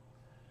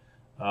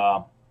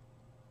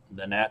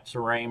 The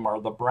natsarim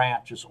are the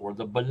branches or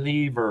the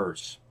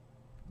believers,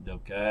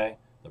 okay,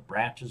 the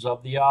branches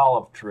of the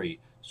olive tree.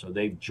 So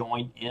they've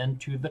joined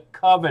into the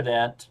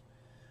covenant,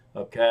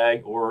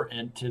 okay, or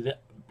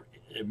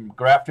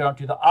grafted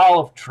onto the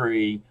olive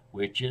tree,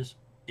 which is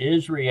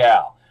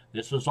Israel.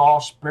 This is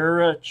all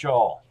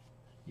spiritual.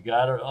 You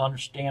got to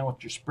understand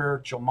with your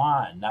spiritual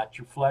mind, not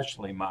your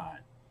fleshly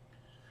mind.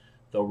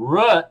 The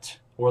root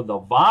or the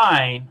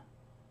vine,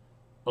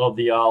 of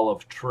the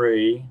olive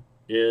tree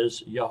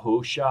is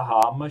Yahusha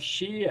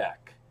HaMashiach.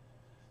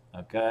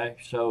 Okay,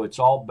 so it's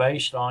all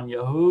based on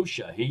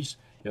Yahusha.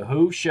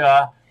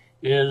 Yahusha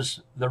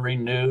is the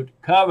renewed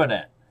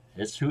covenant.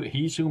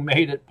 He's who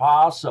made it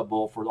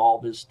possible for all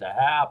this to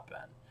happen.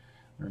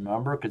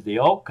 Remember, because the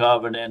old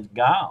covenant's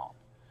gone.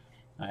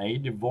 He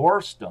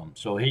divorced them,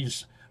 so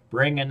he's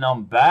bringing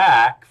them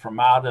back from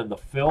out of the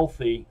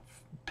filthy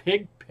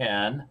pig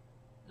pen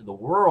of the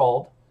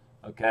world,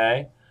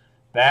 okay,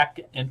 back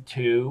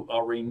into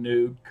a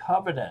renewed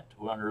covenant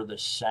under the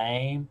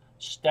same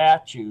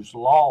statutes,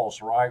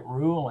 laws, right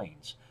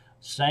rulings,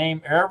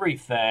 same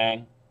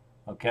everything,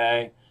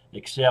 okay,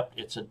 except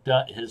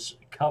his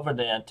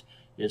covenant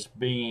is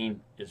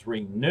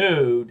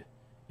renewed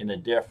in a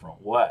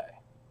different way.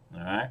 All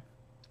right,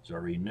 it's a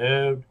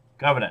renewed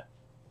covenant.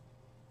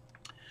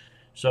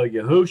 So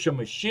Yahushua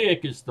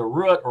Mashiach is the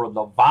root or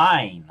the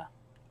vine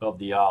of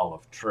the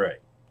olive tree.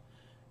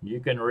 You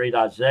can read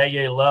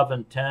Isaiah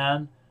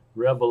 11:10,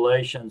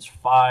 Revelations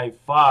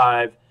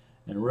 5:5,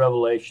 and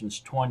Revelations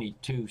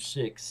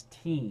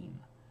 22:16.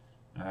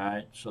 All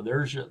right, so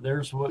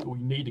there's what we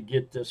need to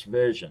get this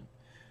vision.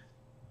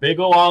 Big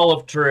old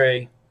olive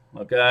tree,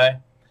 okay?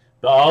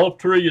 The olive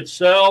tree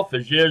itself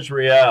is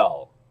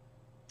Yisrael.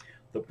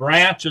 The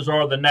branches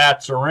are the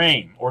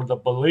natsarim, or the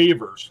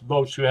believers,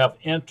 those who have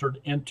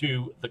entered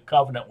into the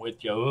covenant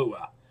with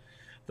Yahuah.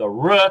 The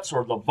roots,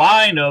 or the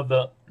vine of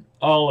the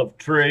olive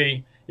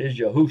tree, is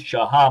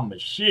Yahusha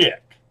HaMashiach.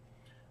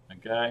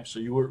 Okay,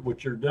 so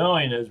what you're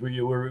doing is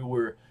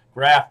we're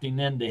grafting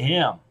into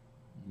him.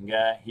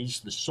 Okay, he's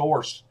the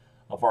source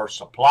of our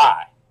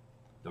supply.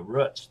 The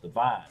roots, the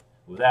vine.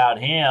 Without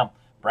him,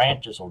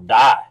 branches will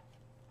die,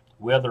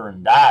 wither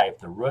and die if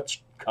the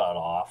roots cut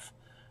off.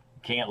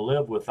 You can't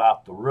live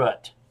without the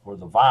root or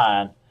the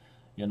vine,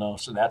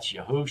 so that's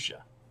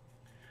Yahusha.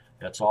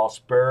 That's all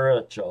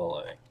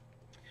spiritually.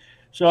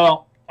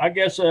 So I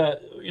guess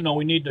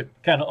we need to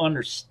kind of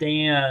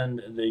understand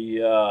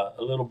a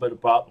little bit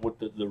about what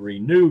the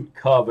renewed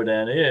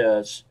covenant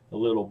is a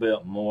little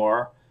bit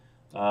more.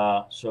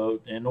 So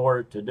in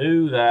order to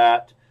do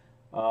that,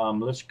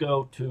 let's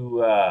jump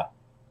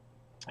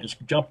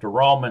to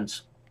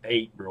Romans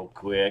 8 real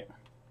quick,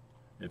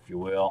 if you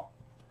will.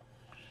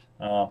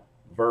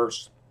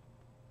 Verse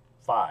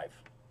 5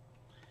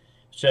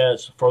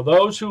 says, "For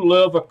those who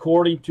live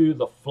according to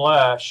the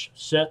flesh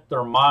set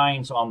their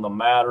minds on the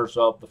matters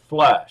of the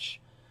flesh,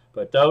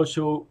 but those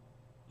who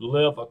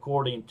live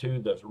according to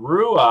the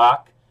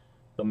Ruach,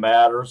 the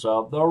matters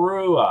of the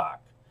Ruach.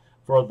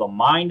 For the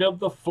mind of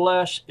the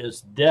flesh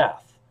is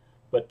death,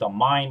 but the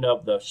mind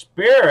of the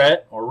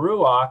Spirit, or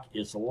Ruach,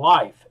 is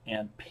life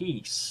and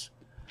peace.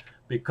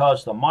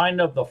 Because the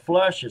mind of the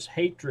flesh is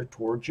hatred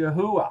towards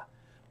Yahuah,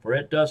 for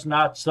it does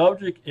not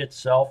subject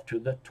itself to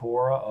the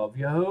Torah of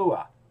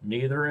Yahuah,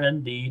 neither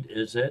indeed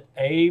is it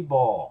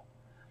able.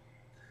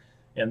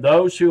 And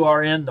those who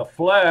are in the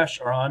flesh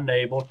are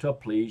unable to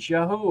please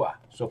Yahuah."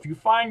 So if you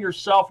find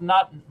yourself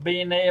not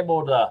being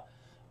able to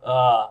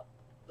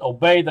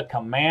obey the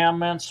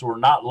commandments, or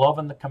not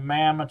loving the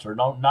commandments, or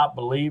not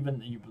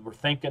believing, you were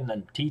thinking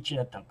and teaching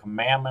that the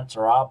commandments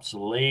are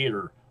obsolete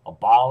or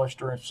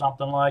abolished or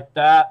something like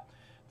that,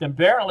 then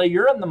apparently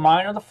you're in the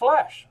mind of the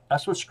flesh.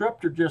 That's what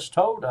Scripture just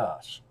told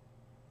us.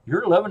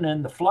 You're living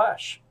in the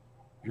flesh.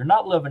 You're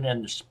not living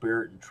in the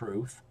spirit and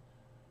truth.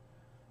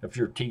 If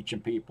you're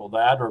teaching people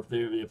that, or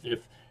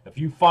if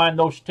you find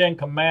those 10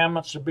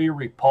 commandments to be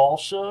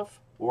repulsive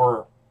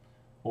or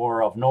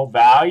of no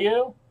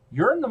value,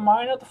 you're in the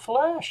mind of the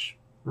flesh.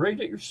 Read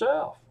it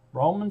yourself.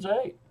 Romans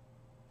 8.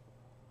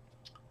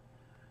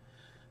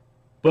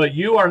 "But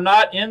you are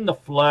not in the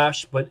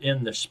flesh, but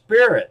in the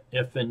Spirit,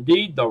 if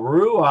indeed the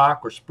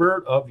Ruach, or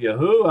Spirit of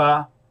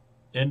Yahuah,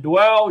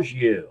 indwells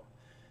you.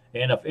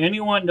 And if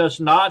anyone does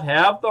not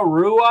have the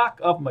Ruach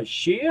of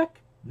Mashiach,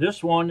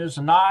 this one is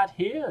not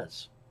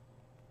his.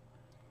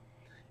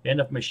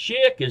 And if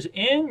Mashiach is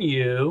in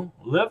you,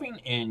 living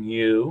in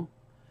you,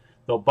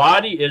 the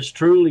body is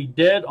truly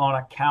dead on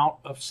account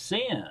of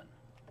sin."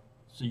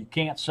 So you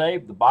can't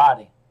save the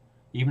body.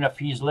 Even if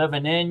he's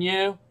living in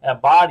you,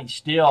 that body's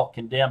still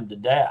condemned to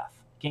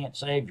death. You can't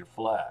save your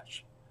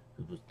flesh.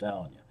 I was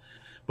telling you.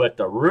 "But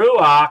the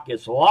Ruach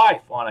is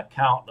life on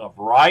account of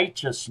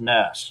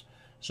righteousness."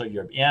 So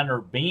your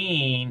inner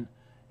being,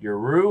 your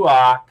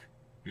Ruach,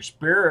 your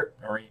spirit,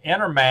 or your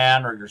inner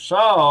man, or your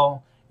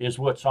soul, is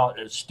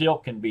it still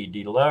can be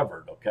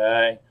delivered,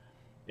 okay?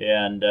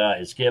 And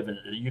it's given,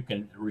 you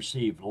can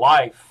receive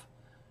life.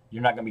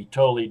 You're not going to be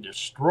totally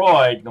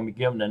destroyed. You're going to be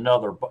given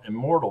another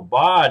immortal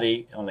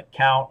body on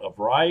account of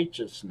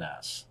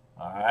righteousness,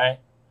 all right?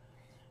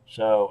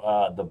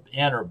 So the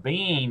inner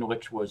being,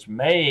 which was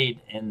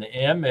made in the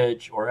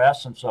image or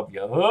essence of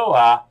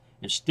Yahuah,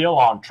 is still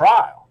on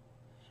trial.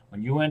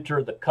 When you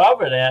enter the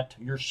covenant,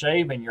 you're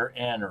saving your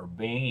inner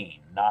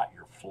being, not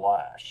your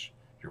flesh.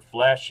 Your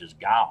flesh is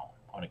gone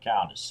on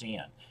account of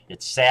sin.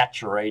 It's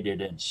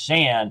saturated in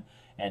sin,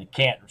 and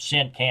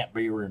sin can't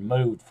be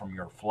removed from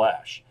your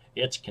flesh.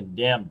 It's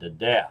condemned to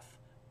death,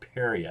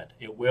 period.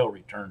 It will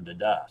return to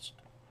dust.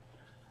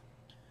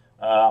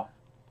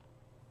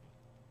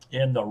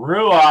 In the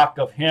Ruach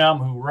of him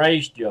who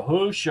raised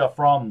Yahusha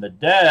from the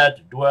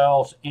dead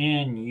dwells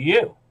in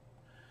you.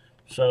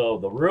 So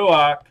the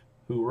Ruach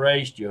who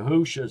raised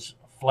Yahusha's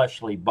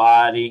fleshly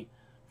body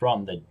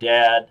from the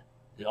dead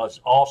is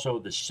also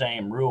the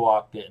same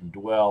Ruach that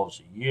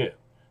indwells you.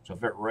 So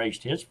if it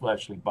raised his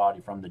fleshly body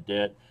from the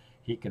dead,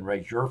 he can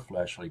raise your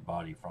fleshly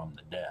body from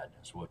the dead.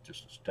 That's what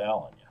this is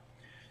telling you.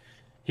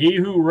 He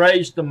who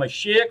raised the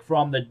Mashiach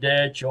from the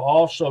dead shall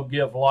also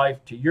give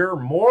life to your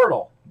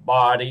mortal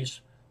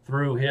bodies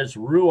through his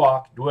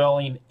Ruach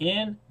dwelling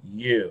in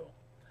you.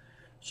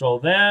 So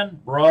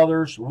then,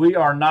 brothers, we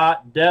are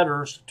not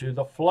debtors to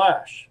the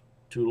flesh,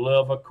 to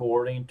live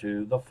according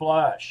to the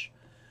flesh.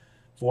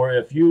 For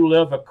if you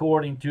live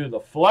according to the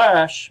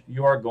flesh,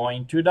 you are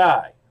going to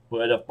die.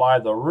 But if by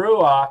the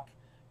Ruach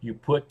you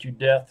put to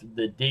death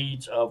the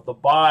deeds of the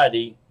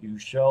body, you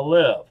shall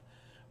live.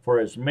 For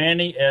as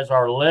many as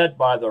are led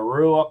by the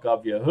Ruach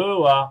of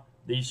Yahuah,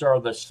 these are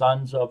the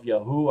sons of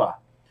Yahuah.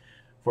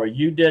 For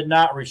you did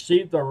not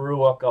receive the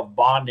Ruach of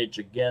bondage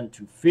again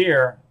to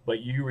fear,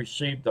 but you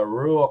received the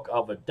Ruach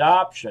of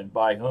adoption,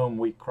 by whom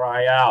we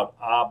cry out,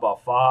 Abba,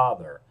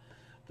 Father.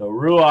 The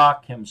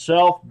Ruach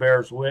himself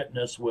bears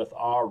witness with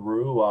our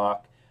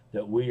Ruach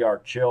that we are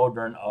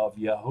children of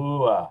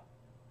Yahuah.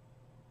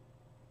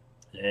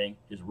 See?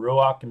 His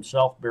Ruach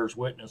himself bears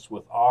witness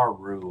with our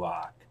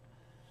Ruach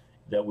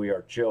that we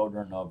are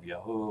children of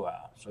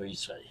Yahuah. So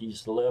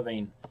he's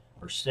living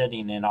or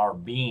sitting in our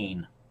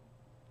being.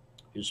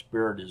 His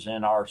spirit is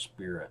in our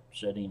spirit,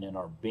 sitting in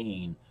our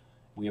being.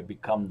 We have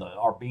become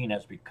our being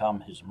has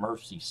become his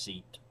mercy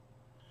seat.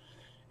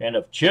 And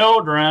of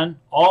children,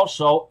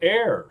 also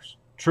heirs,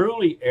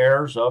 truly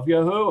heirs of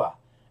Yahuah,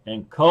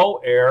 and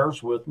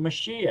co-heirs with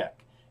Mashiach,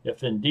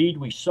 if indeed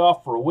we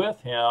suffer with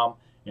him,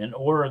 in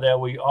order that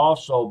we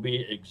also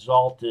be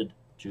exalted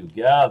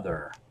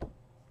together.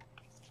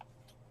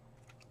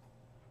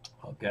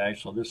 Okay,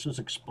 so this is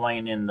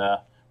explaining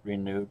the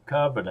renewed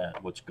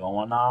covenant, what's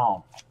going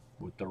on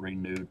with the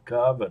renewed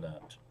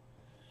covenant.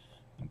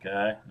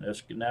 Okay,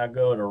 let's now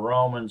go to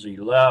Romans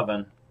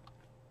 11.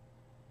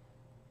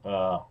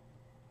 Not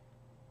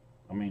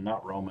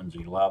Romans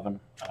 11.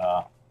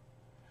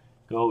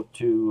 Go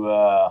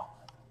to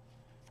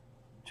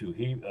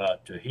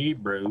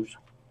Hebrews,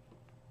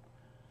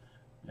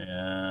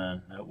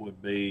 and that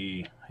would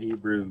be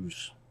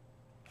Hebrews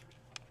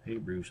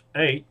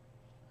 8.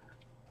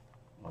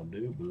 I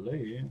do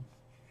believe.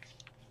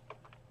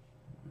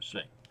 Let's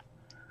see.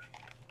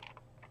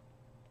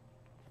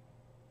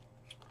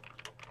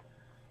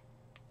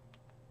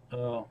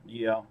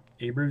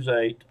 Hebrews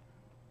 8,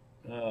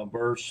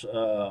 verse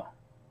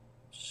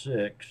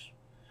 6.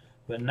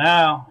 But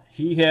now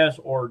he has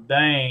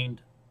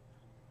ordained,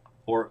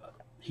 or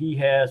he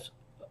has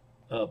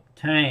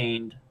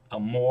obtained a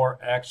more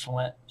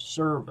excellent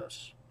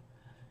service,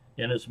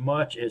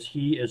 inasmuch as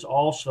he is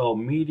also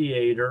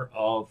mediator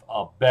of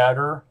a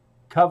better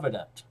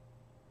covenant,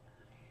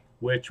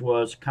 which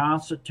was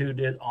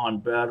constituted on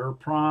better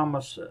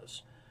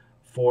promises.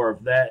 For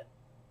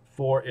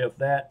if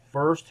that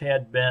first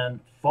had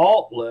been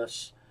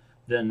faultless,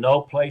 then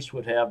no place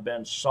would have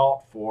been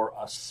sought for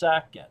a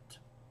second.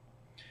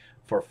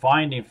 For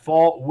finding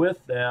fault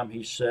with them,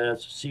 he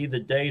says, see, the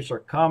days are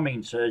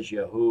coming, says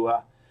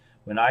Yahuah,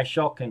 when I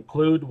shall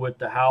conclude with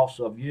the house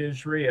of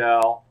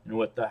Yisrael and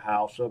with the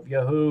house of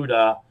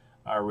Yehudah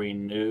a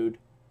renewed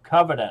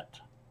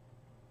covenant.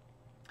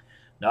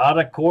 Not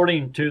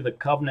according to the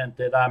covenant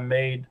that I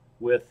made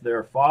with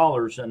their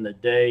fathers in the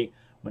day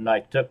when I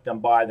took them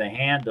by the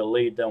hand to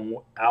lead them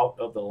out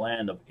of the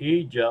land of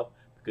Egypt,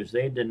 because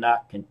they did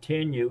not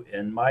continue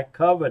in my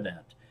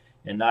covenant,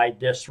 and I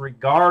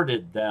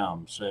disregarded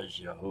them, says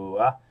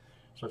Yahuah.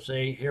 So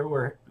see, here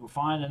we're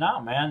finding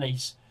out, man,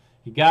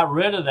 he got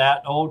rid of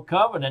that old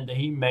covenant that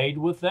he made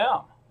with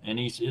them. And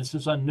this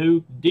is a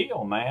new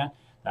deal, man.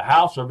 The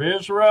house of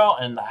Israel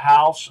and the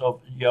house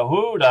of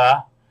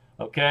Yehudah,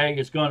 okay,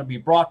 is going to be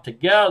brought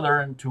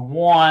together into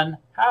one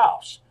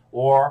house,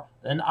 or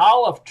an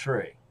olive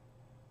tree.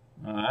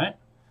 All right?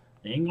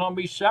 They ain't going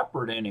to be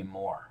separate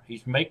anymore.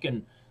 He's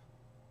making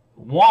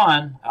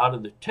one out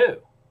of the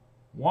two.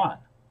 One.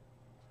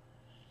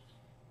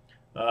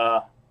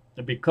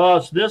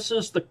 Because this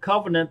is the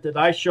covenant that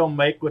I shall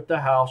make with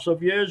the house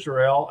of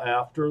Israel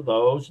after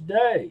those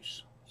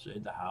days. See,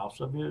 the house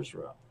of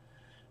Israel.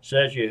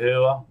 Says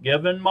Yahuah,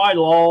 given my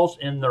laws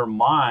in their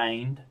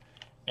mind,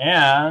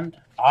 and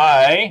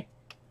I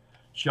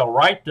shall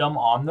write them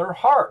on their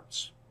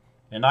hearts.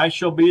 And I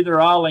shall be their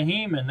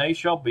Elohim, and they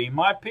shall be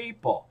my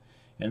people.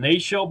 And they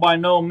shall by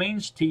no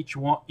means teach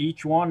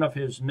each one of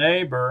his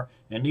neighbor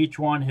and each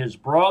one his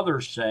brother,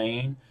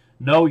 saying,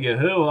 know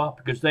Yahuah,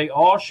 because they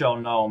all shall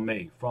know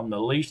me, from the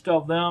least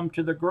of them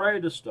to the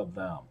greatest of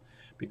them.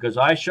 Because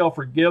I shall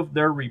forgive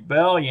their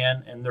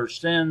rebellion, and their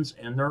sins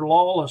and their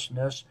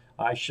lawlessness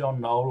I shall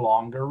no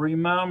longer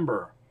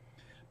remember.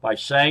 By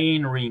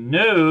saying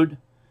renewed,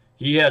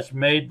 he has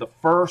made the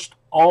first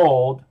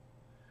old.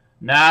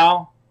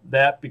 Now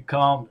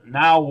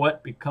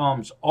what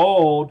becomes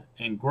old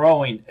and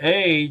growing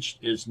aged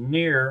is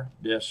near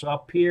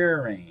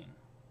disappearing.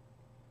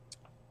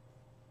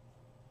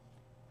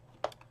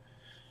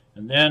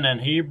 And then in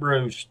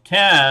Hebrews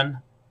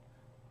 10,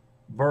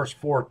 verse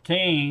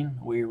 14,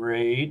 we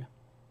read,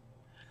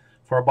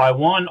 "For by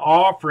one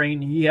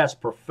offering he has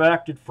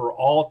perfected for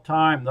all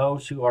time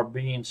those who are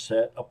being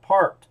set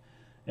apart.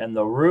 And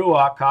the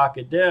Ruach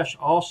HaKodesh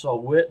also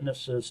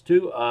witnesses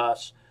to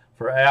us,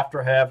 for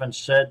after having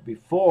said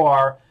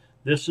before,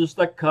 this is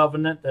the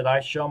covenant that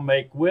I shall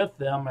make with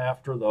them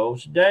after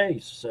those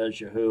days, says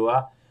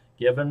Yahuah,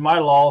 giving my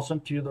laws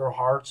into their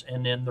hearts,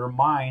 and in their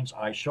minds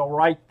I shall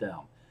write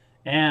them.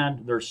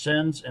 And their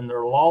sins and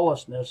their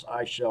lawlessness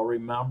I shall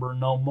remember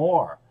no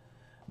more.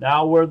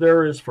 Now where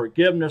there is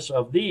forgiveness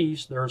of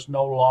these, there is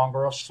no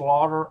longer a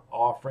slaughter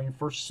offering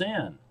for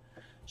sin.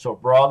 So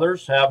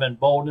brothers, having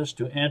boldness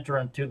to enter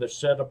into the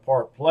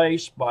set-apart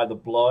place by the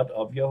blood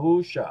of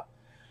Yahusha,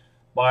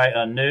 by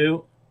a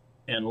new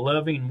and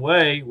living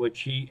way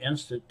which he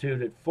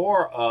instituted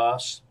for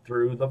us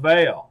through the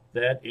veil,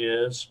 that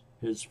is,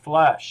 his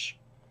flesh,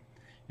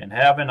 and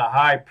having a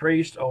high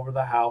priest over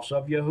the house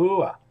of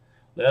Yahuah,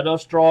 let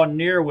us draw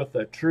near with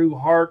a true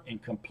heart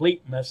and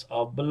completeness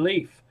of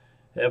belief,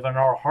 having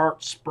our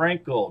hearts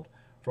sprinkled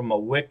from a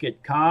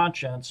wicked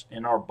conscience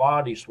and our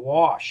bodies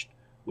washed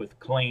with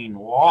clean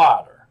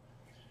water."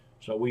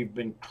 So we've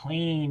been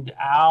cleaned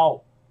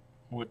out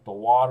with the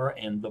water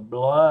and the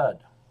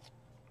blood.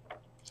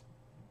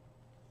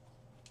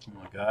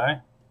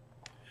 Okay?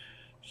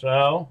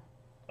 So,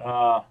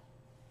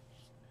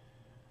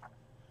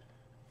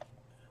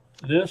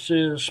 this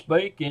is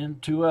speaking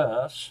to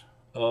us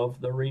of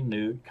the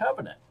renewed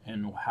covenant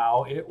and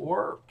how it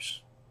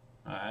works.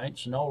 All right?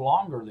 It's no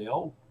longer the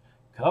old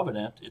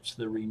covenant, it's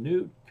the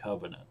renewed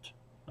covenant.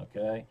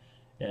 Okay?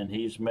 And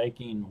he's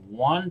making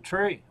one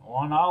tree,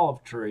 one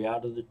olive tree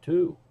out of the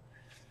two.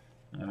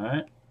 All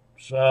right?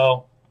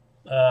 So,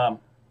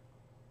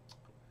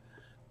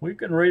 we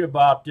can read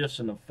about this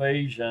in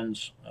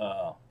Ephesians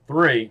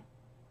 3.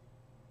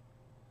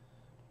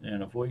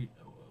 And if we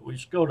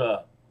just go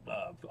to,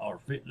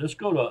 let's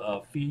go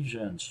to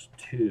Ephesians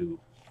 2,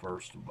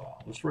 first of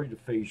all. Let's read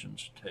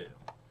Ephesians 2.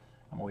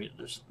 And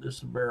this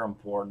is very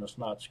important. Let's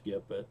not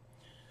skip it.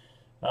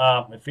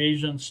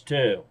 Ephesians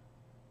 2.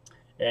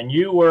 "And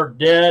you were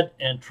dead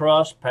in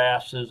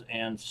trespasses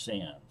and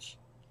sins,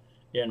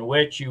 in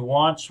which you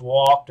once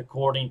walked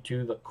according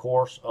to the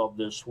course of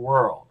this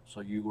world." So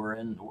you were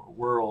in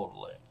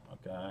worldly,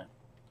 okay?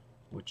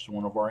 Which is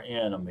one of our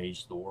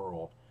enemies, the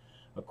world.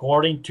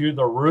 "According to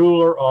the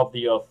ruler of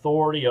the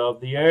authority of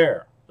the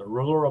air." The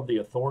ruler of the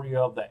authority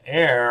of the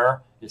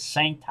air is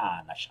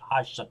Satan,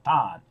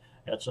 shatan.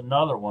 That's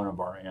another one of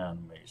our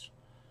enemies.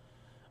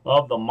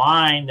 "Of the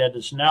mind that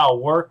is now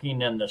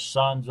working in the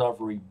sons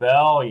of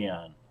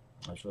rebellion."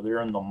 So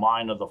they're in the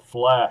mind of the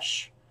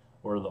flesh,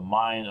 or the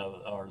mind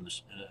of,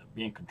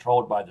 being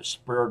controlled by the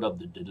spirit of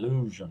the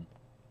delusion.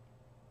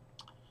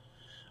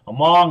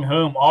 "Among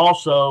whom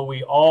also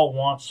we all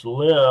once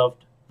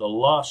lived the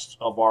lusts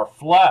of our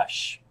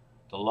flesh."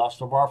 The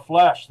lust of our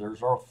flesh.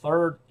 There's our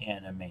third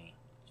enemy.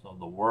 So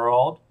the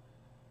world,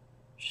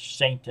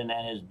 Satan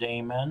and his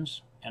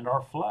demons, and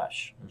our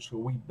flesh. That's who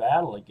we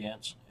battle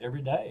against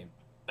every day,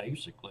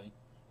 basically,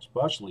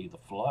 especially the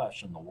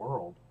flesh and the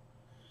world.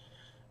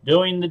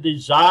 "Doing the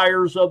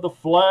desires of the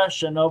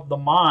flesh and of the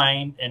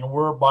mind, and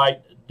were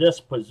by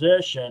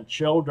disposition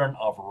children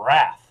of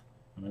wrath."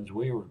 That means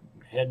we were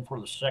heading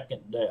for the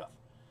second death,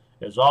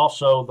 as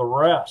also the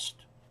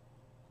rest.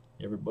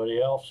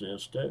 Everybody else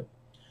is too.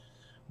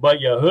 "But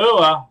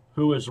Yahuah,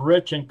 who is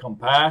rich in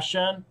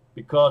compassion,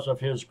 because of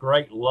his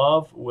great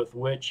love with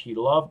which he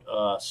loved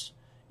us,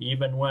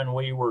 even when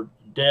we were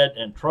dead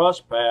in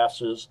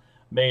trespasses,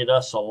 made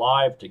us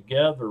alive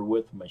together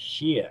with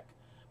Mashiach.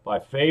 By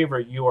favor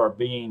you are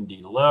being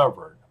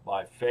delivered.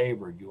 By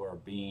favor you are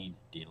being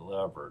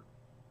delivered.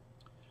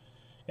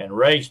 And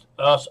raised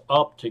us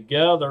up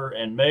together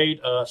and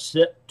made us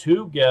sit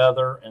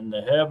together in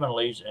the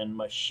heavenlies in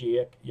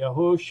Mashiach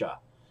Yahusha,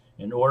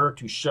 in order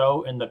to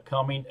show in the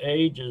coming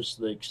ages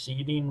the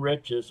exceeding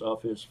riches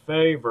of his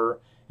favor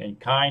and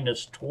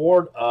kindness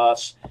toward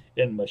us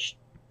in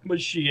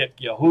Mashiach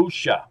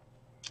Yahusha.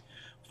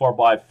 For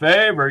by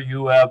favor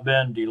you have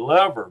been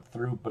delivered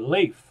through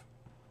belief,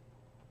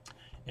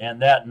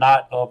 and that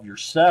not of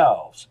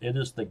yourselves. It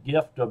is the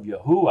gift of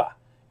Yahuah.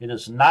 It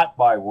is not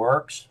by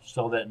works,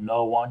 so that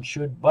no one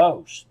should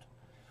boast."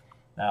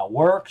 Now,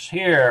 works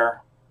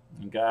here,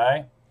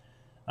 okay,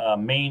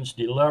 means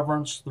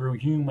deliverance through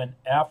human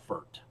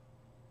effort.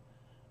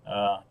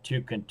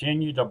 To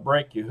continue to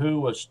break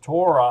Yahuwah's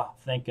Torah,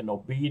 thinking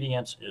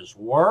obedience is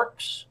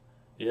works,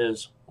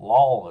 is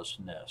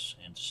lawlessness,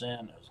 and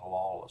sin is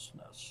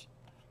lawlessness.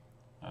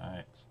 All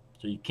right.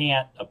 So you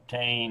can't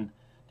obtain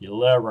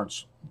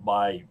deliverance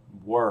by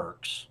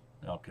works,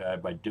 okay,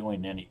 by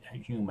doing any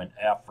human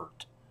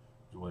effort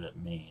is what it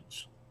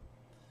means.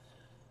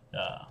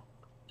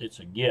 It's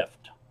a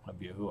gift of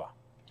Yahuah.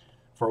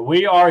 For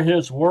we are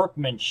his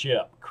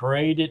workmanship,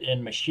 created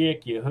in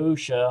Mashiach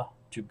Yahusha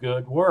to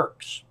good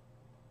works,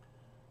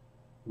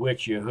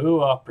 which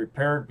Yahuah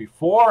prepared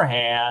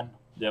beforehand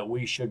that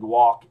we should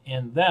walk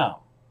in them.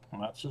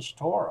 And that's his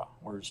Torah,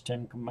 or his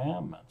 10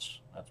 Commandments.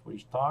 That's what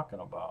he's talking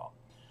about.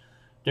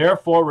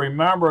 Therefore,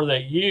 remember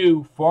that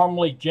you,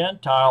 formerly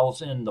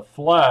Gentiles in the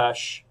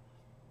flesh,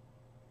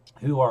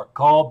 who are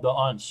called the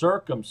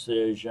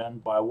uncircumcision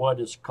by what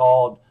is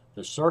called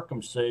the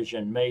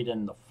circumcision made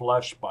in the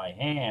flesh by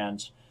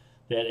hands,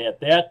 that at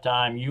that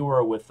time you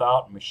were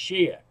without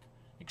Mashiach,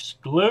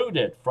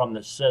 excluded from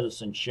the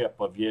citizenship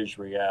of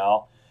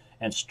Yisrael,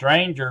 and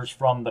strangers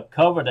from the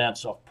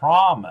covenants of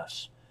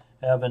promise,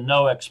 having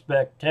no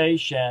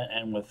expectation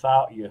and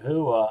without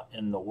Yahuah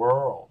in the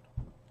world.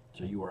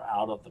 So you are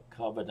out of the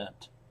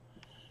covenant.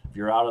 If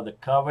you're out of the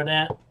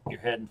covenant,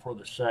 you're heading for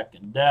the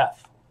second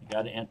death. You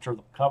got to enter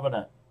the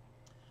covenant.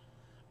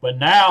 But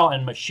now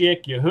in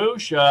Mashiach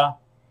Yahusha,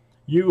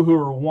 you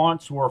who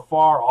once were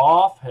far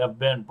off have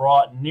been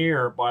brought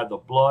near by the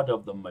blood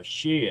of the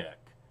Mashiach.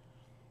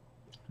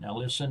 Now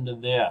listen to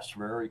this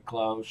very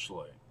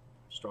closely,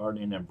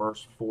 starting in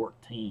verse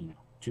 14,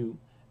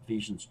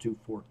 Ephesians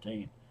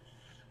 2:14.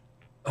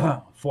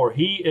 For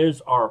he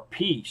is our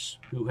peace,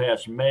 who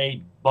has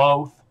made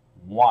both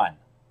one,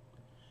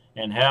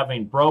 and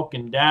having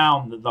broken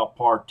down the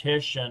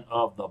partition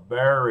of the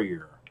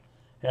barrier,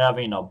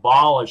 having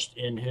abolished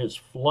in his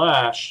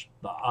flesh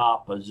the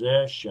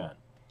opposition,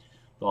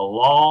 the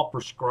law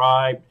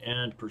prescribed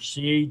in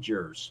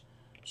procedures,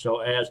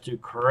 so as to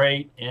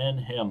create in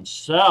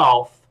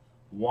himself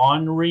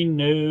one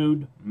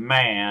renewed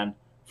man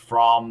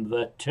from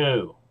the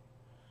two,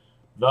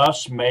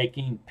 thus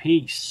making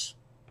peace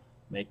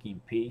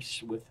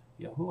with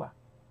Yahuah,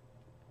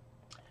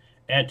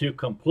 and to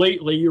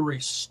completely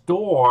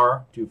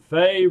restore to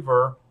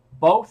favor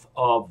both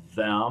of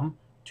them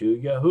to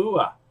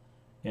Yahuah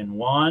in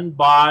one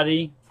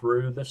body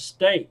through the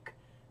stake,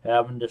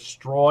 having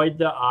destroyed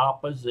the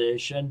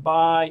opposition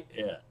by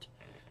it,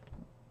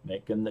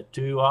 making the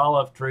two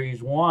olive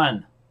trees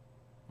one.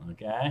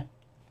 Okay?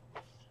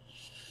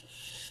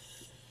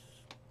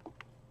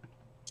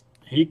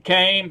 He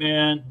came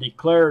and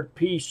declared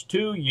peace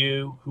to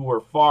you who were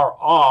far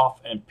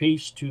off, and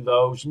peace to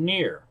those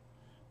near,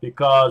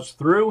 because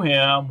through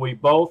him we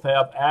both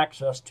have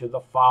access to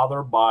the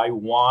Father by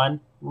one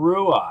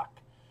Ruach.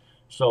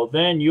 So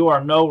then you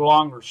are no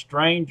longer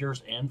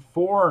strangers and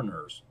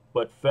foreigners,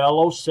 but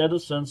fellow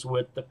citizens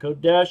with the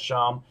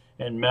Kodeshim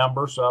and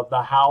members of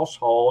the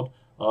household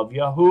of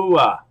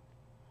Yahuah,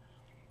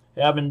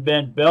 having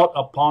been built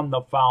upon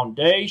the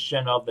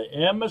foundation of the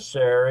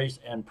emissaries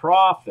and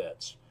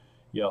prophets,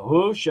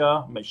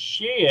 Yahusha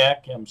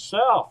Mashiach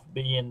himself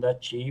being the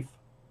chief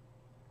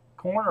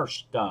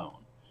cornerstone,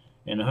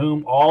 in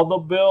whom all the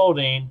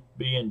building,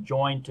 being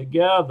joined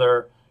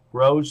together,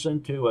 grows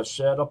into a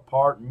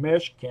set-apart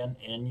Mishkan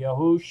in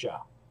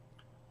Yahusha,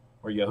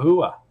 or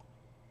Yahuah,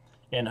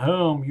 in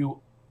whom you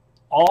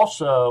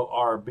also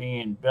are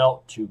being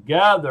built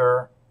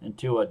together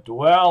into a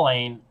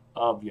dwelling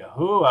of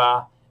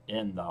Yahuah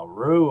in the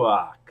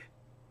Ruach.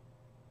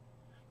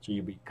 So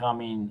you're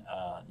becoming,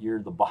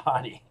 you're the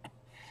body,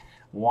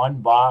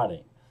 one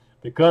body.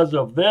 Because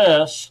of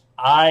this,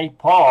 I,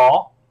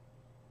 Paul,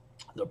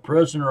 the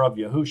prisoner of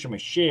Yahusha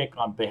Mashiach,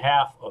 on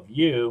behalf of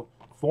you,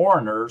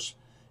 foreigners,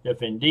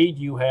 if indeed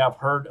you have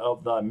heard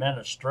of the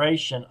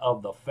administration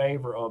of the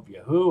favor of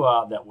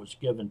Yahuah that was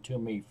given to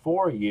me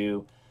for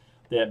you,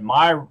 that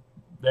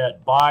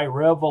by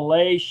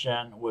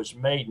revelation was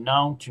made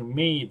known to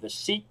me the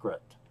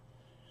secret,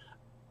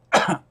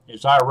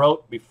 as I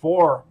wrote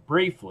before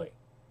briefly.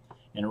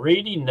 In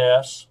reading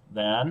this,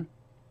 then,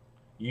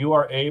 you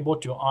are able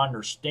to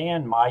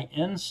understand my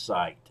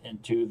insight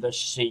into the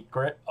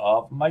secret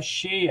of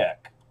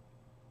Mashiach,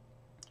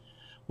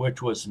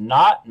 which was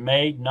not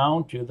made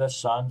known to the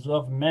sons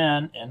of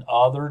men in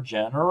other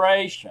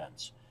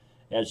generations,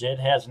 as it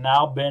has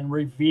now been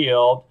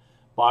revealed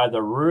by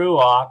the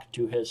Ruach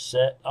to his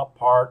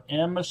set-apart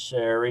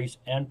emissaries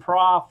and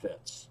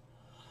prophets.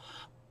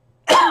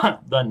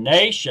 The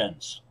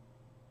nations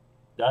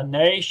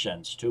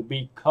to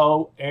be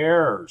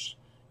co-heirs,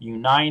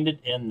 united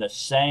in the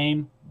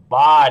same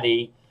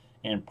body,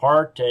 and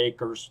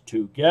partakers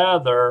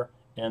together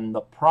in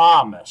the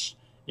promise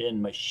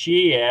in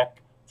Mashiach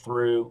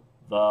through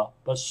the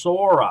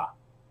Besorah,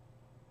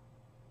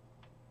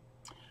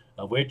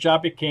 of which I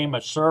became a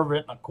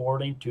servant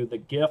according to the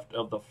gift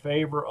of the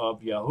favor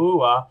of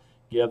Yahuah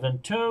given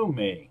to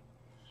me,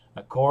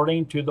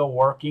 according to the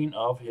working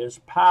of his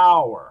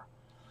power.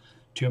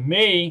 To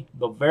me,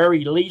 the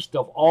very least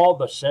of all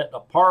the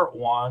set-apart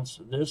ones,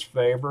 this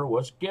favor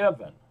was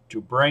given,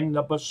 to bring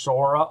the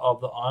Besorah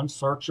of the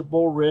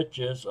unsearchable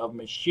riches of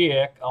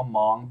Mashiach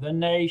among the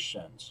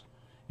nations,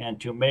 and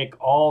to make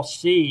all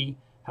see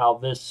how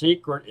this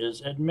secret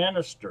is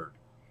administered,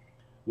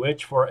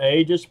 which for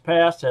ages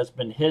past has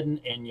been hidden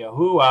in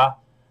Yahuah,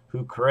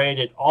 who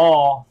created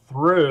all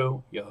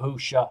through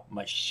Yahusha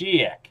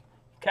Mashiach.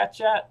 Catch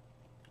that?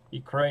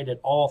 He created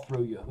all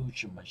through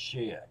Yahusha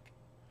Mashiach.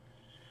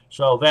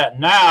 so that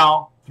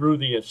now, through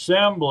the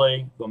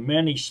assembly, the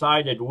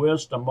many-sided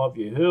wisdom of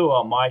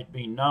Yahuah might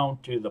be known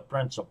to the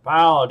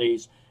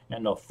principalities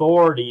and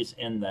authorities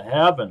in the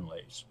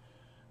heavenlies,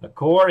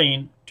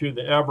 according to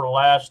the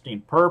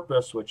everlasting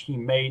purpose which he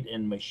made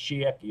in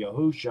Mashiach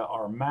Yahusha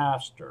our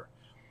Master,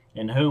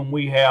 in whom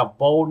we have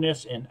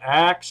boldness and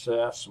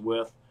access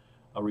with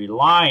a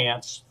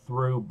reliance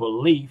through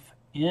belief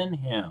in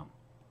him.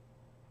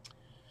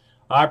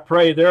 I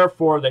pray,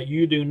 therefore, that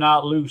you do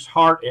not lose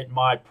heart at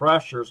my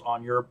pressures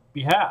on your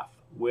behalf,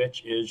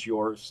 which is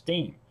your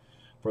esteem.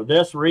 For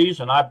this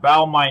reason I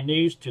bow my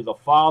knees to the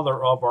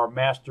Father of our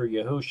Master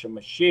Yahusha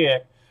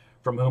Mashiach,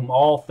 from whom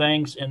all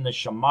things in the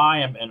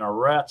Shemayim and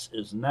Aretz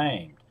is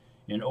named,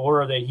 in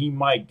order that he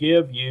might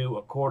give you,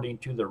 according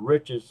to the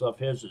riches of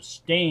his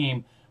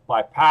esteem,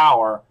 by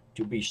power,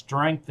 to be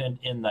strengthened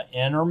in the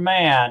inner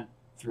man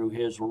through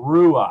his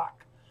Ruach,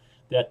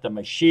 that the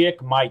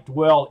Mashiach might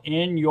dwell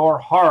in your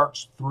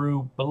hearts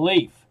through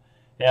belief,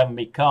 having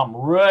become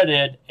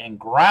rooted and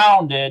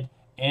grounded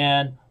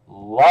in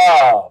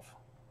love,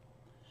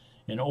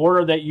 in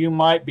order that you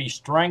might be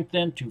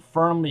strengthened to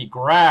firmly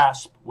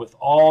grasp with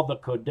all the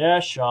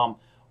Kodeshim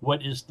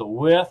what is the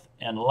width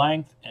and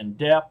length and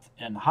depth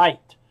and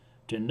height,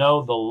 to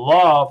know the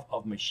love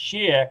of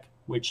Mashiach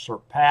which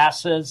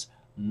surpasses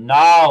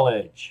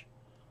knowledge,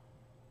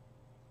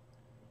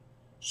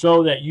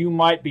 so that you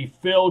might be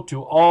filled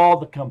to all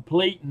the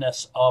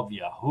completeness of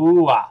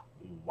Yahuah.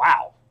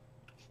 Wow.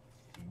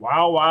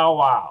 Wow, wow,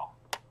 wow.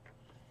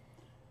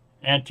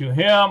 And to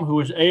him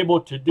who is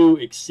able to do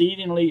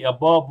exceedingly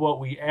above what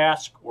we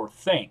ask or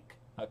think,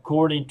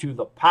 according to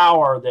the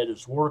power that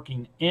is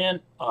working in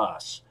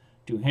us,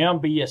 to him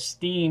be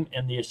esteemed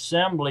in the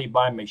assembly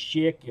by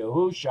Mashiach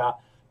Yahusha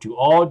to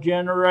all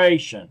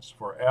generations,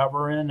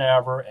 forever and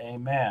ever.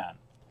 Amen.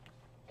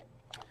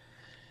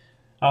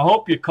 I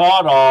hope you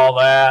caught all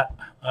that.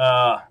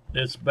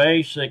 It's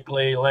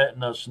basically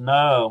letting us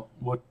know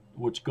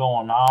what's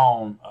going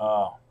on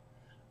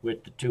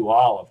with the two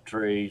olive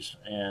trees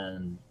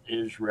and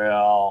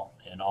Israel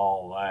and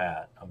all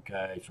that.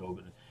 Okay, so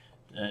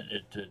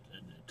to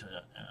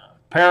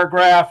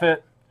paragraph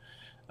it,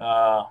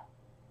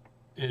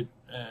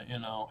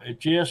 it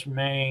just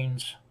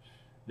means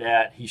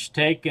that he's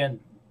taken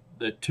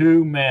the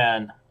two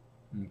men,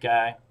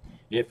 okay,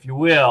 if you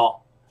will.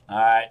 All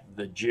right,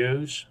 the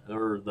Jews,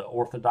 or the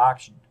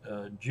Orthodox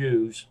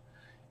Jews,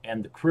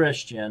 and the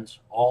Christians,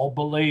 all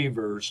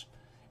believers,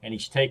 and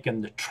he's taken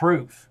the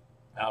truth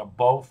out of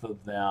both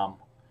of them,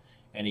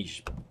 and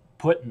he's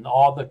putting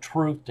all the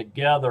truth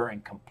together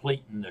and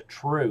completing the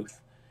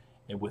truth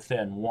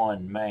within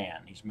one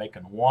man. He's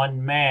making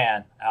one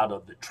man out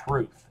of the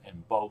truth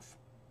in both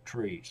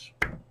trees,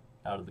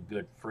 out of the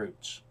good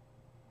fruits,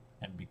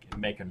 and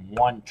making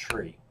one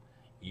tree,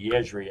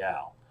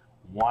 Yisrael,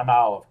 one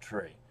olive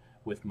tree,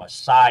 with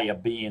Messiah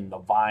being the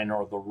vine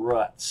or the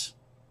roots.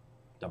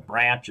 The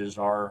branches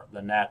are the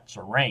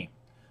natsarim,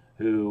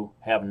 who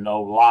have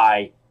no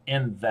lie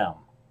in them.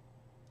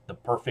 The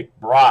perfect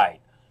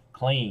bride,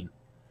 clean,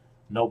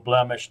 no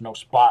blemish, no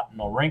spot,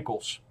 no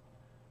wrinkles.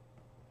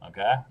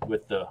 Okay,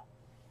 with the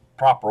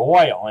proper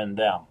oil in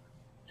them,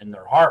 in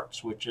their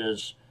hearts, which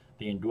is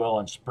the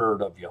indwelling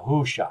spirit of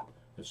Yahusha.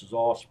 This is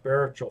all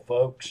spiritual,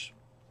 folks.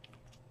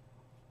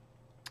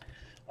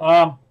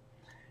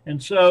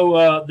 And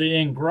so the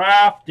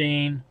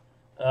engrafting,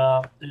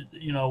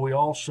 we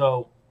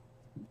also,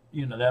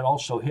 that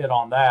also hit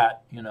on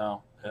that,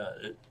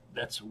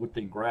 that's what the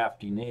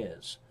engrafting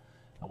is.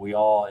 We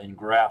all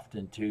engraft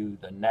into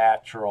the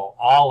natural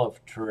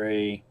olive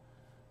tree,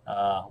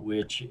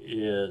 which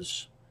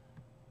is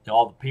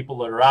all the people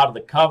that are out of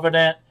the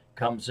covenant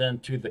comes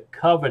into the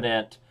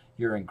covenant.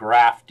 You're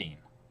engrafting.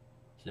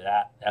 See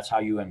that? That's how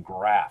you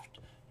engraft.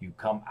 You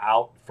come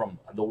out from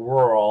the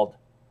world,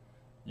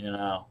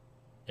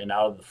 and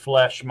out of the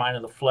flesh, mind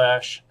of the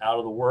flesh, out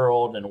of the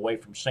world, and away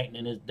from Satan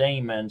and his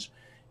demons,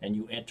 and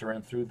you enter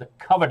in through the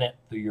covenant,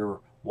 through your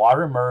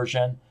water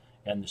immersion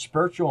and the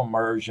spiritual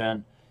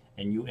immersion,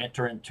 and you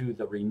enter into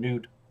the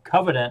renewed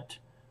covenant,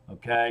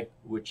 okay,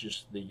 which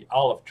is the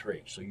olive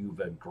tree. So you've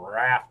been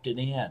grafted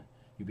in.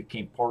 You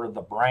became part of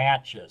the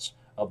branches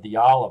of the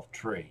olive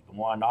tree, the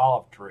one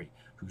olive tree,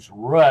 whose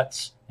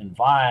roots and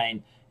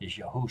vine is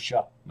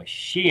Yahusha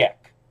Mashiach.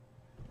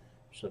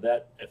 So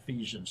that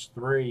Ephesians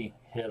 3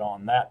 hit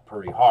on that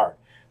pretty hard.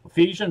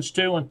 Ephesians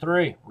 2 and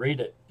 3, read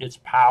it. It's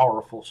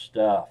powerful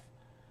stuff.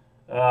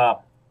 A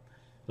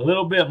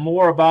little bit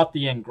more about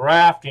the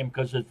engrafting,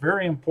 because it's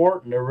very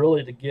important to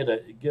really to get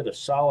a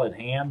solid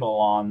handle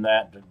on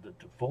that, to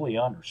fully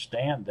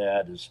understand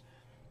that is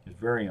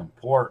very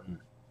important.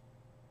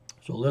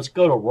 So let's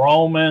go to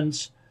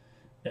Romans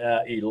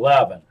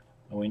 11.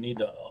 And we need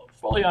to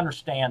fully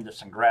understand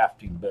this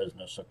engrafting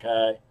business,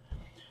 okay?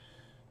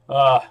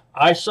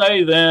 I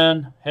say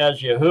then, has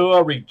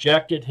Yahuah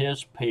rejected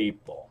his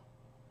people?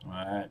 All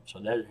right, so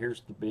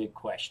here's the big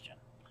question.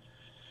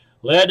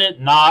 Let it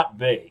not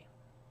be.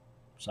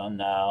 So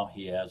no,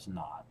 he has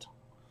not.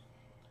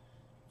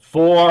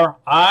 For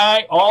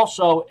I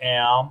also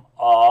am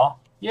a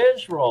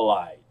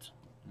Israelite.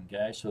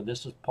 Okay, so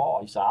this is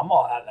Paul. He said, I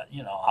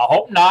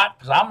hope not,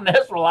 because I'm an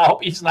Israelite. I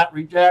hope he's not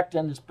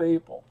rejecting his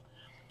people.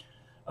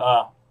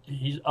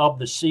 He's of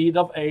the seed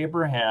of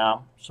Abraham,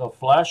 so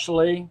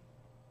fleshly,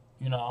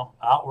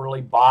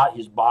 outwardly,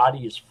 his body,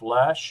 his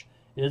flesh,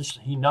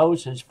 he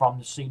knows he's from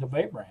the seed of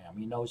Abraham.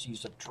 He knows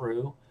he's a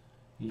true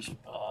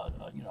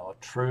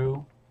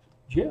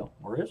Jew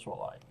or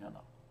Israelite,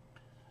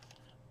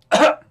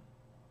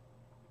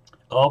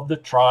 of the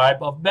tribe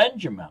of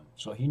Benjamin.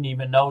 So he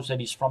even knows that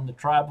he's from the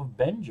tribe of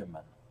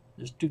Benjamin.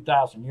 This is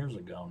 2,000 years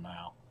ago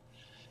now.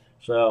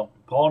 So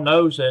Paul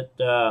knows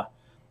that,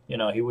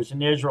 he was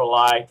an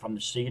Israelite from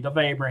the seed of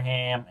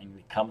Abraham, and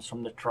he comes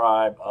from the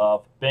tribe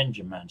of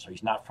Benjamin. So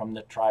he's not from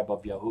the tribe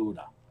of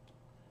Yahudah.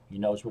 He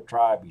knows what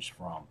tribe he's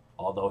from,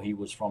 although he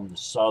was from the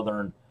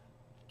southern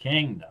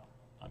kingdom,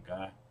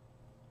 okay,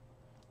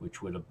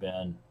 which would have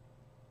been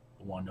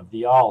one of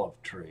the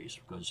olive trees,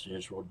 because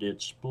Israel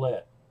did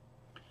split.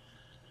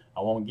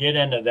 I won't get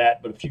into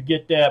that, but if you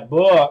get that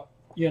book,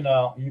 you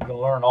can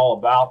learn all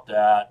about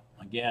that.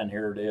 Again,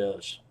 here it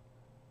is.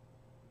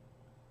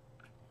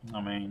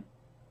 I mean,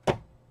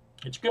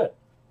 it's good.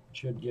 You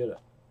should get it.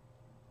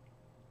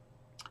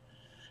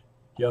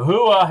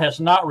 Yahuah has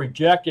not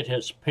rejected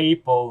his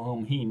people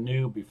whom he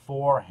knew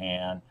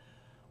beforehand.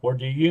 Or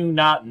do you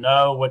not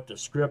know what the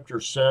scripture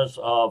says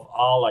of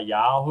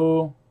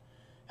Yahuah?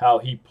 How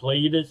he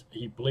pleads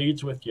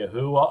with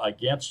Yahuah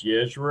against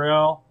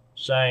Israel,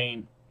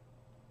 saying,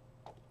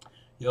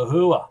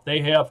 Yahuah, they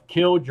have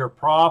killed your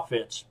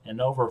prophets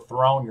and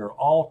overthrown your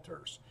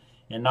altars,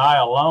 and I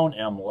alone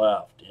am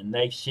left, and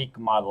they seek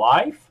my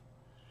life?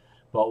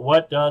 But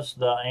what does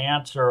the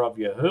answer of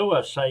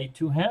Yahuah say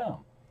to him?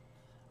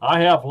 I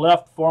have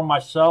left for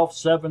myself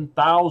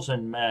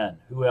 7,000 men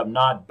who have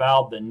not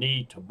bowed the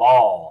knee to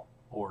Baal,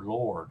 or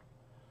Lord.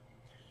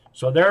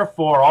 So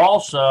therefore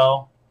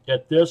also,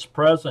 at this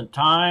present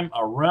time,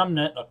 a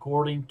remnant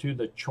according to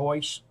the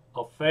choice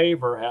of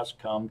favor has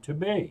come to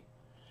be.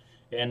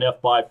 And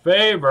if by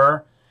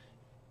favor,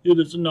 it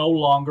is no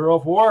longer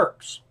of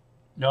works.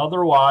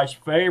 Otherwise,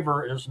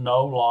 favor is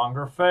no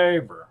longer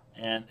favor.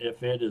 And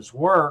if it is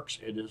works,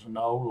 it is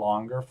no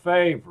longer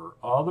favor.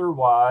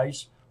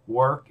 Otherwise,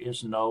 work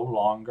is no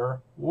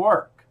longer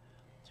work.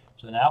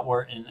 So in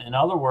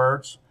other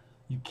words,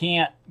 you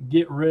can't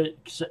get rid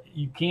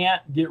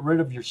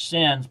of your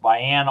sins by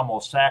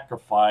animal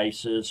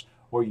sacrifices,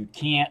 or you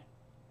can't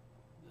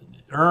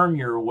earn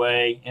your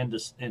way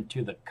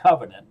into the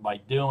covenant by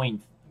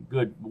doing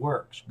good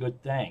works,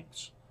 good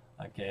things.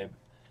 Okay,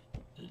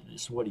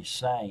 this is what he's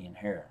saying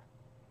here.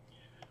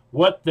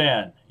 What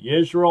then?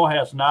 Israel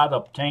has not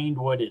obtained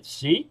what it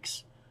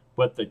seeks,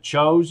 but the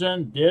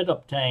chosen did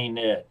obtain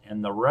it,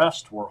 and the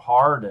rest were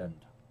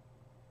hardened.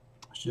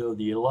 So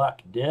the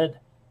elect did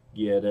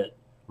get it,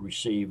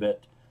 receive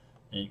it,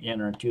 and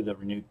enter into the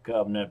renewed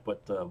covenant,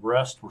 but the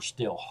rest were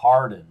still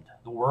hardened.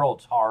 The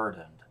world's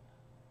hardened.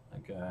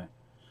 Okay.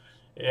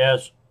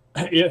 As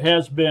it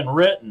has been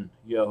written,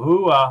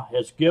 Yahuah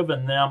has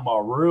given them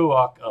a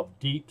Ruach of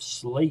deep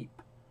sleep,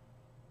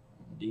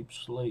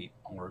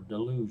 or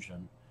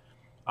delusion.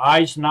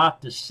 Eyes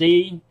not to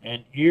see,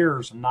 and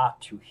ears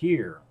not to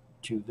hear,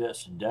 to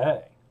this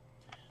day.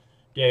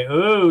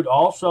 Daud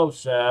also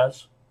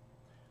says,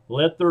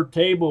 let their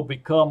table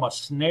become a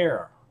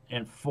snare,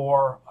 and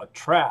for a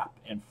trap,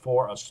 and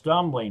for a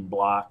stumbling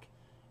block,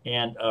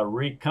 and a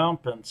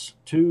recompense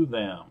to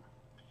them.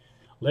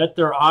 Let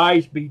their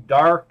eyes be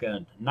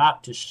darkened,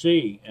 not to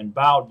see, and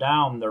bow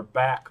down their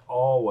back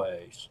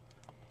always.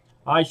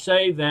 I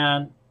say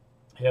then,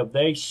 have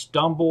they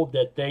stumbled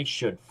that they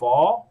should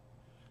fall?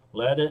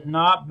 Let it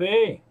not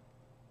be.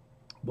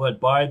 But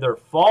by their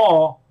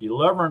fall,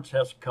 deliverance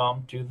has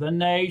come to the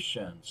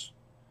nations,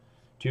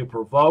 to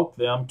provoke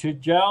them to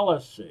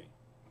jealousy.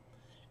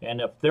 And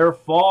if their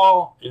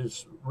fall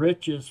is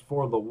riches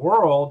for the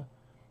world,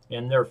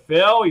 and their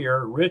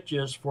failure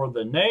riches for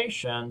the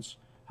nations,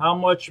 how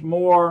much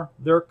more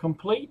their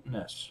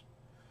completeness?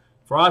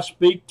 For I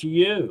speak to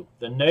you,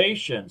 the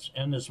nations,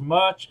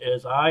 inasmuch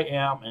as I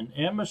am an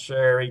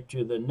emissary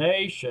to the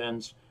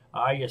nations,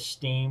 I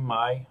esteem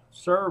my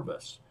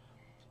service.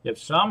 If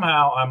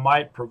somehow I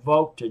might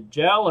provoke to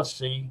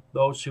jealousy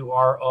those who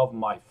are of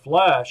my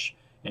flesh,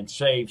 and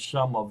save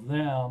some of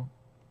them.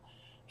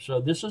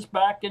 So this is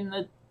back in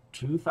the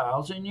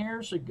 2,000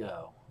 years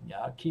ago. You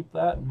gotta keep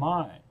that in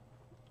mind.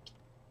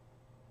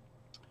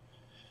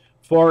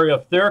 For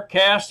if their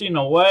casting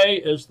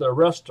away is the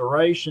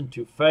restoration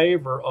to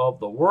favor of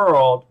the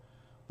world,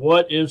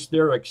 what is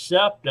their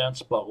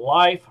acceptance but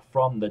life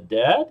from the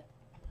dead?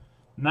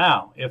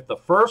 Now, if the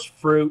first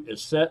fruit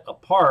is set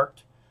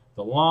apart,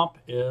 the lump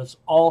is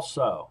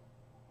also.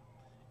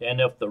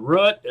 And if the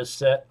root is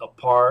set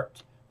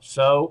apart,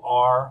 so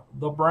are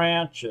the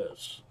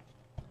branches.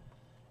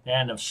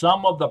 And if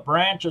some of the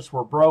branches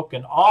were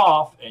broken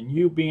off, and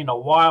you being a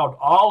wild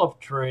olive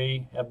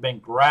tree have been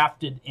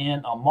grafted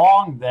in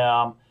among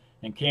them,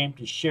 and came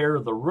to share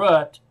the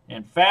root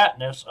and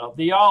fatness of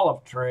the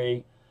olive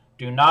tree,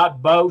 do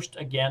not boast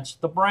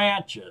against the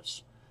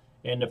branches.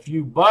 And if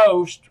you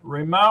boast,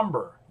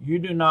 remember, you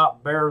do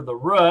not bear the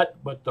root,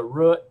 but the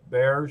root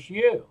bears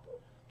you.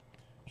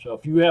 So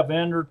if you have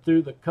entered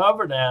through the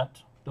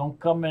covenant, don't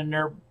come in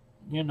there,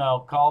 you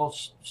know,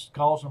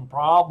 causing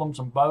problems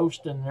and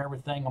boasting and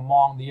everything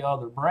among the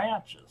other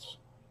branches.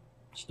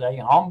 Stay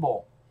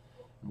humble.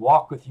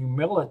 Walk with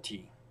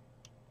humility.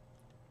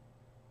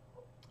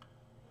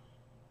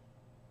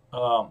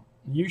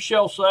 You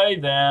shall say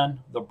then,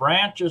 the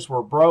branches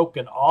were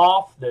broken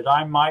off that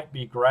I might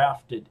be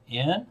grafted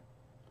in.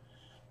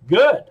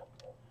 Good.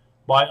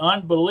 By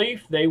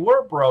unbelief they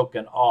were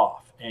broken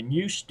off, and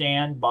you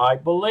stand by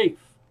belief.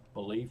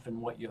 Belief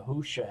in what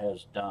Yahusha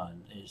has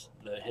done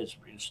has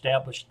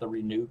established the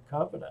renewed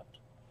covenant.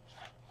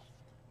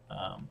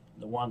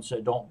 The ones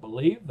that don't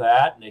believe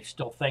that, and they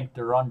still think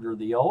they're under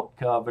the old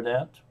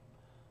covenant,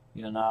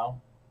 you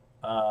know,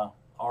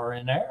 are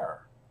in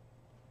error.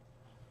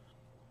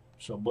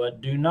 So,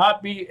 but do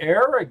not be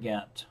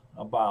arrogant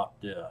about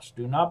this.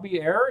 Do not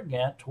be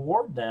arrogant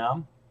toward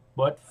them,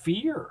 but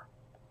fear.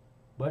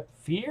 But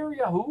fear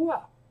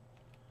Yahuah.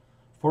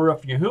 For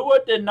if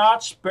Yahuah did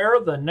not spare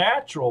the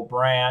natural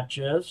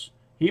branches,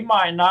 he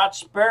might not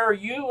spare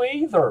you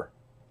either.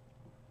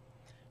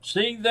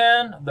 See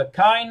then the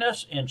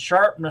kindness and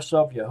sharpness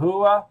of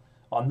Yahuah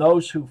on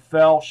those who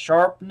fell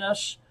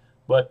sharpness,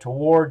 but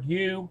toward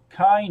you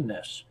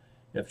kindness.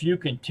 If you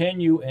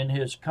continue in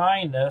his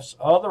kindness,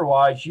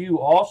 otherwise you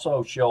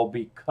also shall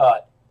be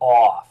cut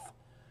off.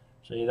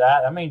 See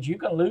that? That means you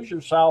can lose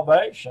your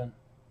salvation.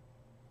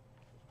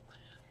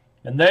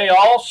 And they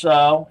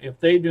also, if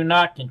they do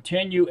not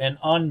continue in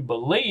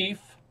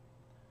unbelief,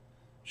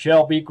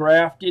 shall be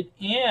grafted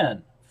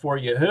in. For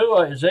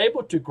Yahuah is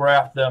able to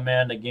graft them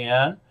in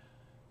again.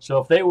 So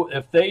if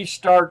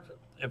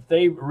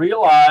they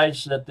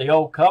realize that the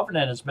old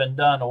covenant has been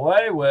done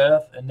away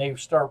with, and they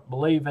start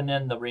believing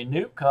in the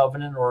renewed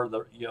covenant, or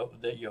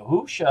that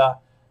Yahusha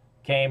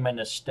came and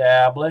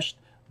established,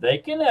 they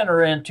can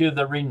enter into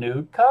the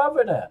renewed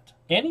covenant.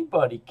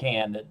 Anybody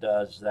can that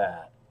does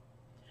that.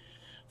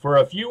 For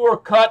if you were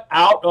cut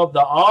out of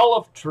the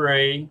olive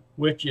tree,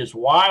 which is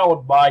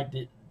wild by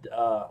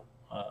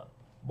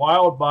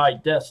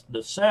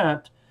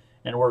descent,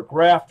 and were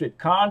grafted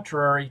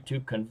contrary to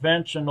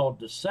conventional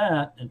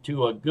descent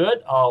into a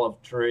good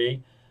olive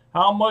tree,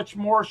 how much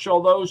more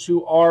shall those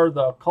who are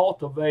the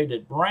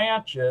cultivated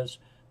branches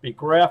be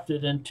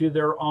grafted into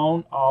their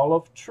own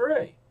olive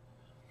tree?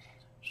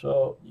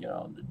 So, you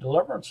know, the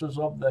deliverance is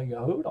of the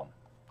Yehudim.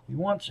 He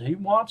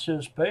wants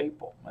his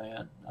people,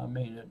 man. I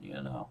mean,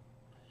 you know,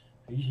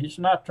 he's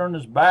not turned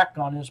his back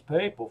on his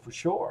people for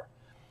sure.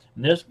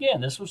 And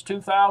this was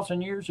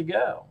 2,000 years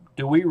ago.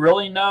 Do we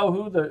really know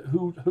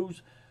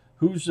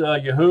who's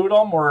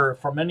Yehudim or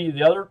from any of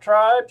the other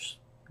tribes?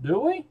 Do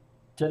we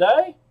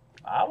today?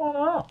 I don't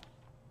know.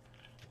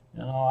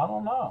 You know, I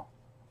don't know.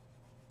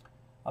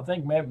 I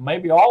think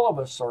maybe all of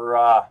us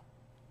are.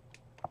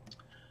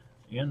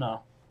 You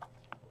know,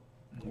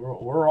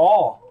 we're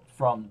all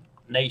from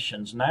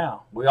nations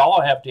now. We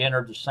all have to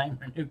enter the same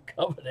renewed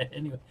covenant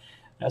anyway.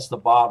 That's the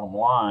bottom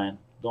line.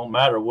 Don't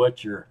matter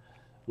what your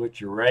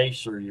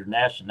race or your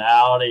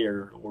nationality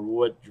or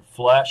what your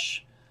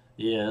flesh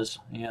is.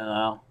 You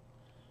know.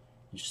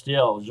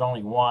 There's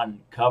only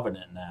one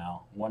covenant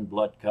now, one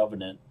blood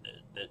covenant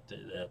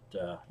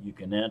that you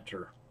can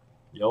enter.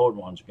 The old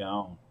one's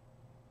gone.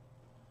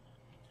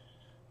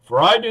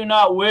 For I do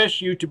not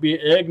wish you to be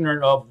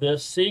ignorant of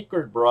this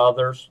secret,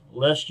 brothers,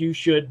 lest you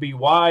should be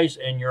wise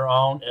in your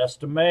own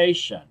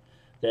estimation,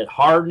 that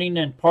hardening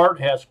in part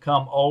has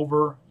come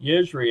over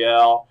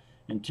Israel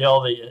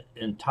until the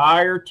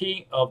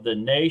entirety of the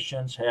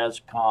nations has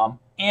come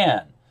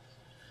in.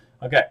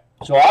 Okay,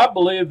 so I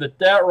believe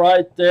that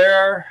right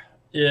there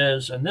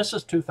is, and this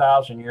is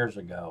 2,000 years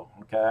ago,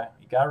 okay?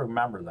 You got to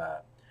remember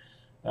that.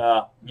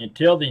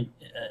 Until the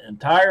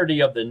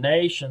entirety of the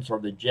nations or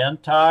the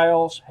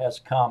Gentiles has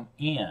come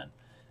in.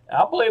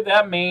 I believe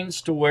that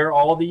means to where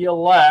all the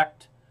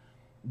elect,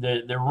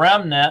 the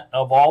remnant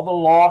of all the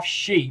lost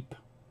sheep,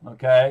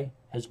 okay,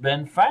 has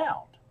been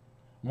found.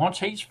 Once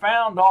he's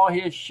found all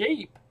his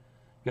sheep,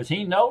 because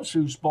he knows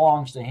who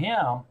belongs to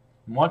him,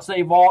 and once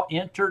they've all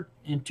entered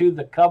into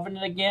the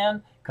covenant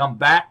again, come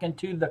back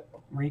into the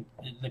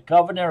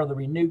covenant or the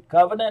renewed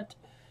covenant,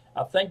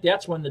 I think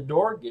that's when the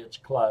door gets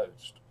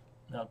closed.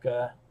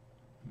 Okay,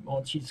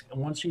 once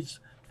he's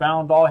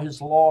found all his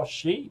lost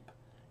sheep,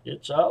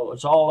 it's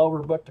all over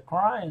but the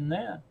crying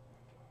then.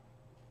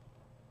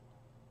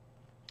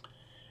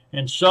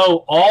 And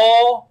so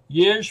all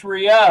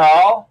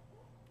Yisrael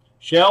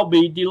shall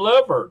be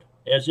delivered,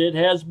 as it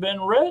has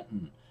been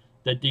written.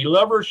 The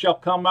deliverer shall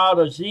come out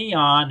of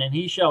Zion, and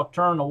he shall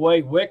turn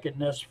away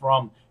wickedness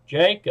from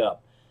Jacob.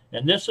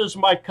 And this is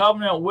my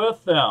covenant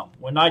with them,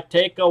 when I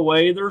take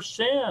away their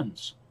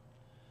sins.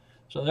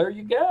 So there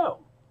you go.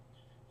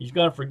 He's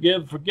going to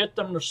forget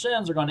them their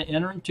sins. They're going to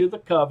enter into the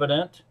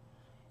covenant,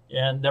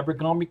 and they're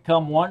going to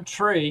become one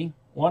tree,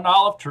 one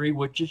olive tree,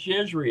 which is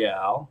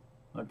Yisrael.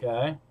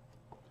 Okay?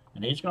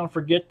 And he's going to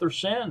forget their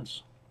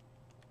sins.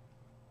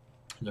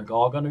 They're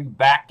all going to be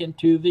back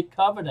into the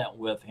covenant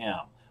with him,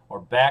 or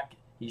back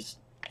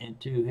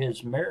into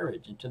his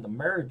marriage, into the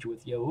marriage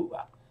with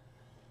Yahuah.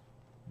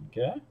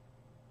 Okay?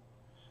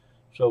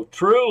 So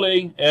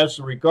truly, as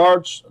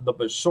regards the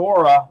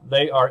Besorah,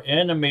 they are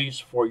enemies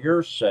for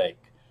your sake.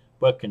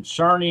 But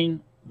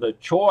concerning the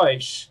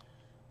choice,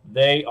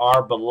 they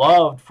are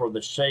beloved for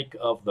the sake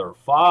of their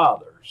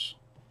fathers.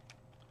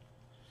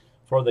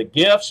 For the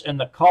gifts and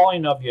the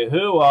calling of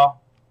Yahuah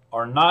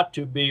are not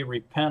to be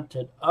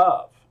repented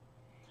of.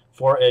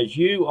 For as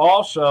you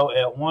also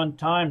at one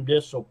time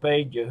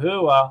disobeyed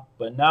Yahuah,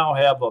 but now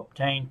have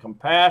obtained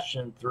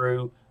compassion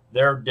through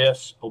their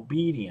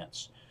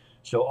disobedience,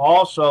 so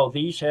also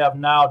these have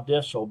now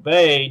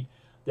disobeyed,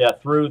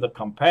 that through the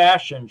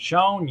compassion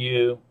shown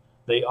you,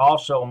 they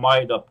also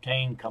might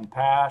obtain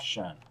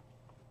compassion.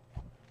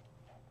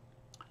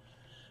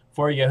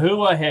 For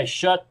Yahuah has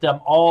shut them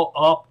all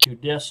up to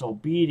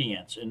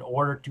disobedience, in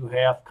order to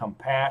have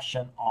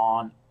compassion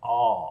on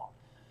all.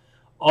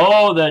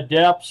 Oh, the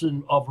depths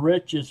of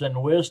riches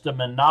and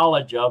wisdom and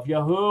knowledge of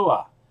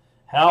Yahuah!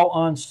 How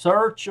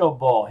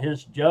unsearchable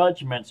his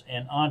judgments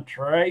and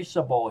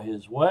untraceable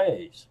his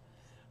ways!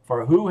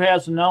 For who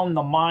has known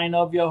the mind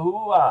of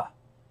Yahuah?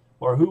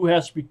 Or who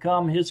has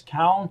become his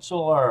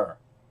counselor?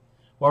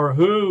 Or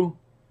who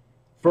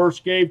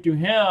first gave to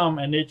him,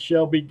 and it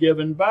shall be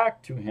given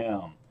back to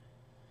him?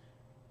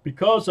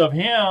 Because of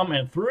him,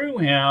 and through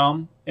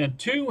him, and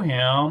to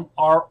him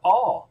are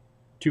all.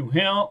 To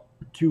him,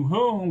 to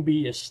whom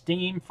be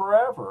esteemed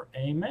forever.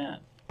 Amen.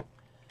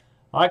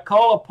 I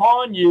call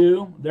upon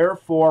you,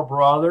 therefore,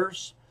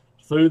 brothers,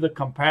 through the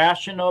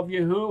compassion of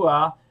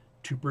Yahuah,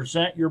 to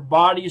present your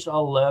bodies a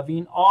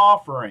living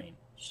offering,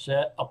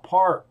 set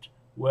apart,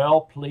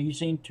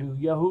 well-pleasing to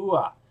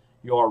Yahuah,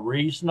 your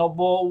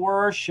reasonable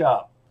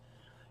worship.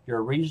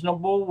 Your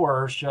reasonable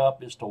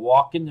worship is to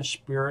walk in the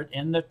Spirit,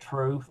 in the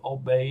truth,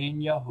 obeying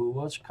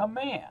Yahuwah's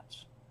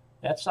commands.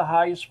 That's the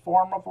highest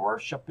form of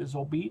worship, is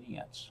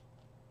obedience.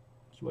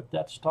 That's what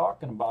that's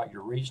talking about,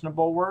 your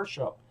reasonable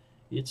worship.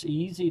 It's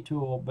easy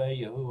to obey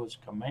Yahuwah's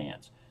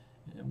commands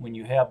when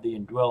you have the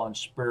indwelling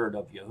Spirit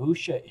of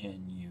Yahusha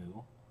in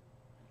you.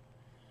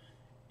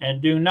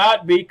 And do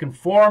not be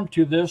conformed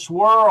to this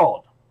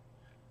world,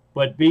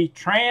 but be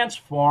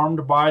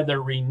transformed by the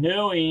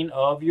renewing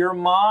of your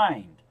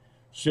mind,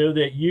 so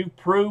that you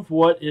prove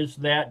what is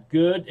that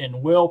good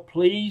and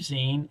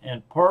well-pleasing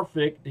and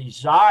perfect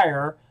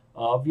desire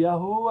of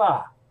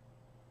Yahuah.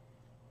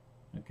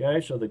 Okay,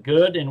 so the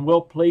good and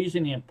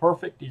well-pleasing and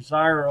perfect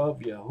desire of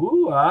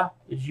Yahuah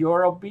is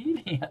your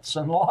obedience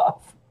and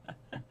love.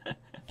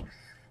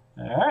 All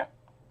right,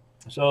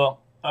 so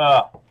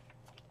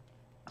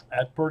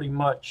that pretty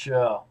much,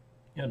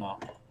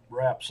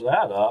 wraps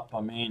that up.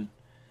 I mean,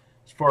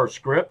 as far as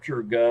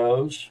Scripture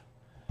goes.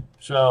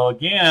 So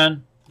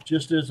again,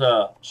 just as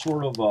a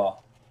sort of a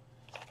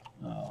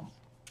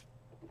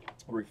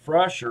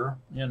refresher,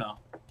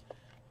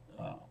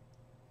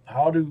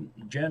 how do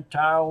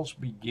Gentiles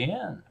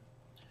begin?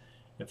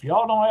 If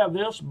y'all don't have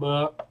this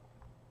book,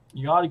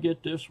 you ought to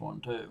get this one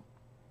too.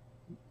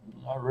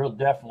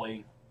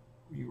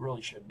 You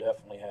really should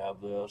definitely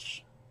have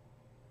this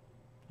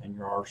in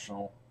your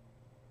arsenal.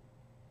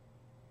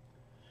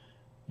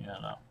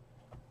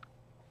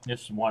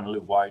 This is one of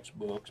Lou White's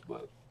books,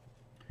 but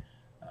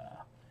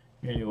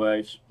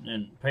anyways,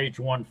 in page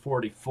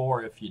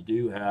 144, if you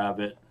do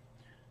have it,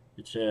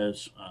 it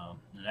says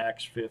in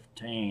Acts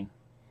 15,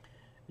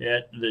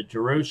 at the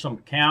Jerusalem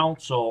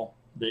Council,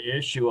 the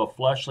issue of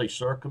fleshly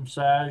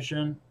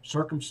circumcision,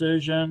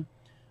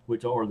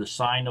 which or the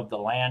sign of the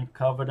land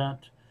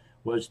covenant,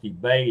 was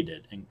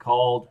debated and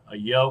called a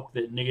yoke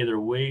that neither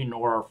we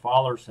nor our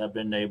fathers have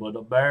been able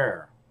to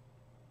bear.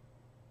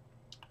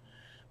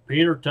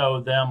 Peter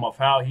told them of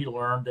how he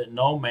learned that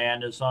no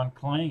man is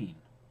unclean.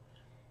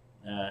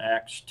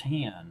 Acts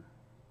 10.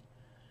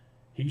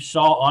 He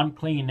saw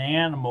unclean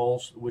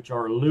animals which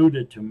are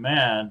alluded to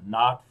men,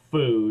 not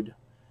food,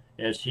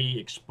 as he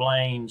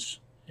explains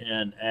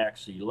in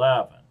Acts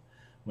 11.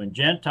 When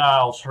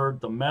Gentiles heard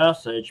the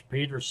message,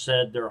 Peter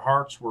said their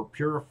hearts were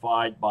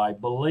purified by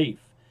belief,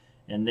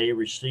 and they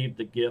received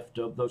the gift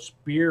of the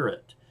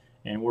Spirit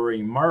and were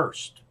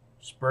immersed,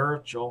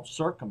 spiritual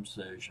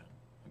circumcision.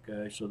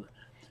 Okay, so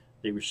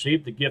they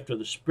received the gift of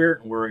the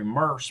Spirit and were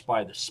immersed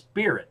by the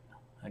Spirit.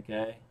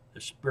 Okay,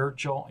 the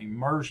spiritual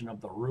immersion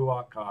of the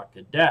Ruach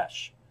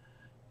HaKodesh.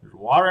 There's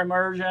water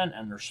immersion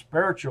and there's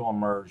spiritual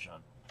immersion.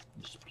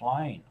 It's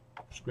plain.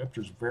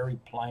 Scripture's very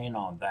plain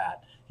on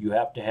that. You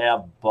have to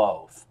have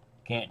both.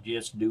 You can't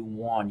just do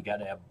one. You got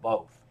to have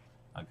both.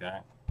 Okay.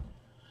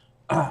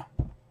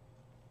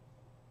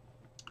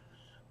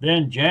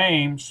 Then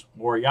James,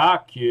 or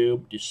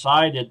Yaqub,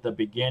 decided the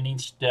beginning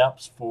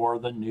steps for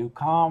the new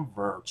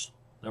converts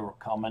that were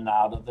coming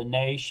out of the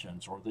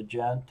nations, or the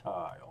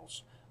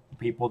Gentiles, the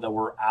people that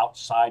were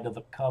outside of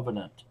the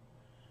covenant.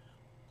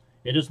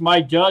 It is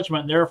my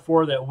judgment,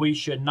 therefore, that we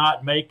should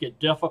not make it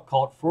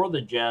difficult for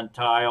the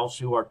Gentiles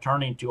who are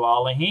turning to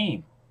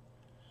Elohim.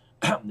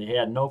 They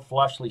had no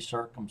fleshly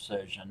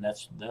circumcision.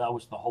 That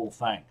was the whole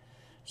thing.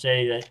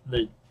 say that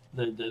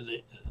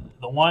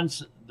the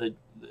ones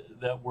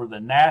that were the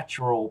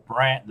natural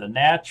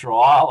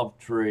olive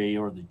tree,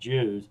 or the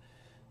Jews,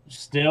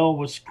 still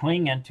was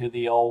clinging to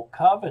the old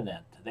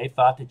covenant. They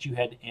thought that you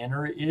had to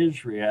enter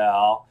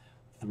Israel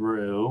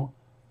through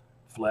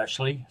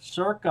fleshly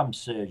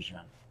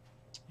circumcision.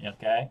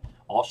 Okay?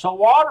 Also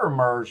water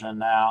immersion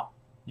now,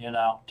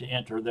 to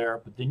enter there,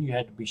 but then you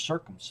had to be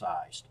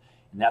circumcised.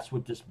 And that's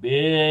what this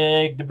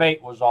big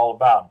debate was all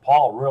about. And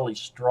Paul really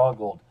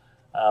struggled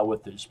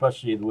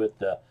especially with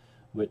the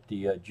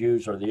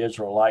Jews, or the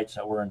Israelites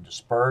that were in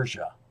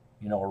dispersia,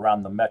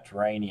 around the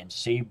Mediterranean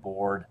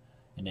seaboard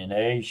and in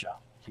Asia.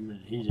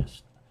 He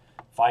just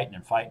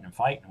fighting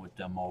with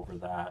them over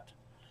that.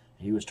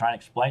 He was trying to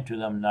explain to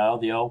them, no,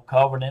 the old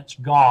covenant's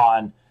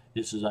gone.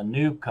 This is a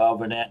new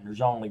covenant, and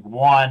there's only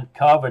one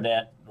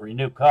covenant, or a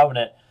new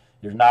covenant.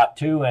 There's not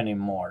two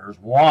anymore. There's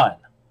one.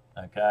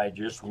 Okay,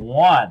 just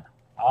one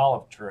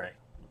olive tree.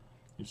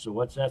 So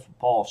that's what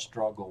Paul's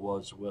struggle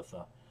was with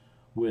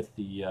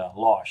the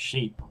lost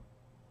sheep.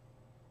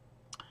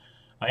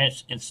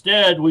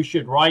 Instead, we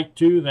should write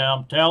to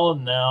them,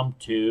 telling them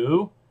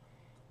to,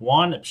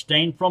 1,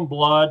 abstain from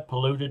blood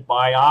polluted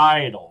by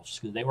idols,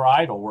 because they were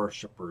idol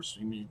worshippers.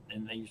 And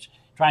they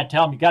trying to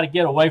tell them, you got to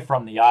get away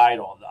from the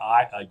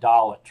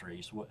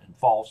idolatries and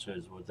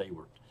falsehoods. What they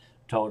were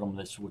told them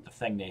this was the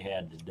thing they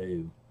had to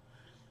do.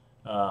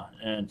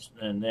 And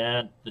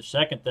then the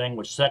second thing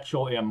was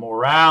sexual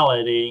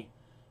immorality,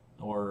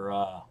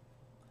 or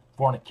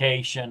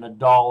fornication,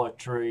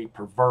 idolatry,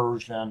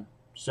 perversion,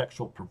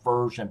 sexual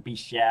perversion,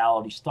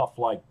 bestiality, stuff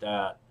like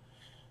that.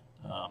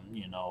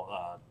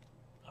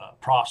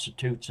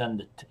 Prostitutes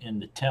in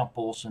the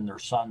temples, in their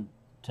sun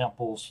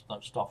temples,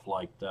 stuff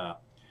like that.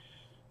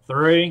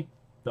 3,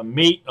 the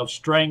meat of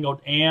strangled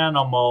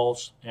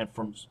animals, and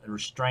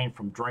restrained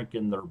from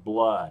drinking their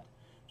blood.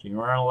 So you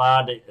weren't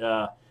allowed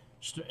to,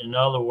 in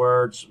other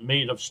words,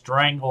 meat of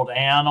strangled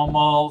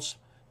animals,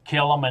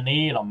 kill them and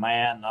eat them,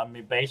 man. I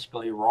mean,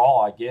 basically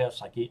raw, I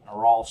guess, like eating a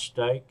raw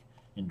steak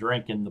and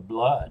drinking the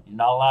blood. You're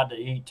not allowed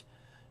to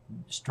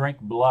drink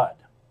blood.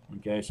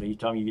 Okay, so he's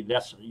telling you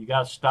you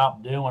got to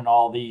stop doing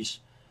all these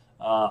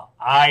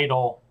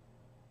idol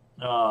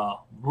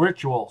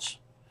rituals,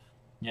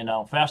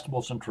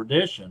 festivals and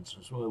traditions.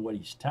 Is really what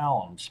he's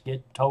telling them.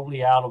 Get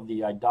totally out of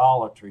the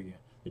idolatry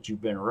that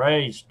you've been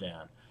raised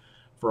in.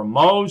 For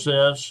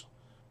Moses,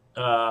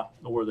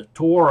 or the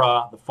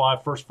Torah,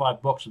 the first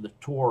five books of the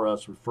Torah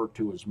is referred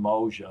to as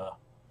Moshe,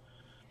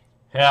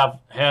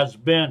 has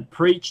been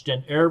preached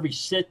in every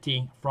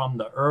city from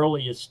the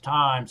earliest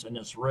times, and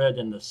is read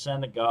in the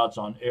synagogues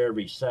on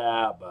every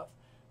Sabbath.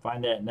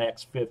 Find that in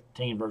Acts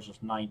 15, verses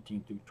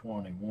 19 through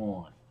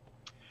 21.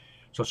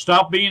 So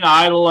stop being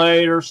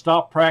idolaters,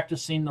 stop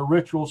practicing the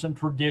rituals and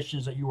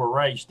traditions that you were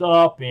raised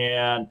up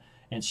in,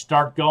 and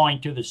start going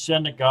to the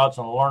synagogues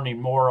and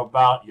learning more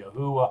about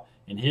Yahuah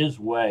and his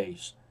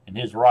ways and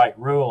his right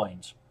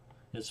rulings.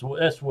 That's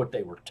what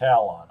they were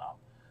telling them.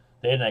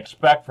 They didn't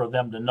expect for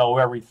them to know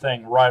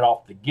everything right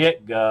off the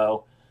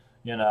get-go,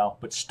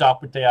 but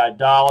stop with the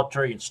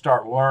idolatry and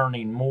start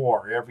learning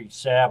more. Every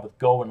Sabbath,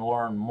 go and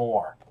learn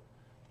more.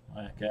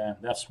 Okay,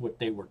 that's what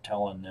they were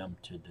telling them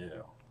to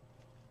do.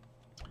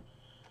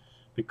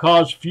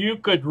 Because few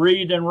could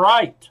read and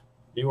write.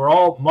 They were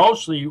all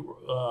mostly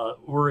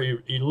were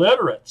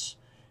illiterates.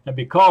 And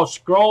because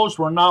scrolls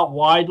were not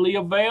widely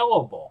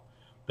available,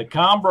 the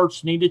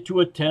converts needed to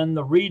attend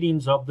the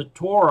readings of the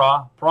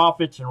Torah,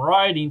 prophets, and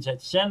writings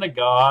at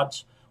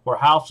synagogues or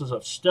houses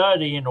of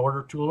study in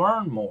order to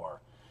learn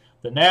more.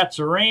 The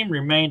natsarim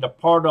remained a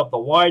part of the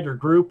wider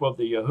group of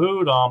the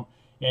Yehudim,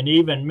 and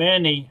even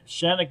many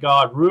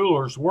synagogue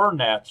rulers were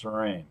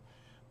natsarim.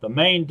 The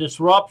main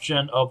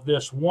disruption of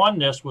this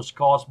oneness was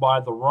caused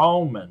by the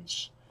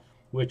Romans,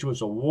 which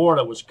was a war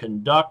that was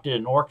conducted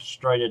and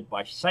orchestrated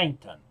by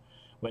Satan,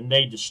 when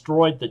they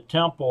destroyed the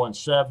temple in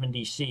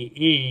 70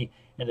 CE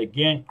and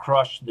again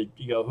crushed the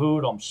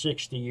Yehudim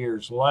 60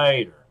 years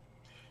later.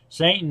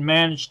 Satan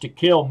managed to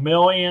kill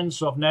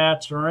millions of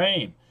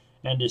Natsarim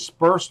and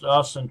dispersed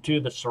us into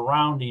the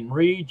surrounding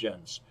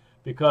regions,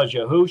 because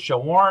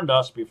Yahusha warned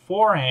us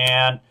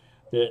beforehand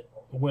that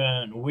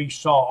when we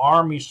saw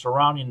armies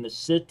surrounding the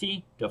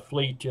city, to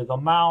flee to the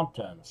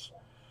mountains.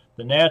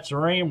 The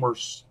Natsarim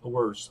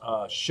were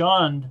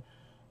shunned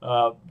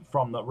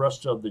from the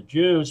rest of the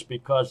Jews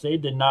because they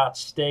did not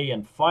stay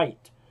and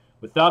fight.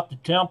 Without the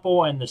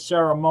temple and the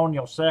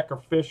ceremonial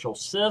sacrificial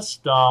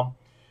system,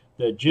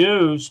 the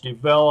Jews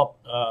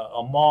developed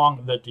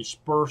among the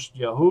dispersed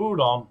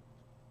Yehudim,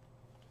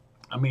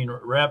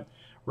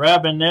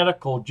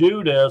 rabbinical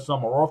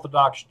Judaism or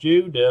Orthodox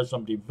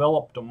Judaism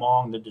developed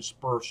among the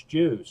dispersed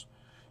Jews.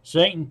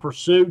 Satan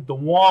pursued the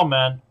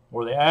woman,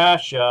 or the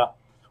Asha,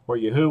 or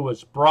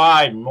Yahuwah's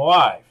bride and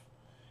wife.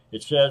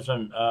 It says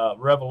in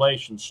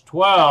Revelations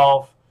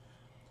 12,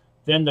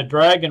 then the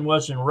dragon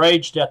was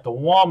enraged at the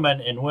woman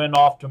and went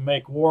off to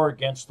make war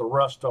against the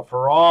rest of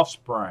her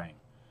offspring,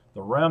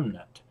 the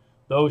remnant,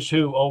 those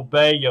who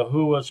obey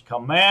Yahuwah's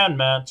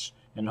commandments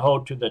and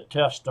hold to the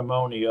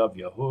testimony of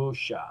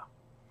Yahusha.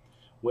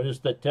 What is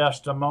the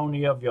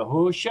testimony of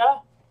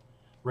Yahusha?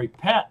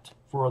 Repent,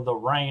 for the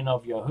reign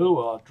of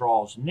Yahuah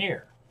draws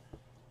near.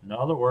 In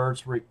other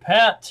words,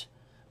 repent,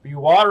 be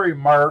water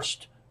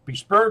immersed, be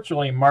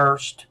spiritually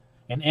immersed,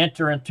 and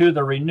enter into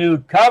the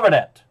renewed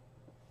covenant.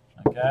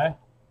 Okay?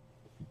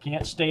 You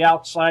can't stay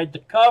outside the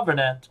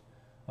covenant,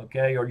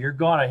 okay, or you're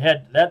going to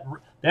head,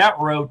 that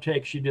road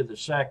takes you to the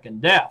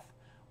second death.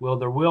 Well,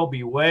 there will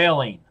be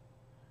wailing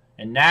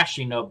and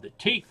gnashing of the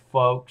teeth,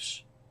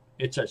 folks.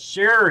 It's a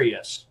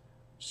serious,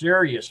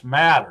 serious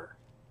matter.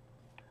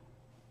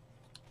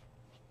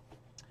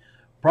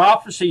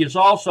 Prophecy is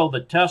also the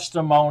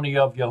testimony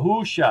of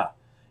Yahusha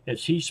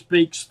as he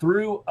speaks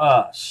through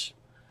us.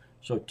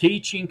 So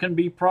teaching can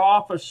be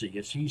prophecy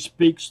as he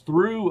speaks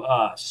through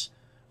us.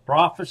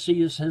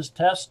 Prophecy is his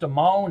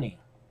testimony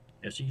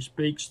as he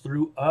speaks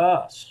through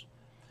us.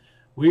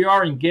 We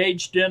are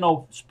engaged in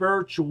a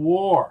spiritual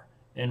war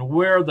and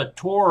wear the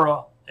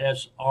Torah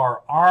as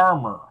our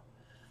armor.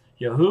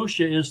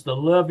 Yahusha is the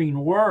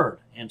living word,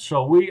 and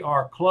so we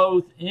are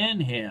clothed in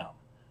him.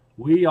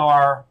 We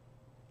are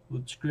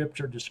what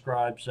Scripture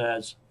describes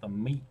as the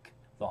meek,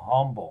 the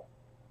humble.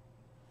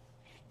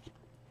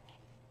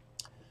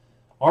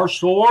 Our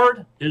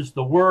sword is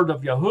the word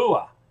of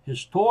Yahuah,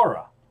 his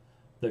Torah.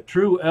 The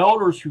true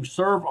elders who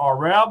serve our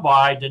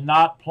rabbi did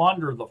not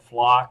plunder the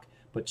flock,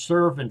 but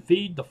serve and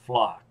feed the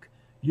flock.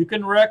 You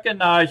can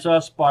recognize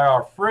us by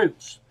our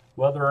fruits,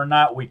 whether or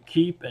not we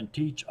keep and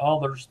teach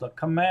others the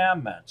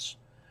commandments.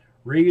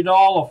 Read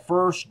all of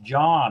 1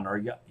 John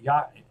or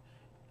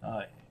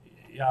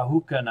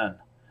Yahuchanan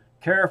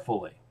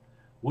carefully.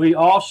 We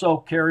also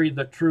carry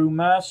the true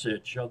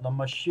message of the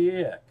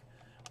Mashiach.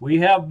 We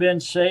have been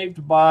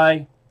saved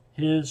by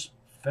his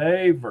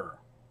favor.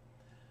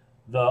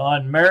 The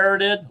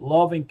unmerited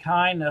loving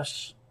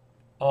kindness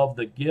of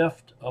the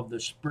gift of the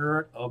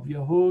Spirit of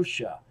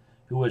Yahusha,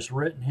 who has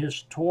written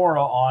his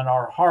Torah on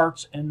our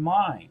hearts and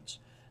minds.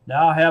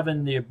 Now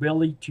having the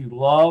ability to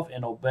love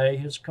and obey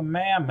his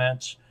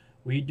commandments,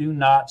 we do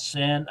not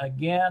sin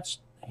against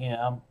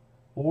him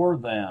or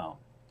them.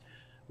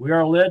 We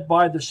are led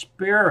by the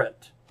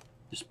Spirit,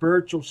 the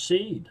spiritual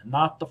seed,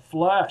 not the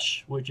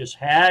flesh, which is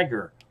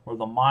Hagar, or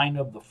the mind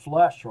of the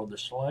flesh, or the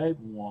slave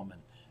woman,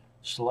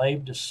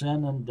 slave to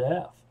sin and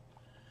death.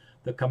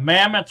 The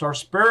commandments are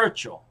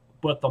spiritual,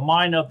 but the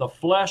mind of the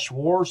flesh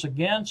wars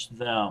against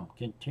them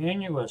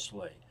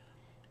continuously.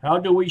 How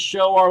do we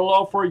show our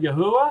love for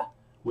Yahuah?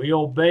 We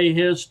obey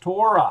his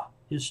Torah,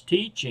 his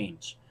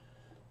teachings,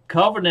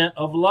 covenant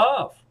of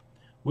love.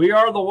 We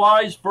are the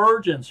wise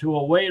virgins who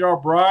await our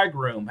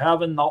bridegroom,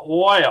 having the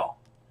oil,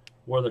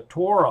 or the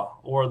Torah,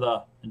 or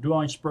the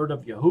indwelling Spirit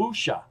of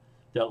Yahusha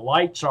that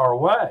lights our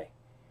way,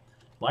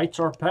 lights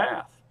our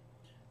path.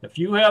 If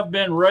you have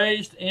been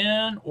raised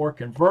in or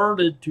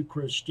converted to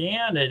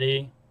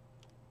Christianity,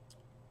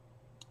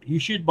 you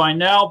should by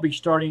now be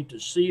starting to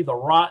see the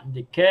rotten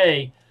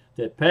decay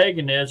that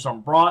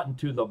paganism brought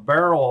into the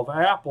barrel of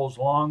apples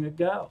long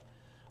ago.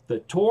 The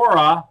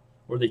Torah,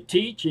 or the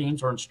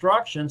teachings or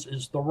instructions,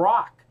 is the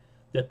rock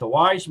that the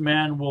wise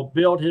man will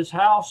build his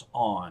house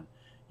on.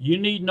 You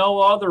need no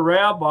other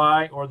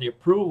rabbi or the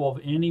approval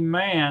of any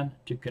man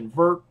to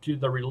convert to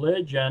the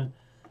religion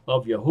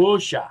of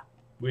Yahusha,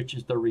 which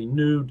is the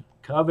renewed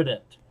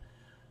covenant.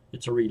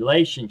 It's a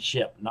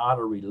relationship, not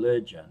a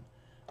religion.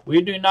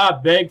 We do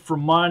not beg for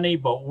money,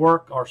 but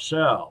work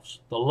ourselves.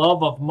 The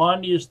love of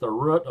money is the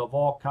root of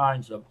all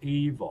kinds of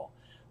evil.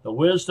 The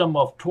wisdom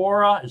of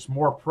Torah is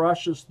more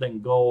precious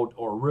than gold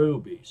or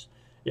rubies.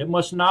 It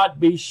must not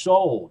be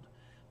sold.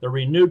 The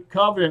renewed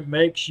covenant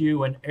makes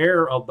you an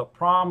heir of the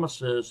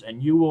promises,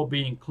 and you will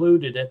be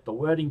included at the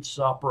wedding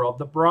supper of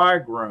the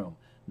bridegroom,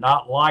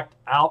 not locked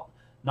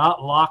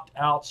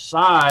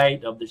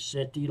outside of the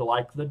city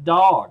like the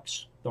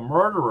dogs, the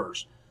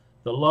murderers,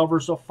 the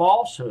lovers of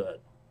falsehood,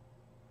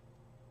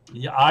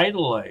 the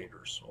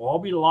idolaters. All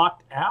be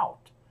locked out.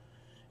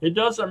 It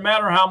doesn't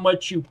matter how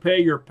much you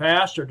pay your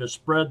pastor to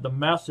spread the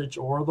message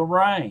or the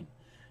rain.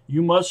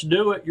 You must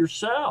do it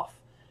yourself.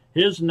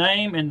 His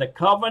name in the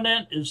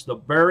covenant is the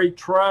buried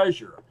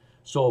treasure.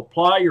 So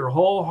apply your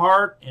whole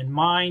heart and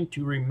mind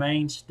to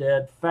remain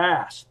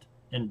steadfast.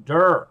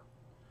 Endure.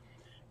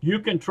 You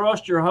can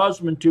trust your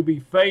husband to be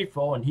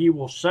faithful, and he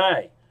will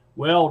say,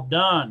 "Well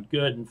done,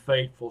 good and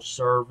faithful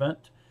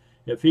servant."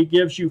 If he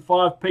gives you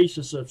 5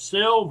 pieces of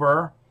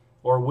silver,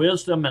 or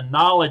wisdom and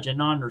knowledge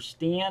and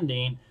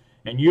understanding,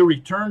 and you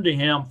return to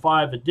him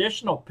 5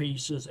 additional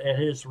pieces at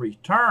his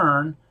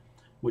return,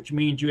 which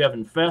means you have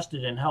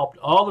invested and helped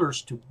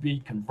others to be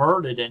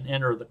converted and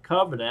enter the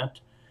covenant,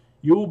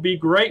 you will be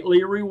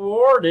greatly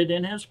rewarded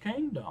in his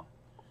kingdom.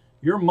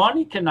 Your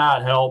money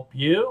cannot help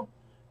you.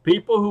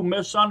 People who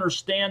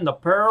misunderstand the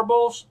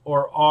parables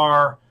or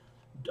are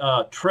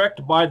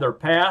tricked by their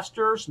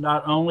pastors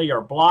not only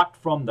are blocked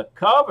from the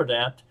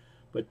covenant,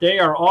 but they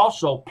are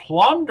also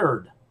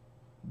plundered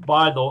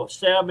by the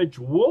savage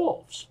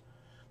wolves.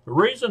 The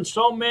reason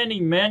so many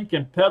men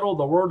can peddle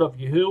the word of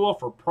Yahuah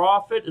for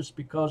profit is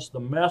because the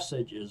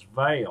message is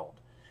veiled.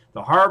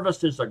 The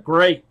harvest is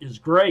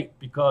great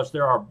because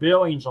there are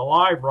billions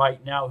alive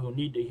right now who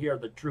need to hear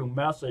the true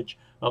message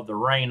of the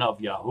reign of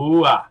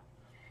Yahuah.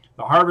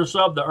 The harvest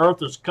of the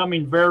earth is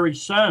coming very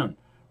soon,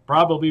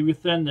 probably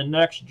within the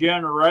next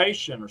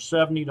generation or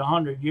 70 to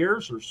 100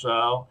 years or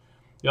so.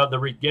 The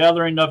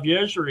regathering of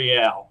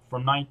Yisharal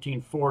from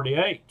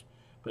 1948.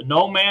 But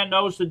no man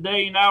knows the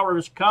day and hour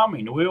is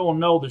coming. We will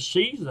know the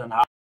season.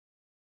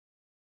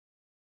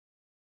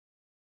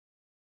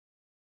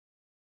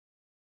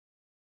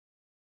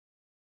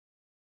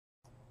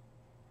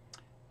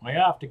 We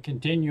have to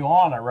continue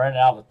on. I ran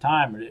out of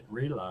time. I didn't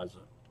realize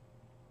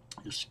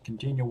it. Just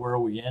continue where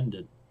we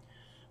ended.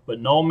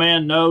 But no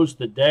man knows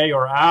the day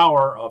or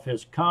hour of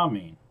his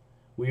coming.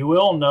 We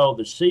will know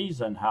the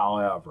season,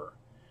 however.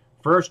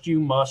 First you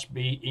must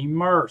be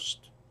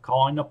immersed,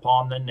 calling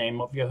upon the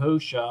name of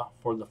Yahusha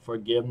for the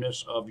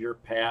forgiveness of your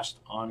past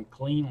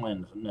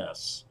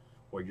uncleanliness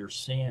or your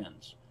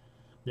sins.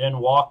 Then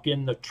walk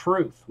in the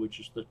truth, which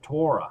is the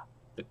Torah,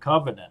 the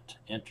covenant.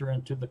 Enter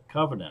into the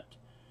covenant.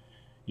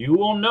 You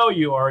will know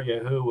you are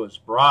Yahuwah's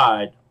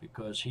bride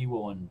because he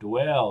will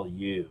indwell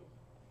you.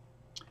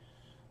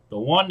 The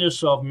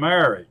oneness of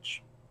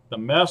marriage, the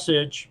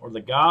message or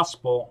the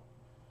gospel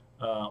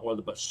or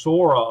the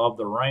basora of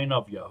the reign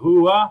of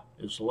Yahuah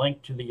is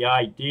linked to the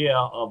idea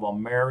of a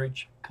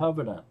marriage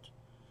covenant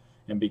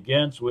and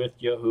begins with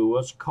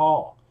Yahuwah's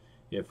call.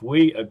 If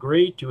we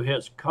agree to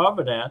his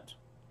covenant,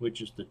 which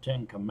is the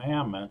 10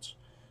 Commandments,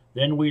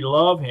 then we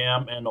love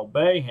him and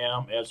obey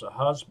him as a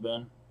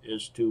husband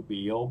is to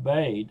be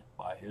obeyed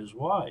by his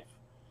wife.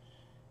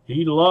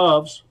 He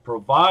loves,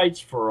 provides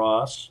for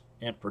us,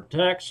 and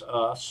protects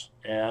us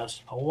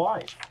as a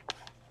wife,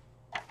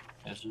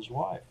 as his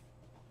wife.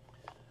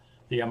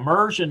 The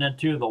immersion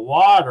into the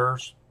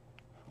waters,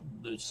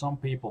 that some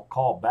people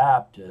call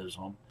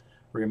baptism,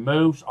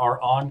 removes our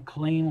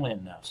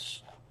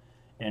uncleanliness,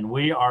 and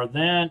we are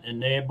then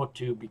enabled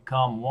to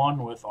become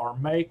one with our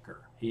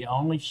Maker. He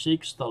only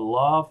seeks the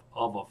love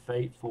of a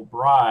faithful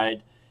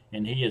bride,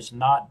 and he is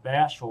not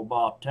bashful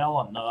about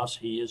telling us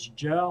he is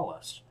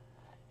jealous.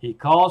 He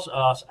calls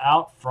us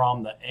out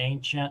from the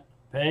ancient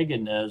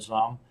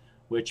paganism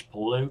which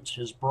pollutes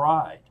his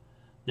bride.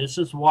 This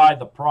is why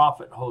the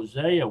prophet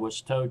Hosea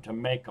was told to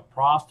make a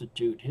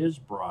prostitute his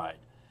bride,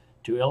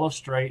 to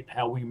illustrate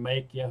how we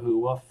make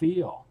Yahuwah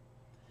feel.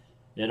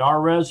 At our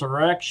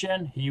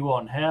resurrection, he will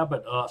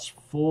inhabit us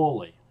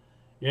fully.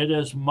 It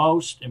is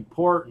most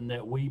important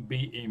that we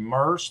be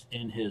immersed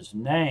in his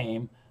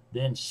name,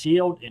 then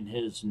sealed in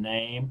his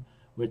name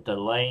with the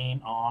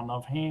laying on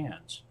of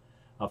hands.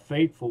 A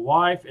faithful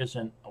wife is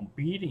an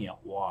obedient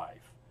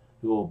wife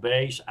who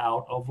obeys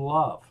out of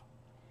love.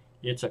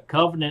 It's a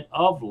covenant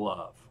of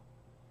love.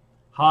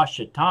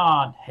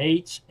 Shatan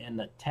hates and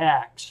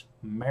attacks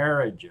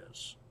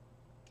marriages,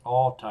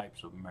 all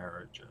types of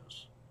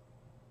marriages.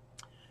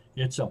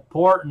 It's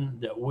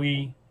important that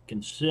we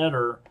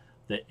consider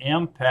the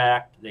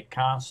impact that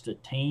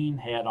Constantine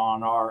had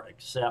on our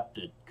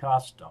accepted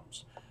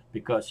customs,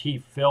 because he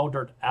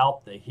filtered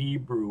out the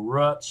Hebrew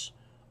roots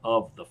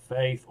of the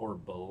faith or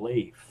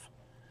belief.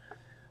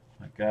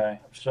 Okay,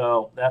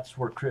 so that's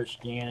where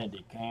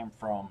Christianity came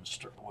from,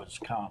 was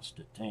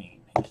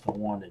Constantine. He's the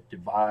one that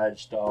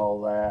devised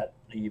all that,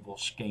 evil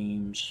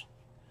schemes,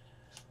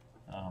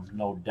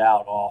 no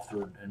doubt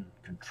authored and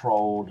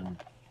controlled and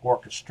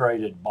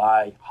orchestrated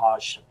by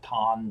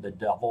Shatan, the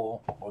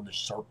devil, or the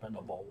serpent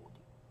of old.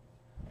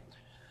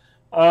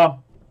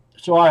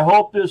 So I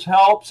hope this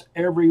helps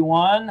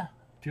everyone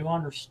to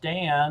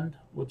understand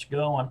what's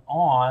going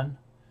on.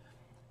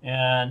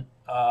 And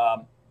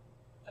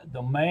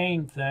the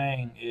main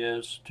thing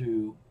is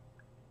to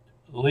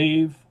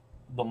leave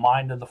the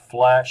mind of the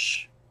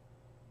flesh,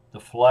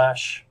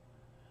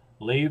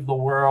 leave the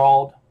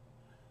world,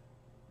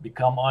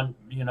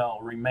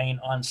 remain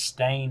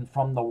unstained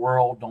from the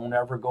world. Don't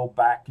ever go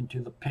back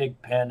into the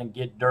pig pen and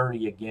get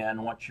dirty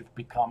again once you've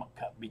become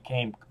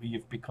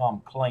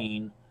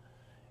clean.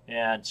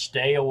 And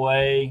stay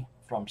away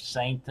from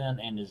Satan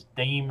and his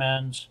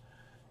demons.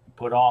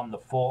 Put on the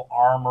full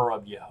armor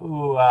of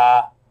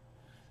Yahuah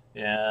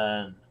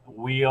and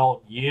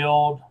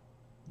yield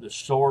the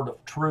sword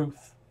of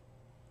truth,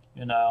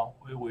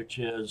 which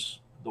is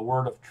the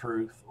word of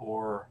truth,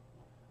 or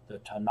the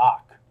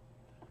Tanakh,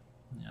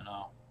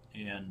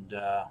 and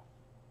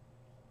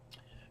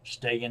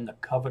stay in the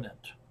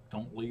covenant.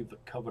 Don't leave the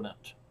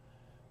covenant.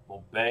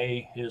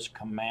 Obey his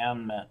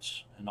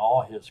commandments and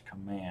all his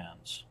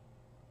commands.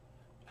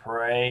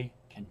 Pray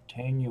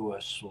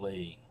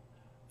continuously.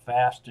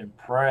 Fast and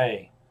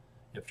pray.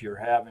 If you're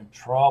having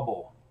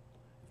trouble,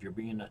 if you're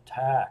being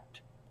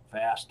attacked,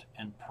 fast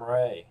and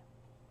pray.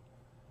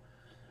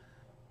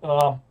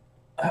 The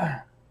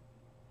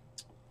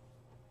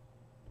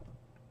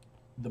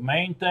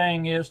main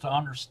thing is to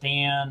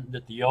understand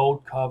that the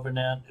old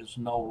covenant is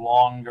no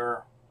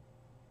longer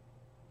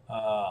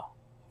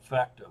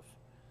effective.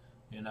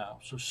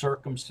 So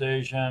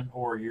circumcision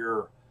or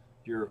your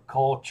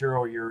culture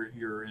or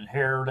your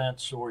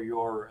inheritance or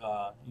your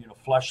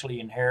fleshly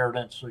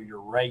inheritance or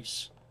your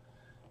race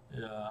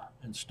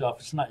and stuff.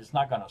 It's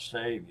not going to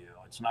save you.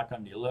 It's not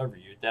going to deliver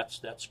you. That's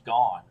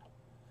gone.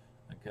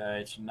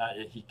 Okay, it's not.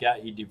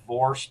 He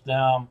divorced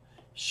them,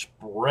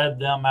 spread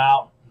them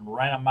out, and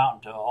ran them out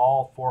into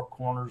all four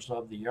corners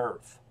of the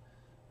earth.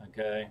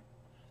 Okay,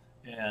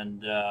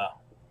 and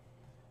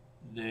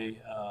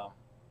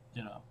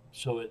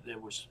so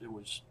it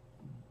was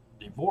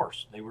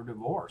divorced. They were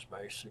divorced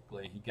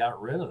basically. He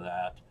got rid of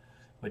that,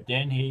 but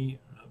then he's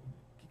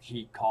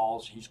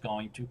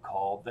going to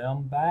call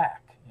them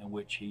back, in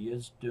which he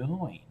is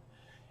doing,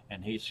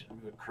 and he's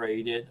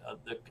created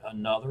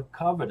another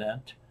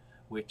covenant,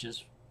 which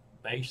is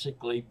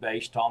basically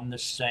based on the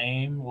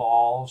same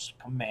laws,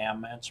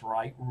 commandments,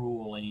 right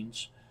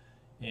rulings,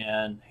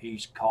 and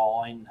he's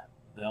calling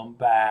them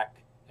back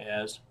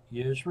as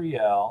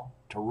Israel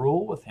to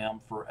rule with him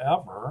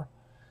forever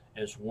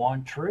as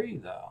one tree,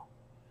 though.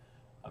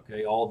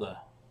 Okay, all the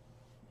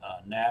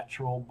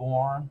natural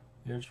born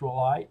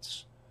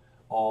Israelites,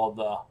 all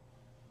the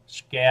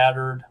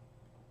scattered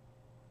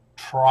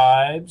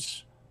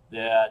tribes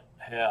that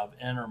have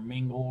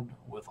intermingled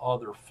with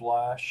other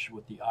flesh,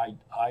 with the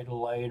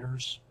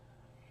idolaters,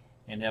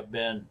 and have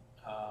been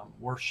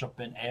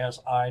worshiping as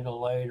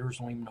idolaters,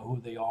 don't even know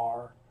who they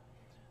are.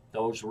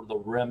 Those were the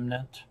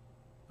remnant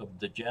of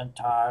the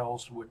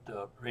Gentiles with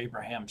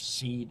Abraham's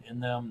seed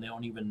in them. They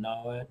don't even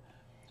know it.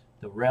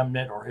 The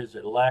remnant, or his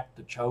elect,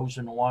 the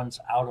chosen ones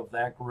out of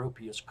that group,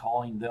 he is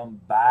calling them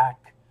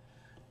back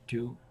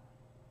to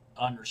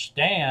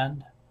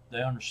understanding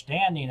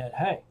that,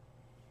 hey,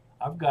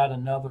 I've got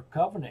another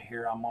covenant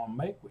here I'm going to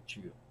make with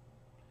you.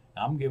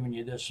 I'm giving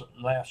you this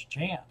last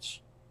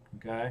chance,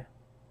 okay?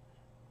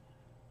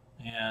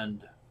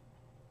 And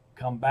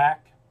come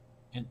back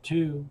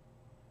into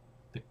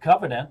the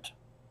covenant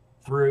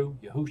through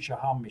Yahusha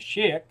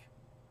HaMashiach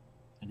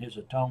and his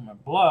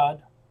atonement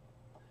blood,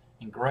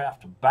 and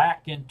graft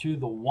back into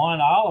the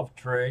one olive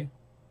tree,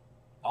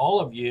 all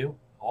of you,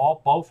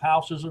 both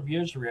houses of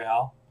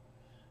Israel,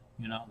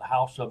 the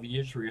house of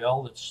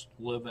Israel that's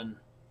living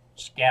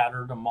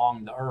scattered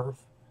among the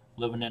earth,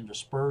 living in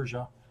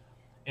dispersion,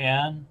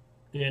 and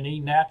any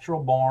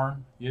natural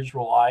born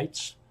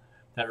Israelites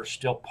that are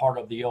still part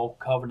of the old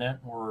covenant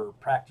or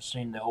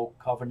practicing the old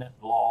covenant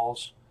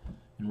laws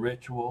and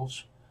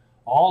rituals.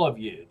 All of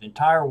you, the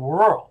entire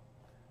world,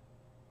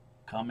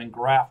 come and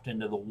graft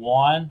into the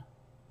one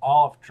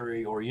olive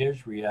tree, or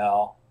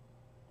Israel,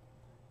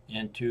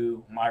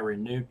 into my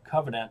renewed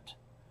covenant.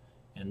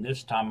 And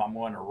this time I'm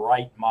going to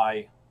write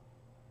my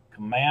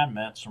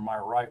commandments, or my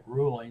right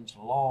rulings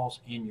and laws,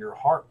 in your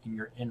heart, in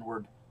your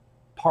inward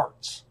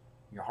parts,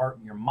 your heart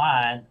and your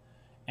mind.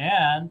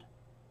 And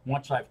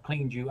once I've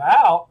cleaned you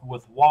out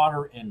with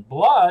water and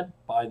blood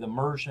by the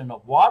immersion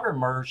of water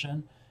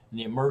immersion and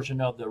the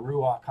immersion of the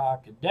Ruach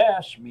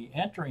HaKodesh, me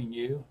entering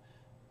you,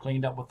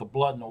 cleaned up with the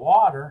blood and the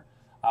water,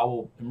 I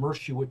will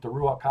immerse you with the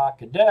Ruach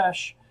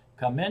HaKodesh,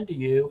 come into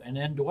you and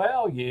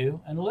indwell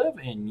you and live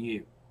in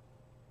you,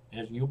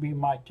 as you'll be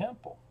my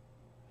temple.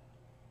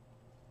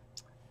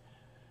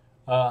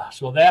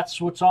 So that's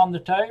what's on the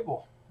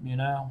table,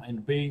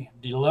 and be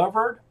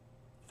delivered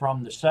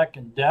from the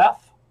second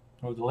death,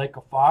 or the lake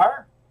of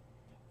fire.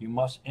 You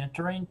must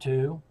enter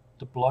into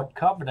the blood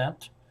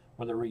covenant,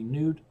 or the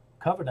renewed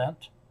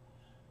covenant,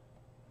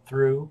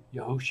 through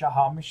Yahusha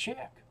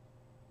HaMashiach,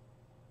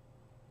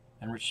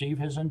 and receive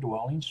his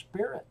indwelling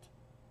spirit.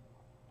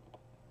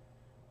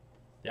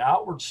 The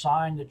outward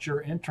sign that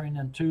you're entering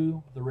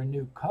into the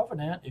renewed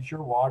covenant is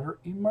your water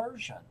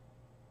immersion.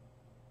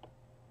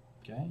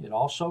 Okay, it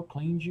also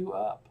cleans you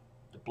up.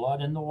 The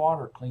blood in the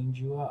water cleans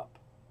you up.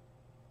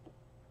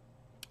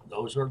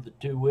 Those are the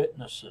two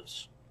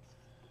witnesses.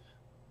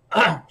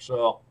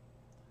 So,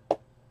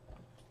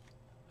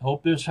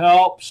 hope this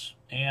helps,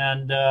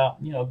 and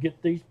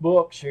get these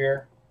books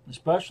here,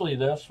 especially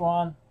this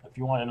one, if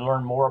you want to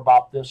learn more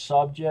about this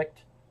subject,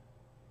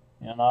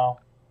 and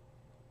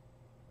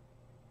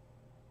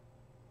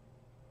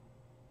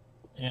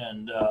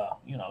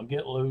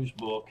get Lou's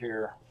book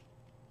here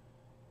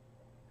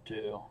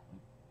too.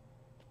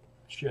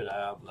 Should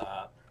have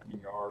that in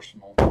your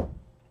arsenal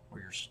or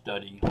your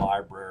study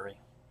library.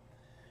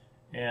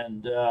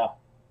 And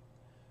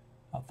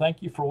I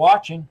thank you for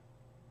watching.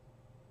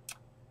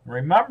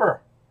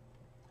 Remember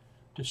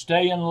to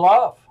stay in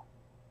love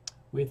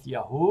with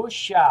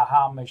Yahusha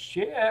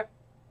HaMashiach,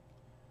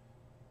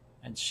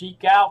 and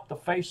seek out the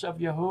face of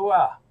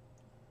Yahuah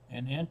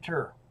and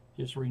enter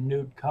his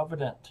renewed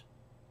covenant.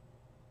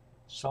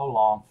 So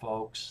long,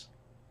 folks.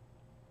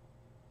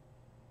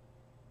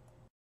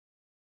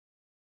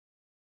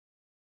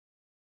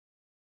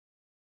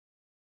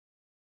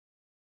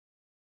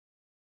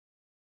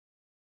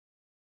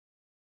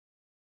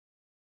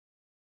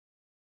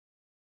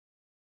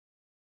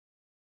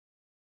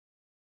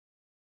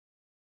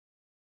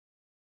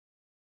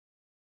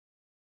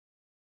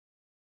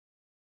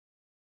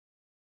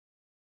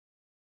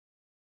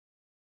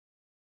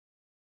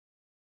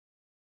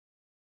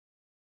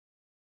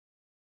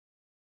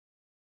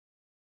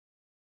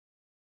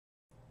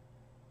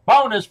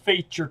 Bonus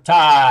feature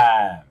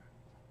time.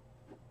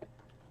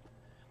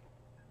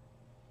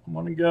 I'm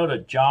going to go to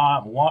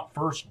John,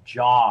 1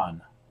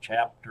 John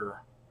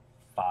chapter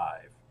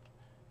 5.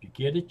 If you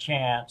get a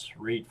chance,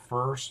 read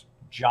 1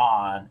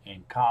 John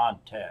in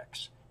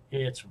context.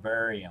 It's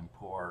very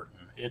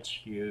important. It's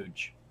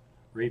huge.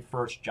 Read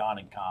 1 John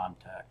in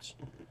context.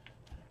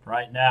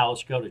 Right now,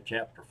 let's go to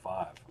chapter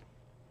 5.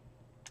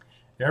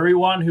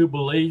 Everyone who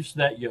believes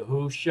that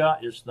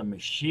Yahusha is the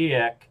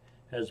Mashiach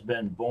has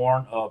been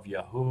born of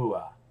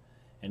Yahuah.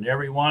 And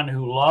everyone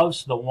who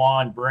loves the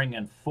one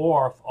bringing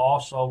forth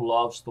also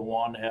loves the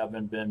one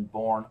having been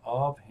born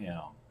of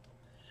him.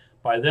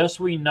 By this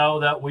we know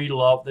that we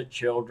love the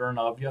children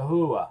of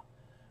Yahuah,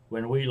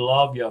 when we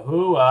love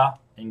Yahuah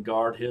and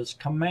guard his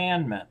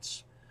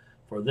commandments.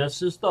 For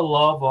this is the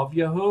love of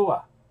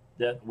Yahuah,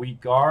 that we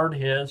guard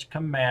his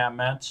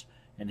commandments,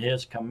 and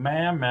his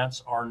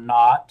commandments are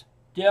not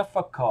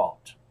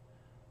difficult.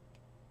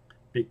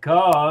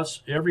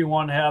 Because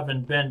everyone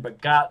having been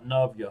begotten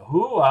of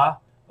Yahuah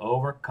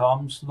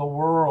overcomes the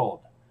world.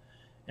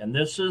 And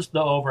this is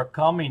the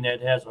overcoming that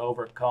has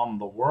overcome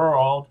the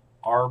world,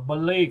 our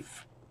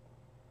belief.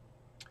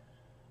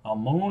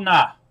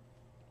 Amunah.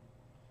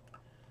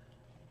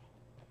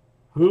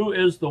 Who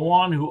is the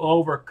one who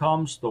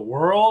overcomes the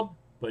world?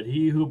 But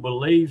he who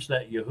believes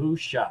that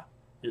Yahusha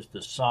is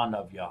the Son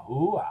of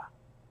Yahuah.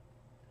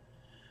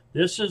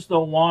 This is the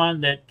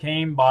one that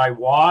came by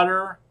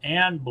water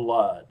and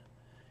blood.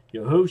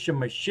 Yahusha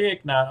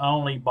Mashiach not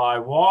only by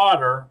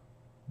water,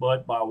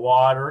 but by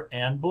water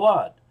and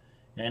blood.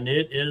 And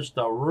it is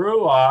the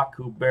Ruach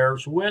who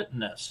bears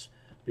witness,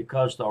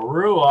 because the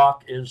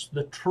Ruach is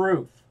the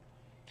truth.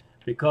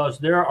 Because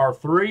there are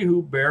three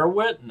who bear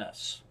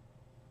witness: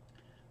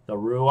 the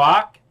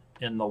Ruach,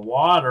 and the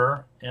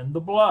water, and the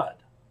blood.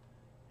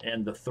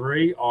 And the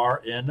three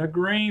are in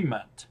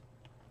agreement.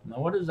 Now,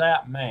 what does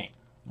that mean?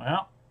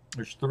 Well,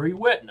 there's three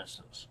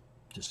witnesses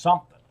to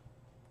something.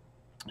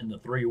 And the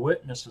three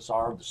witnesses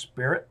are the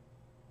Spirit,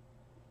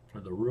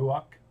 or the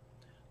Ruach,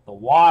 the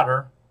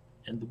water,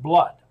 and the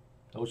blood.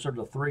 Those are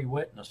the three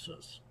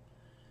witnesses.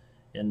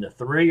 And the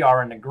three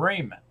are in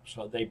agreement.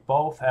 So they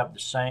both have the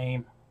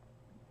same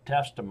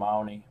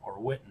testimony or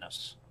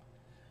witness.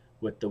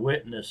 What the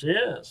witness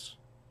is,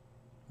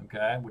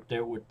 okay, what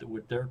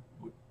their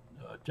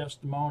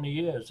testimony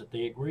is that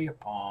they agree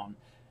upon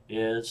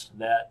is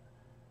that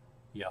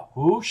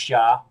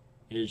Yahusha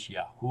is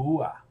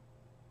Yahuah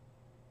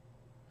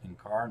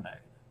incarnated.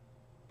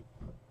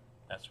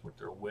 That's what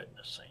they're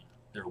witnessing.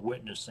 They're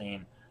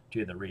witnessing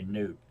to the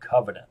renewed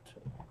covenant.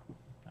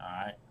 All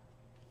right.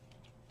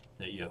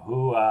 That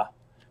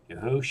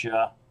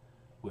Yahusha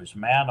was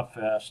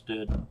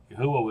manifested.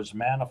 Yahuah was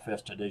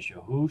manifested as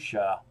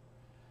Yahusha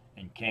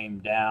and came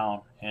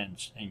down and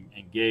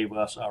gave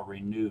us a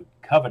renewed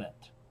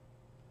covenant.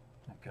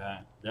 Okay.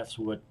 That's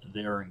what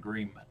they're in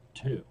agreement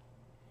to.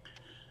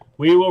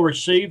 We will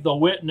receive the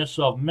witness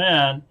of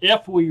men.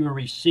 If we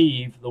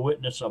receive the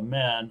witness of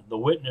men, the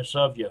witness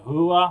of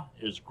Yahuah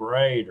is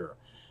greater,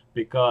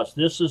 because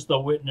this is the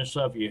witness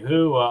of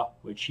Yahuah,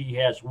 which he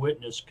has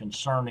witnessed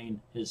concerning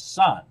his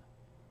Son.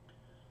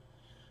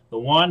 The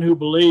one who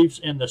believes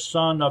in the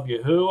Son of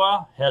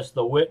Yahuah has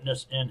the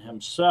witness in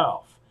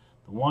himself.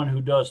 The one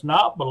who does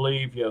not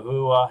believe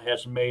Yahuah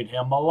has made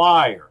him a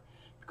liar,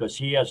 because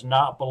he has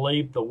not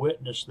believed the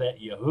witness that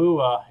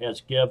Yahuah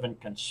has given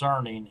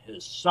concerning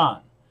his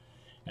Son.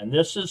 And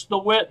this is the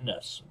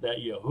witness, that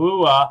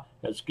Yahuah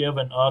has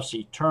given us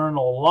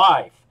eternal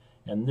life,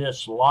 and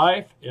this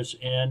life is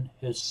in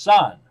his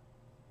Son.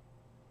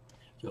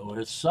 So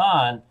his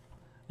Son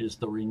is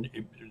the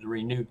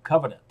renewed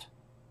covenant.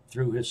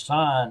 Through his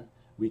Son,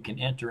 we can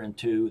enter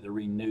into the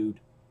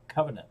renewed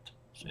covenant.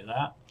 See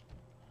that?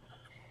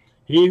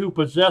 He who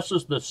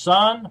possesses the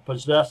Son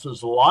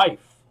possesses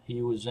life.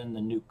 He was in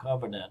the new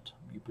covenant.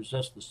 You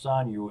possess the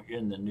Son, you are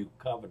in the new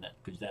covenant,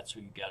 because that's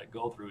who you got to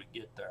go through to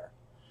get there.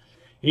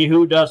 He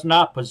who does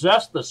not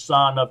possess the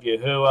Son of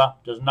Yahuah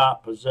does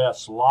not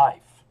possess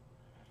life.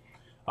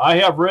 I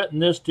have written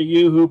this to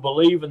you who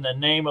believe in the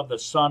name of the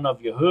Son of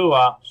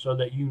Yahuah, so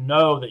that you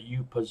know that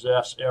you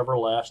possess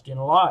everlasting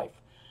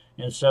life,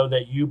 and so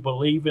that you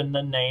believe in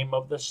the name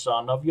of the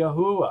Son of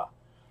Yahuah.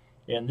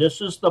 And this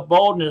is the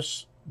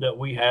boldness that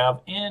we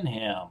have in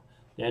him,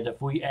 that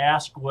if we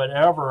ask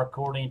whatever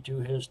according to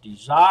his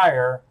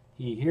desire,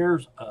 he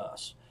hears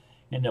us.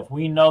 And if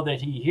we know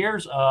that he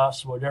hears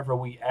us, whatever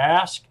we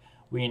ask,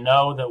 we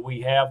know that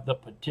we have the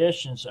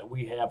petitions that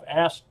we have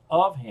asked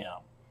of him.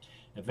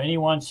 If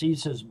anyone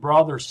sees his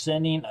brother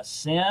sinning a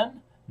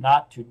sin,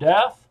 not to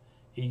death,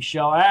 he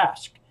shall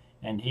ask,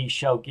 and he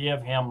shall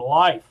give him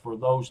life for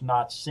those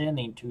not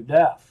sinning to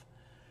death.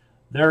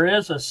 There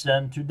is a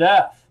sin to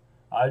death.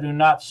 I do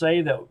not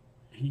say that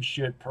he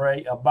should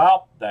pray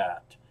about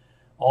that.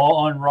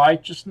 All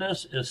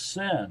unrighteousness is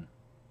sin,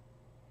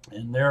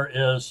 and there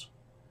is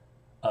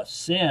a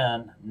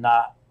sin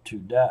not to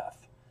death.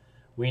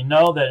 We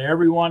know that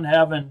everyone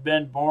having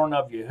been born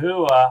of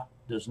Yahuah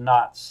does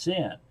not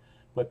sin,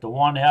 but the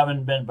one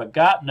having been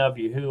begotten of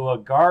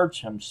Yahuah guards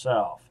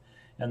himself,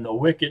 and the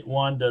wicked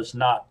one does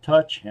not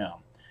touch him.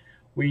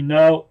 We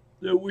know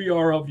that we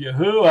are of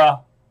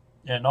Yahuah,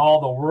 and all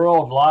the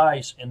world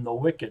lies in the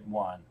wicked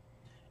one.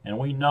 And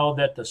we know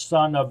that the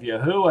Son of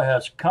Yahuah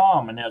has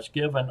come and has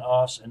given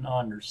us an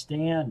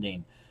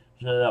understanding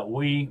so that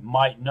we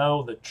might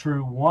know the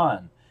true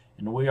one.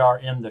 And we are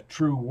in the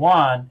true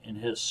one in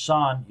his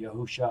Son,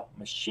 Yahusha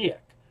Mashiach.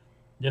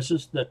 This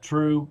is the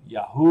true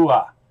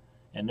Yahuah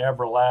and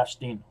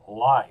everlasting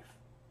life.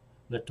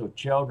 Little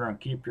children,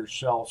 keep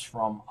yourselves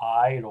from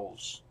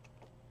idols.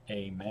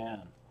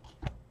 Amen.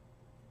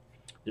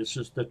 This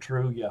is the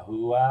true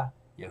Yahuah,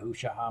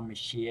 Yahusha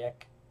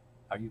HaMashiach.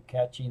 Are you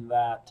catching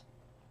that?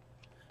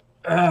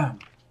 You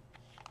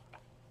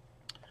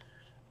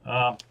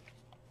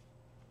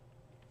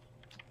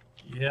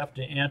have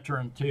to enter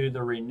into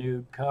the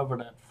renewed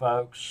covenant,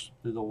 folks,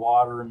 through the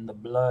water and the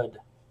blood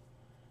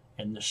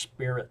and the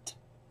Spirit.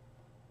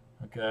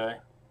 Okay?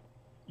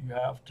 You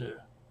have to.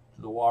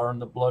 The water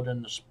and the blood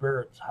and the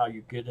Spirit is how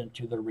you get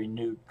into the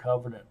renewed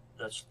covenant.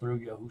 That's through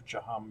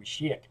Yahushua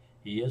HaMashiach.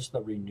 He is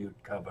the renewed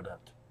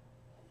covenant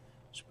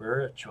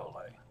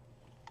spiritually.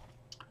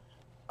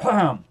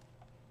 And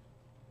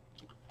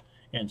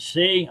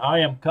see, I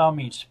am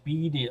coming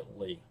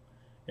speedily,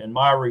 and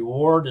my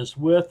reward is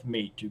with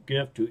me to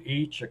give to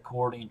each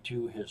according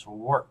to his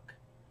work.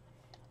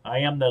 I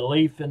am the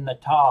leaf and the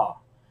taw,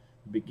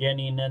 the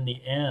beginning and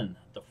the end,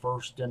 the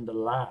first and the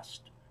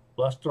last.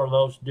 Blessed are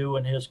those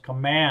doing his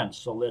commands,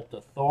 so that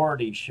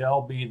authority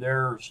shall be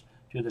theirs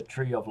to the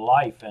tree of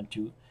life, and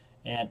to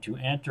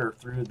enter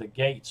through the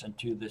gates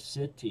into the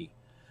city.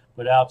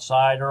 But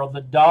outside are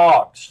the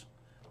dogs.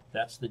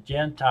 That's the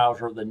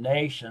Gentiles or the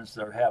nations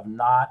that have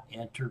not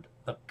entered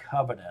the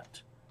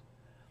covenant.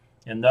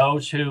 And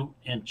those who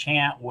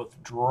enchant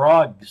with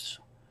drugs,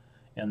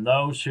 and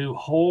those who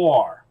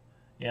whore,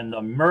 and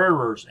the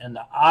murderers, and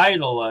the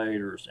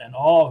idolaters, and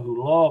all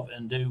who love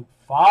and do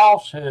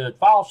falsehood.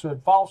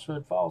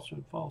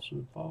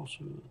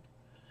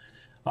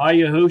 I,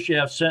 Yahushua,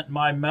 have sent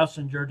my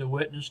messenger to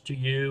witness to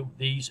you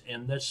these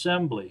in the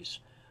assemblies.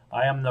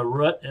 I am the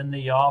root and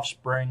the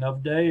offspring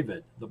of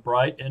David, the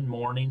bright and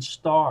morning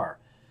star.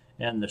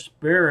 And the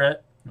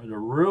Spirit, or the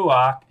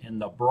Ruach,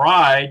 and the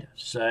bride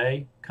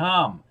say,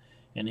 come.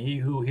 And he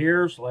who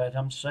hears, let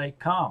him say,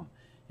 come.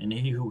 And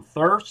he who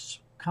thirsts,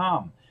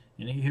 come.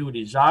 And he who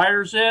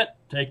desires it,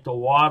 take the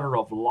water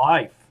of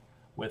life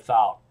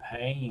without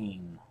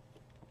pain.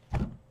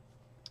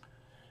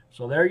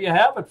 So there you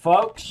have it,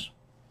 folks.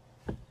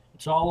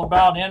 It's all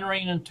about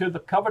entering into the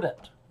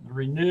covenant, the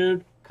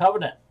renewed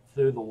covenant,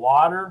 through the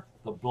water,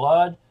 the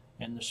blood,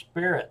 and the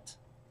Spirit,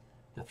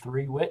 the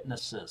three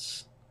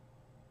witnesses.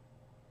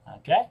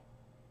 Okay?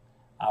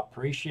 I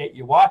appreciate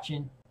you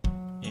watching,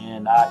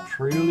 and I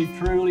truly,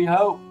 truly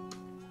hope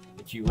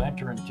that you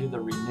enter into the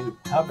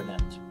renewed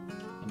covenant,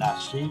 and I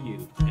see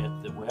you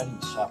at the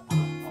wedding supper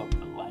of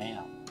the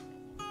Lamb.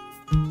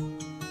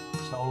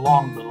 So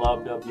long,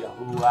 beloved of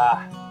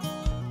Yahuah.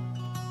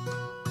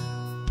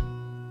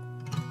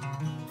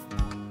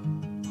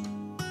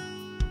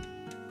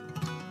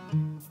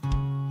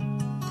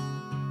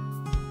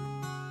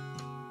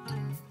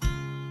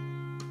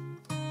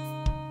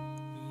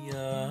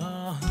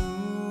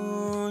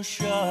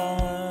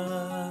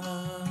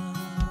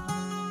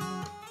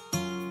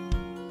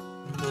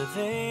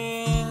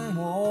 Living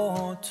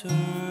water,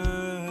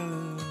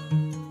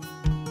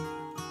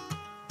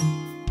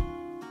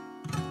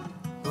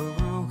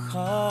 Baruch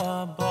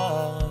haba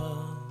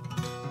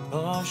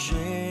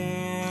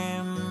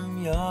b'Shem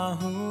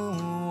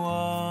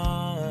Yahuah,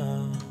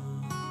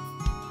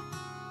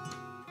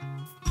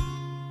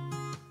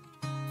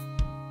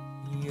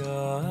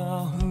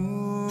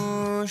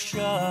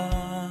 Yahusha.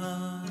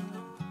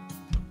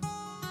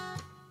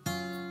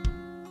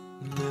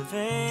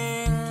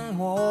 Living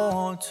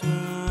water,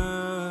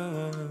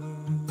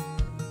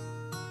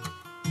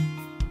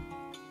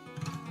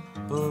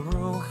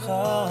 Baruch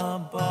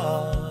haba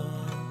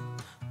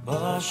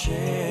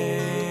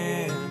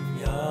b'Shem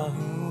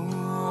Yahuah.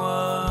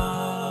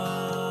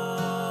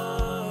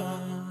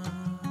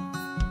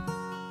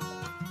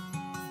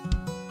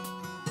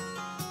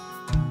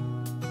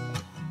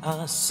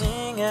 I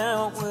sing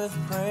out with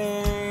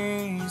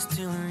praise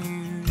to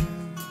you.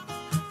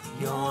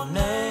 Your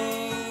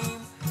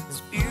name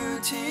is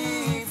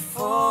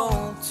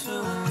beautiful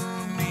to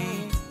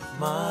me,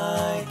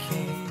 my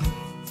King.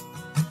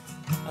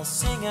 I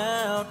sing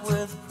out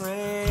with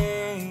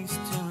praise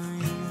to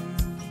you.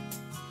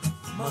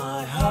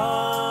 My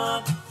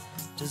heart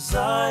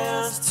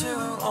desires to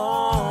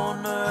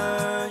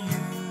honor you,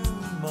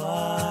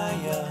 my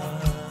Yah.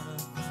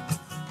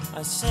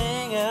 I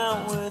sing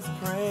out with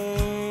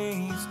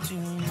praise to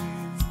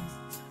you,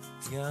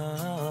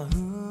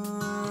 Yahusha.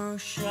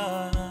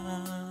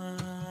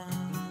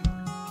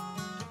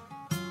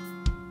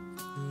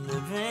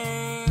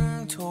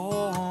 Living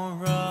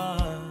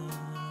Torah,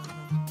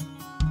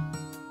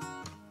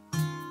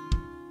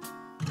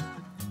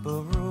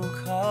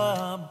 Baruch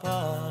haba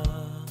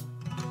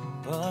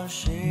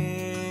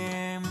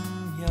b'Shem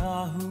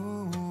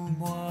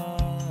Yahuah,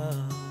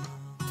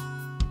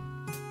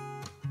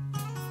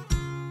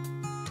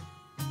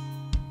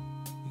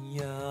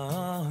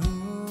 Yahusha.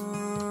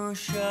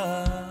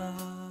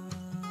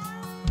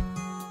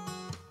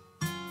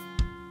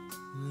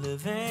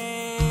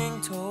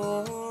 living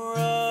Torah.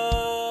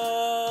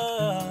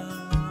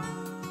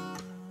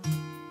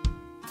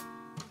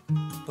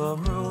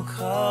 Baruch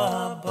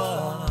haba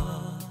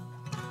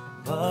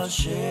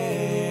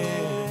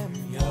b'Shem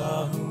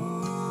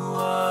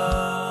Yahuah.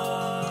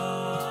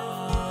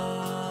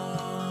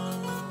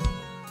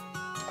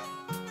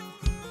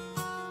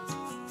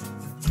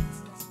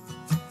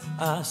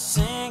 I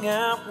sing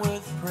out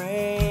with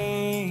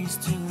praise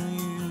to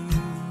you.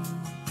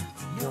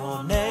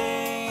 Your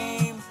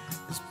name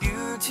is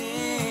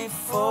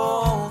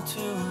beautiful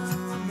to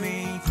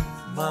me,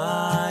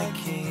 my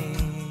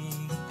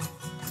King.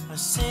 I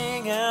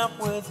sing out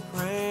with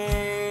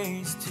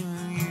praise to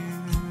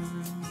you.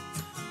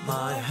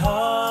 My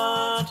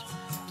heart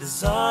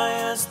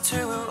desires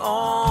to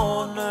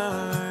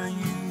honor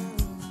you,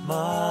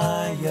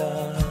 my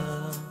Yah.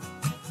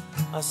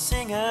 I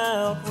sing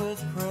out with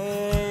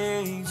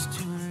praise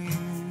to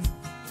you,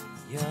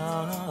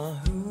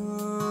 Yahusha.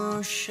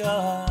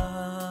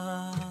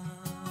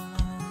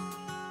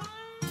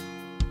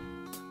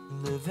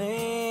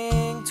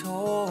 Living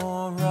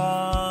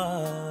Torah.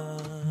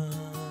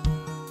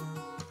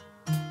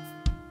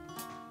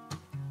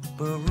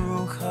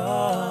 Baruch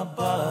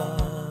haba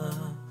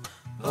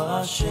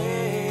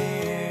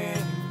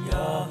b'Shem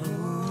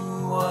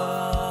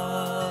Yahuah.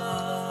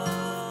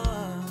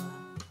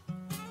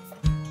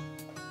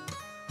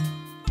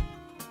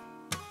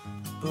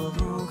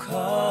 Baruch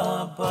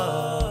haba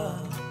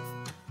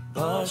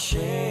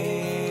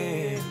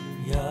b'Shem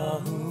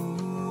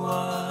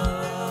Yahuah.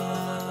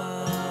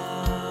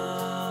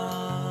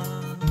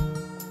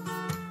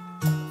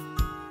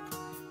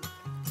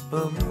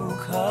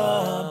 Baruch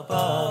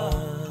haba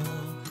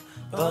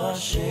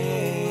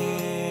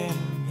b'Shem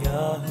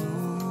Yahuah.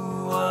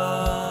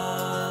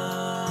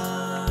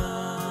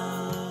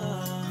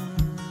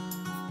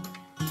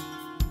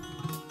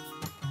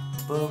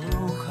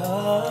 Baruch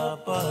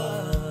haba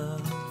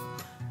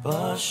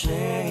b'Shem